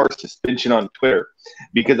 12-hour suspension on Twitter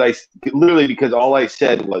because all I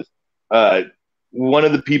said was one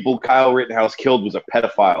of the people Kyle Rittenhouse killed was a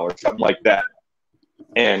pedophile or something like that.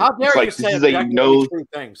 And how dare it's like, you this say is a no true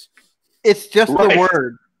things? It's just the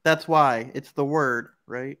word. That's why it's the word,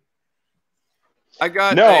 right? I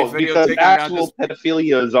got because actual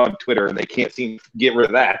pedophilia is on Twitter and they can't seem to get rid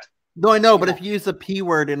of that. No, I know, but if you use the P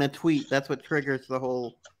word in a tweet, that's what triggers the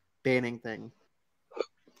whole banning thing.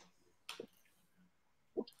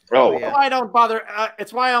 Oh, yeah. I don't bother.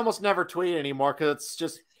 It's why I almost never tweet anymore because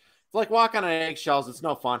it's like walking on eggshells. It's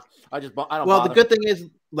no fun. I don't. Well, bother. The good thing is,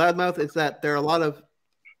 Loudmouth, is that there are a lot of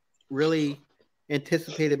really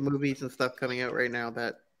anticipated movies and stuff coming out right now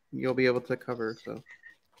that you'll be able to cover. So,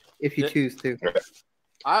 if you choose to. Speaking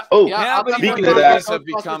of that, have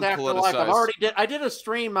become politicized. I did a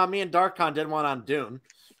stream. Me and Darkon did one on Dune.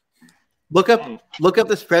 Look up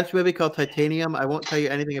this French movie called Titanium. I won't tell you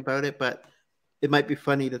anything about it, but it might be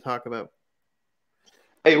funny to talk about.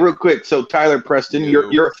 Hey, real quick. So, Tyler Preston,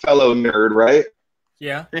 you're a fellow nerd, right?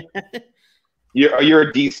 Yeah. You're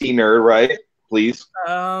a DC nerd, right? Please.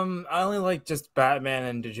 I only like just Batman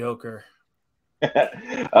and the Joker.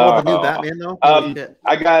 The new Batman though.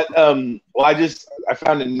 I got I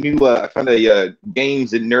found a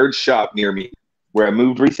games and nerd shop near me where I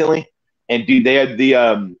moved recently, and dude, they had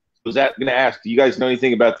the was that gonna ask? Do you guys know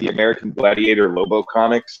anything about the American Gladiator Lobo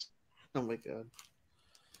comics? Oh my god.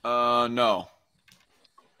 No.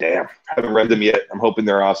 Damn, I haven't read them yet. I'm hoping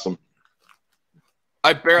they're awesome.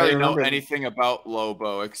 I barely know anything about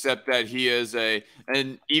Lobo except that he is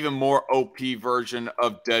an even more OP version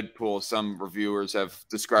of Deadpool. Some reviewers have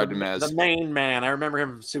described him as the main man. I remember him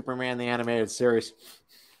from Superman the animated series.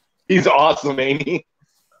 He's awesome, ain't he?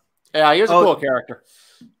 Yeah, he was a cool character.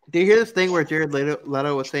 Do you hear this thing where Jared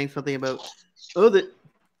Leto was saying something about that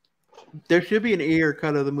there should be an ear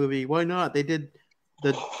cut of the movie? Why not? They did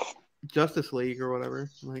the Justice League or whatever.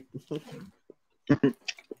 Like.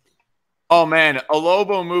 Oh man, a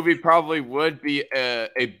Lobo movie probably would be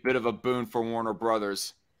a bit of a boon for Warner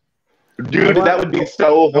Brothers. Dude, that would be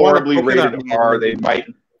so horribly rated R. They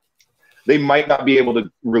might not be able to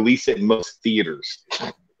release it in most theaters.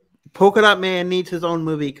 Polka Dot Man needs his own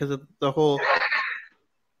movie because of the whole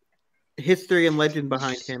history and legend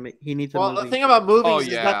behind him. He needs a movie. Well, the thing about movies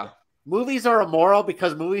is that movies are immoral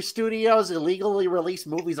because movie studios illegally release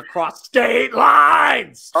movies across state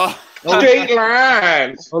lines. State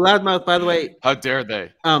lines. Oh, Loudmouth, by the way. How dare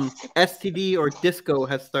they? STD or Disco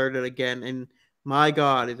has started again, and my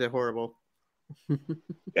God, is it horrible.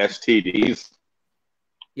 STDs?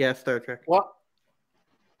 Yeah, Star Trek. What?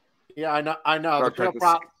 Yeah, I know.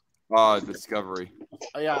 Discovery.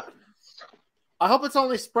 Yeah. I hope it's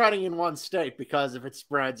only spreading in one state because if it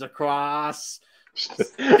spreads across...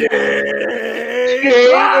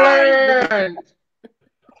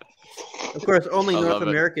 Of course, only North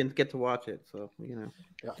Americans get to watch it, so you know.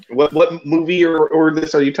 Yeah. What movie or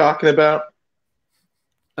this are you talking about?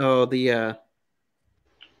 Oh, the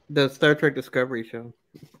Star Trek Discovery show.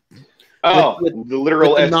 Oh, the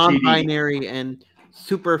literal the non-binary and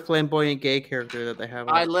super flamboyant gay character that they have.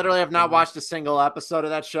 I literally have not watched a single episode of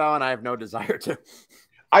that show, and I have no desire to.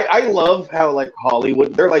 I love how, like,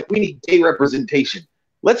 Hollywood, they're like, we need gay representation.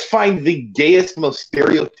 Let's find the gayest, most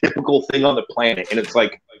stereotypical thing on the planet. And it's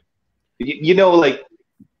like, you know, like,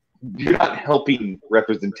 you're not helping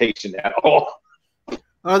representation at all.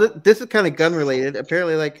 Oh, this is kind of gun-related.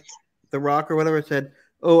 Apparently, like, The Rock or whatever said,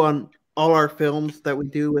 on all our films that we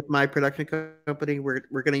do with my production company, we're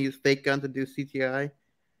going to use fake guns and do CGI.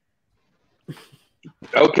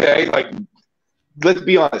 Okay, like, let's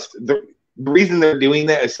be honest. The reason they're doing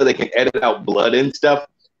that is so they can edit out blood and stuff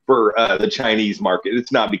for the Chinese market.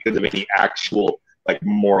 It's not because of any actual like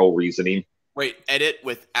moral reasoning. Wait, edit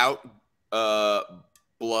without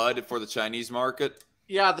blood for the Chinese market?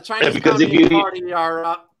 Yeah, the Chinese Communist Party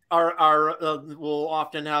will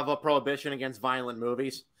often have a prohibition against violent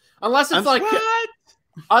movies, unless it's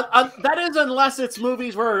that is unless it's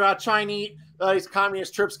movies where Chinese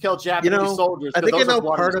communist troops kill Japanese soldiers. I think I know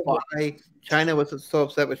part of why China was so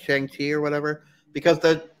upset with Shang-Chi or whatever, because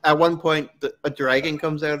at one point a dragon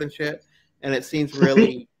comes out and shit, and it seems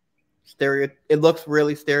really it looks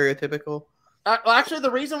really stereotypical. Well, actually, the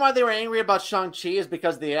reason why they were angry about Shang-Chi is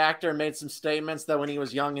because the actor made some statements that when he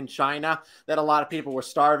was young in China, that a lot of people were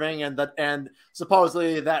starving, and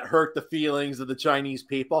supposedly that hurt the feelings of the Chinese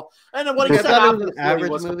people. And what he said was an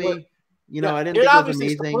average movie. You know, I didn't it think it was obviously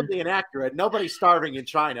is amazing. completely inaccurate. Nobody's starving in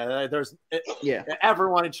China.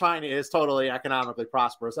 Everyone in China is totally economically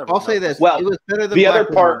prosperous. I'll say this: Well, it was better than the Black other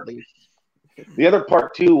Widow, part. at least. The other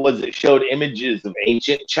part too was it showed images of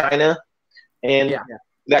ancient China and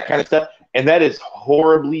that kind of stuff, and that is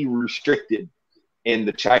horribly restricted in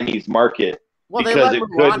the Chinese market because it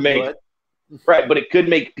could make but it could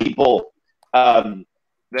make people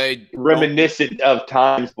reminiscent of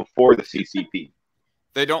times before the CCP.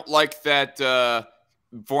 They don't like that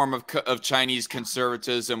form of Chinese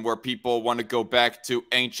conservatism where people want to go back to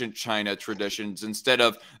ancient China traditions instead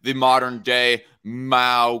of the modern day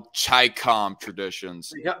Mao Chai-com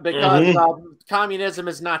traditions. Yeah, because communism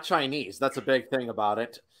is not Chinese. That's a big thing about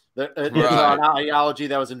it. It's an ideology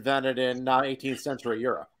that was invented in 18th century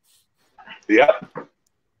Europe. Yeah.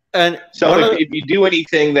 And so if you do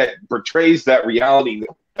anything that portrays that reality,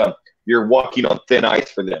 you're walking on thin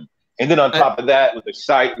ice for them. And then on top of that, with the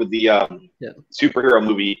superhero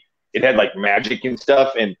movie, it had like magic and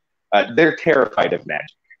stuff, and they're terrified of magic.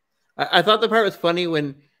 I thought the part was funny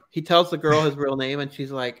when he tells the girl his real name, and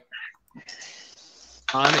she's like,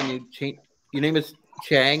 "Sean," and you change your name is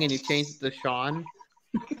Chang, and you change it to Sean.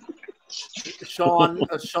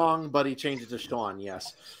 Sean, but he changed it to Sean.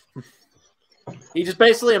 Yes, he just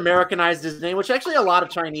basically Americanized his name, which actually a lot of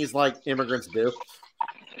Chinese immigrants do.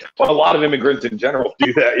 Well, a lot of immigrants in general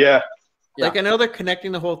do that, yeah. Like, I know they're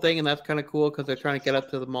connecting the whole thing, and that's kind of cool because they're trying to get up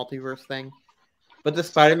to the multiverse thing. But the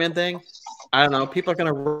Spider-Man thing, I don't know. People are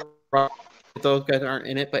going to rock if those guys aren't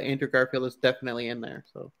in it, but Andrew Garfield is definitely in there.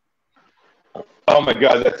 So. Oh, my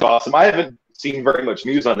God, that's awesome. I haven't seen very much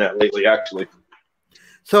news on that lately, actually.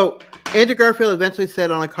 So, Andrew Garfield eventually said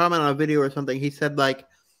on a comment on a video or something, he said,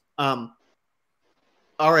 all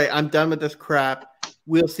right, I'm done with this crap.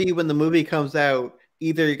 We'll see when the movie comes out.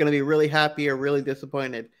 Either you're going to be really happy or really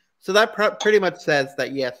disappointed. So that pretty much says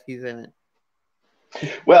that, yes, he's in it.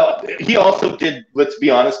 Well, he also did, let's be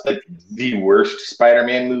honest, the worst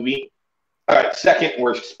Spider-Man movie. All right, second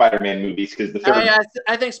worst Spider-Man movies because the third.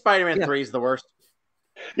 I think Spider-Man 3 is the worst.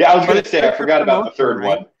 Yeah, I was going to say, I forgot about the third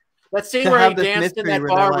one. That scene where he danced in that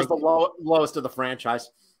bar was the lowest of the franchise.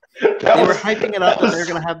 They were hyping it up that they're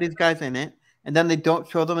going to have these guys in it, and then they don't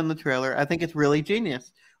show them in the trailer. I think it's really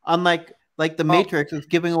genius. Unlike the Matrix is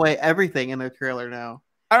giving away everything in their trailer now.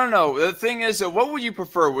 I don't know. The thing is, what would you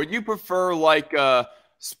prefer? Would you prefer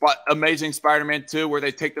Amazing Spider-Man 2 where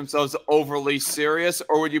they take themselves overly serious,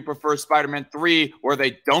 or would you prefer Spider-Man 3 where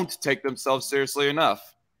they don't take themselves seriously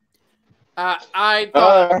enough? I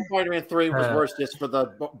thought Spider-Man 3 was worse just for the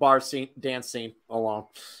bar scene, dance scene alone.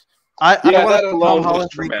 I want Tom Holland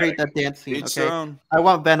to recreate that dance scene. Okay, I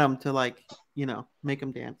want Venom to make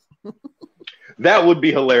him dance. That would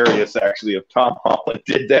be hilarious, actually, if Tom Holland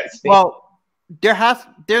did that scene. Well,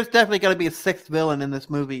 there's definitely going to be a sixth villain in this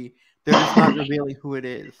movie. They're just not revealing who it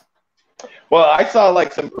is. Well, I saw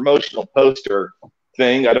some promotional poster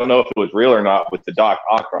thing. I don't know if it was real or not with the Doc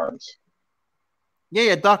Ock arms.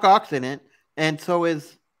 Yeah, Doc Ock's in it, and so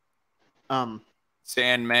is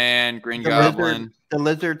Sandman, Green Goblin, the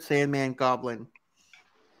Lizard, Sandman, Goblin.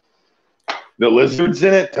 The Lizard's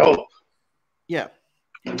in it. Dope. Yeah.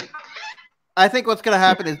 I think what's going to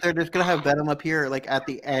happen is they're just going to have Venom appear at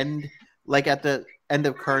the end, at the end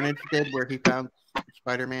of Carnage did, where he found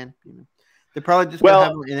Spider-Man. They're probably just going to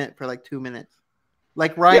have him in it for 2 minutes,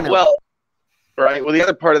 like Rhino. Yeah, right. Well, the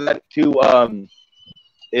other part of that too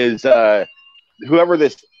is whoever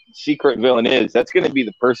this secret villain is, that's going to be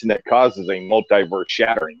the person that causes a multiverse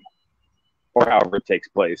shattering, or however it takes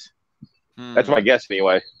place. That's my guess,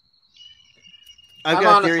 anyway. I've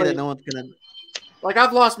got a theory that no one's going to.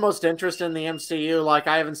 I've lost most interest in the MCU.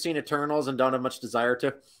 I haven't seen Eternals and don't have much desire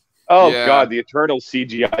to. Oh, God, the Eternals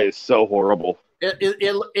CGI is so horrible.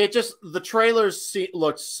 It just, the trailers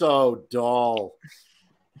look so dull.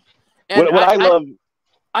 And what I love...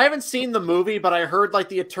 I haven't seen the movie, but I heard,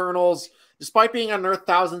 the Eternals, despite being on Earth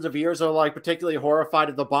thousands of years, are, particularly horrified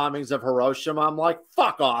at the bombings of Hiroshima. I'm like,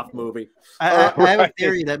 fuck off, movie. I have a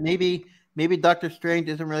theory that maybe Doctor Strange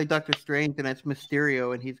isn't really Doctor Strange, and it's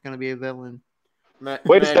Mysterio, and he's going to be a villain.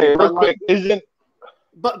 Wait a second, real quick. Isn't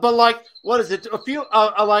but what is it? A few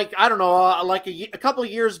I don't know, a couple of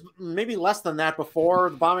years, maybe less than that,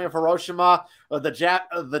 before the bombing of Hiroshima,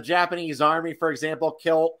 the Japanese army, for example,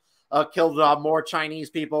 killed more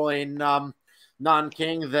Chinese people in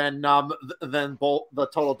Nanking than the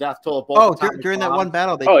total death toll. During that one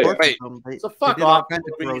battle, they tortured them. So fuck off.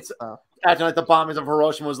 The bombings of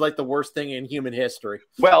Hiroshima was the worst thing in human history.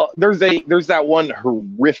 Well, there's that one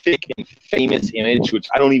horrific and famous image which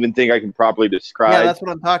I don't even think I can properly describe. Yeah, that's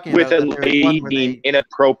what I'm talking about. With a lady being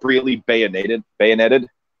inappropriately bayoneted.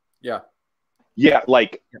 Yeah. Yeah,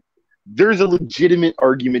 there's a legitimate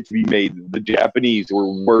argument to be made that the Japanese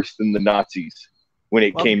were worse than the Nazis when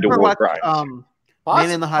it came to war crimes.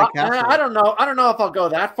 Man in the High Castle. I don't know. I don't know if I'll go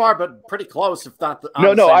that far, but pretty close. If not,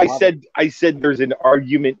 No. I said there's an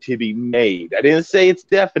argument to be made. I didn't say it's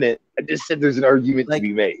definite. I just said there's an argument to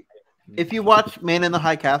be made. If you watch Man in the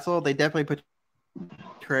High Castle, they definitely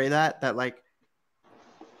portray that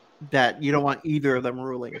you don't want either of them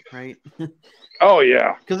ruling, right? Oh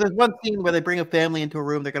yeah. Because there's one scene where they bring a family into a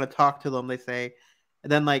room. They're going to talk to them. They say,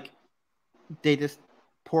 and then they just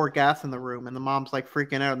pour gas in the room, and the mom's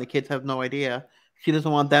freaking out, and the kids have no idea. She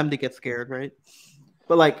doesn't want them to get scared, right?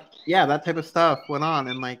 But that type of stuff went on,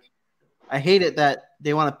 and I hate it that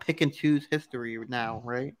they want to pick and choose history now,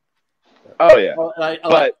 right? Oh yeah. Well,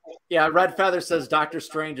 Red Feather says Doctor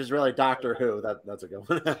Strange is really Doctor Who. That's a good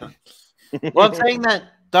one. Well, I'm saying that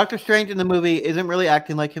Doctor Strange in the movie isn't really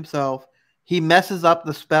acting like himself. He messes up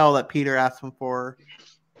the spell that Peter asked him for.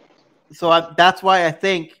 So that's why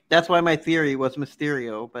my theory was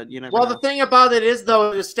Mysterio, but you know. Well, the thing about it is,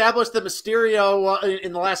 though, it established that Mysterio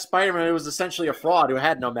in the last Spider-Man, it was essentially a fraud who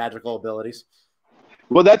had no magical abilities.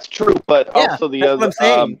 Well, that's true, but also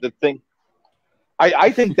the thing.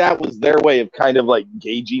 I think that was their way of kind of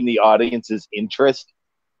gauging the audience's interest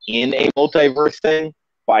in a multiverse thing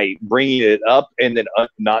by bringing it up and then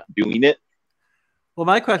not doing it. Well,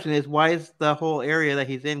 my question is, why is the whole area that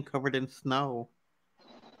he's in covered in snow?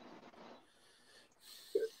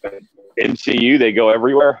 MCU, they go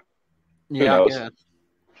everywhere. Yeah.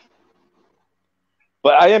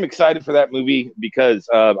 But I am excited for that movie because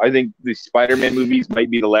I think the Spider-Man movies might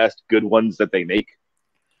be the last good ones that they make.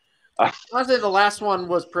 Honestly, the last one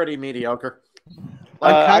was pretty mediocre.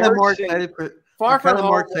 I'm kind of more excited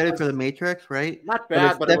for the Matrix, right? Not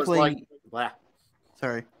bad, but definitely... it was blah.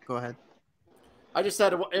 Sorry, go ahead. I just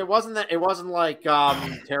said it wasn't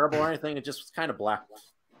terrible or anything. It just was kind of black.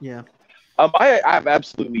 Yeah. I have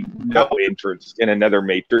absolutely no interest in another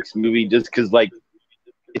Matrix movie just because,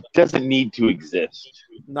 it doesn't need to exist.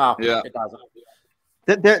 No, it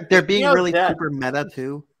doesn't. They're being really super meta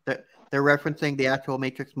too. They're referencing the actual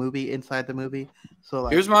Matrix movie inside the movie. So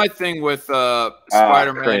here's my thing with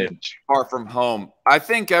Spider-Man Far From Home. I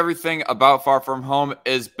think everything about Far From Home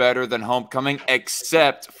is better than Homecoming,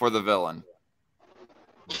 except for the villain.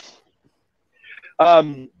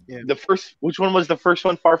 Which one was the first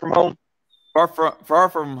one? Far From Home. Far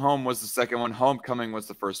From Home was the second one. Homecoming was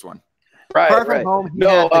the first one. Right. Far From Home, he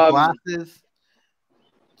had the glasses.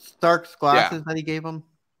 Stark's glasses that he gave him.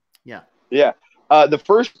 Yeah. Yeah. The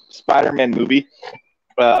first Spider-Man movie,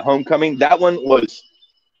 Homecoming, that one was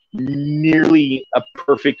nearly a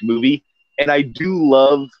perfect movie. And I do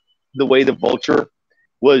love the way the Vulture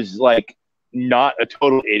was not a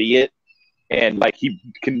total idiot. And he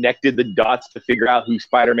connected the dots to figure out who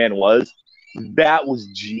Spider-Man was. That was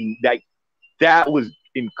that was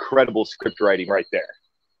incredible script writing right there.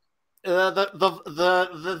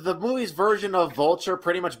 The movie's version of Vulture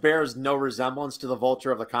pretty much bears no resemblance to the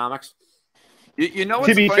Vulture of the comics. You know,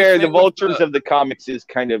 to be fair, the Vultures of the comics is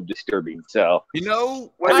kind of disturbing. So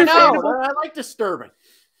I like disturbing.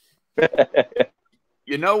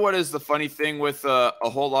 You know what is the funny thing with a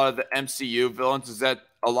whole lot of the MCU villains is that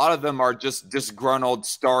a lot of them are just disgruntled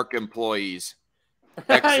Stark employees.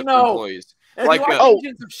 I know. Employees. And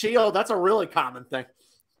Agents of S.H.I.E.L.D., that's a really common thing.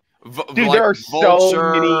 Dude, there are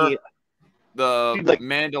so many. The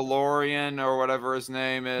Mandalorian or whatever his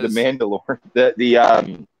name is. The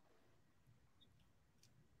Mandalorian.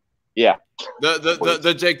 Yeah.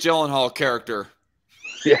 The Jake Gyllenhaal character.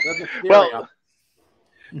 Yeah. Well,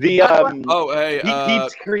 he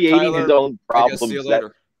keeps creating his own problems. See you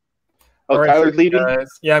later. Tyler's leaving? Guys.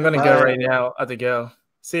 Yeah, I'm gonna go right now. I have to go.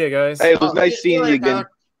 See you guys. Hey, it was nice seeing you again.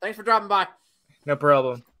 Thanks for dropping by. No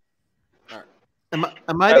problem. All right.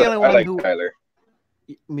 Am I the only one who? Tyler.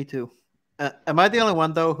 Me too. Am I the only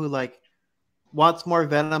one though who wants more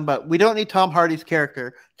Venom? But we don't need Tom Hardy's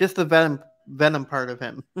character. Just the Venom part of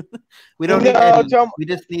him. We don't need Eddie. We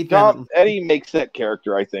just need Venom. Eddie makes that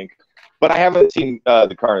character, I think. But I haven't seen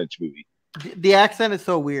the Carnage movie. The accent is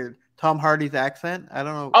so weird. Tom Hardy's accent. I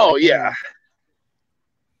don't know. Oh yeah.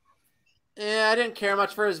 Yeah, I didn't care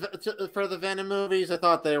much for the Venom movies. I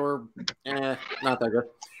thought they were not that good.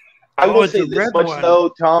 I will say this much though: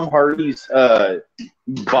 Tom Hardy's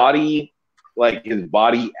body, his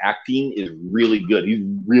body acting, is really good. He's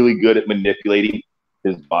really good at manipulating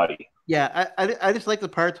his body. Yeah, I just like the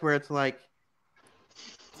parts where it's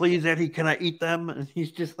please, Eddie, can I eat them? And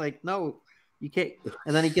he's just no, you can't.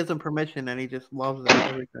 And then he gives him permission, and he just loves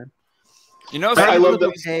that every time. You know, I love that.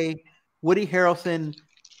 Okay, Woody Harrelson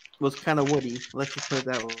was kind of Woody. Let's just put it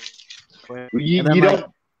that way.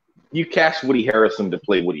 You cast Woody Harrelson to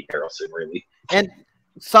play Woody Harrelson, really. And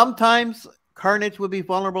sometimes Carnage would be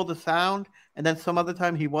vulnerable to sound, and then some other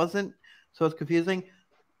time he wasn't. So it's confusing.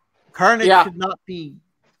 Carnage should not be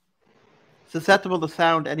susceptible to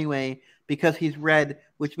sound anyway because he's red,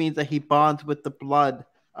 which means that he bonds with the blood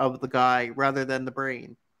of the guy rather than the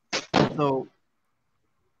brain. So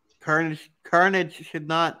Carnage should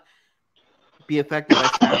not be affected by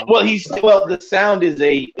sound. Well, the sound is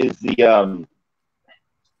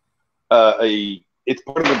it's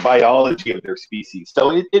part of the biology of their species,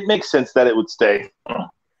 so it makes sense that it would stay.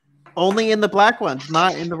 Only in the black ones,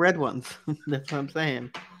 not in the red ones. That's what I'm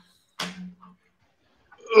saying.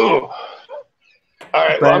 Ugh. All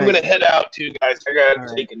right, well, I'm gonna head out too, guys. I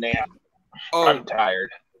gotta take a nap. Oh, I'm tired.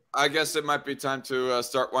 I guess it might be time to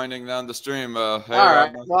start winding down the stream. Hey, all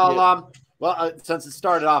right. Well, since it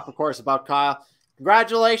started off, of course, about Kyle.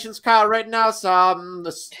 Congratulations, Kyle Rittenhouse. I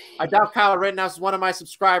doubt Kyle Rittenhouse is one of my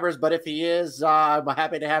subscribers, but if he is, I'm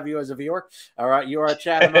happy to have you as a viewer. All right, you are a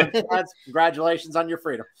chat among friends. Congratulations on your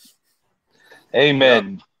freedom.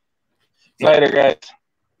 Amen. Yep. Later, guys.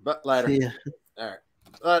 But later. All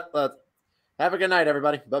right. Have a good night,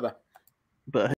 everybody. Bye-bye. Bye.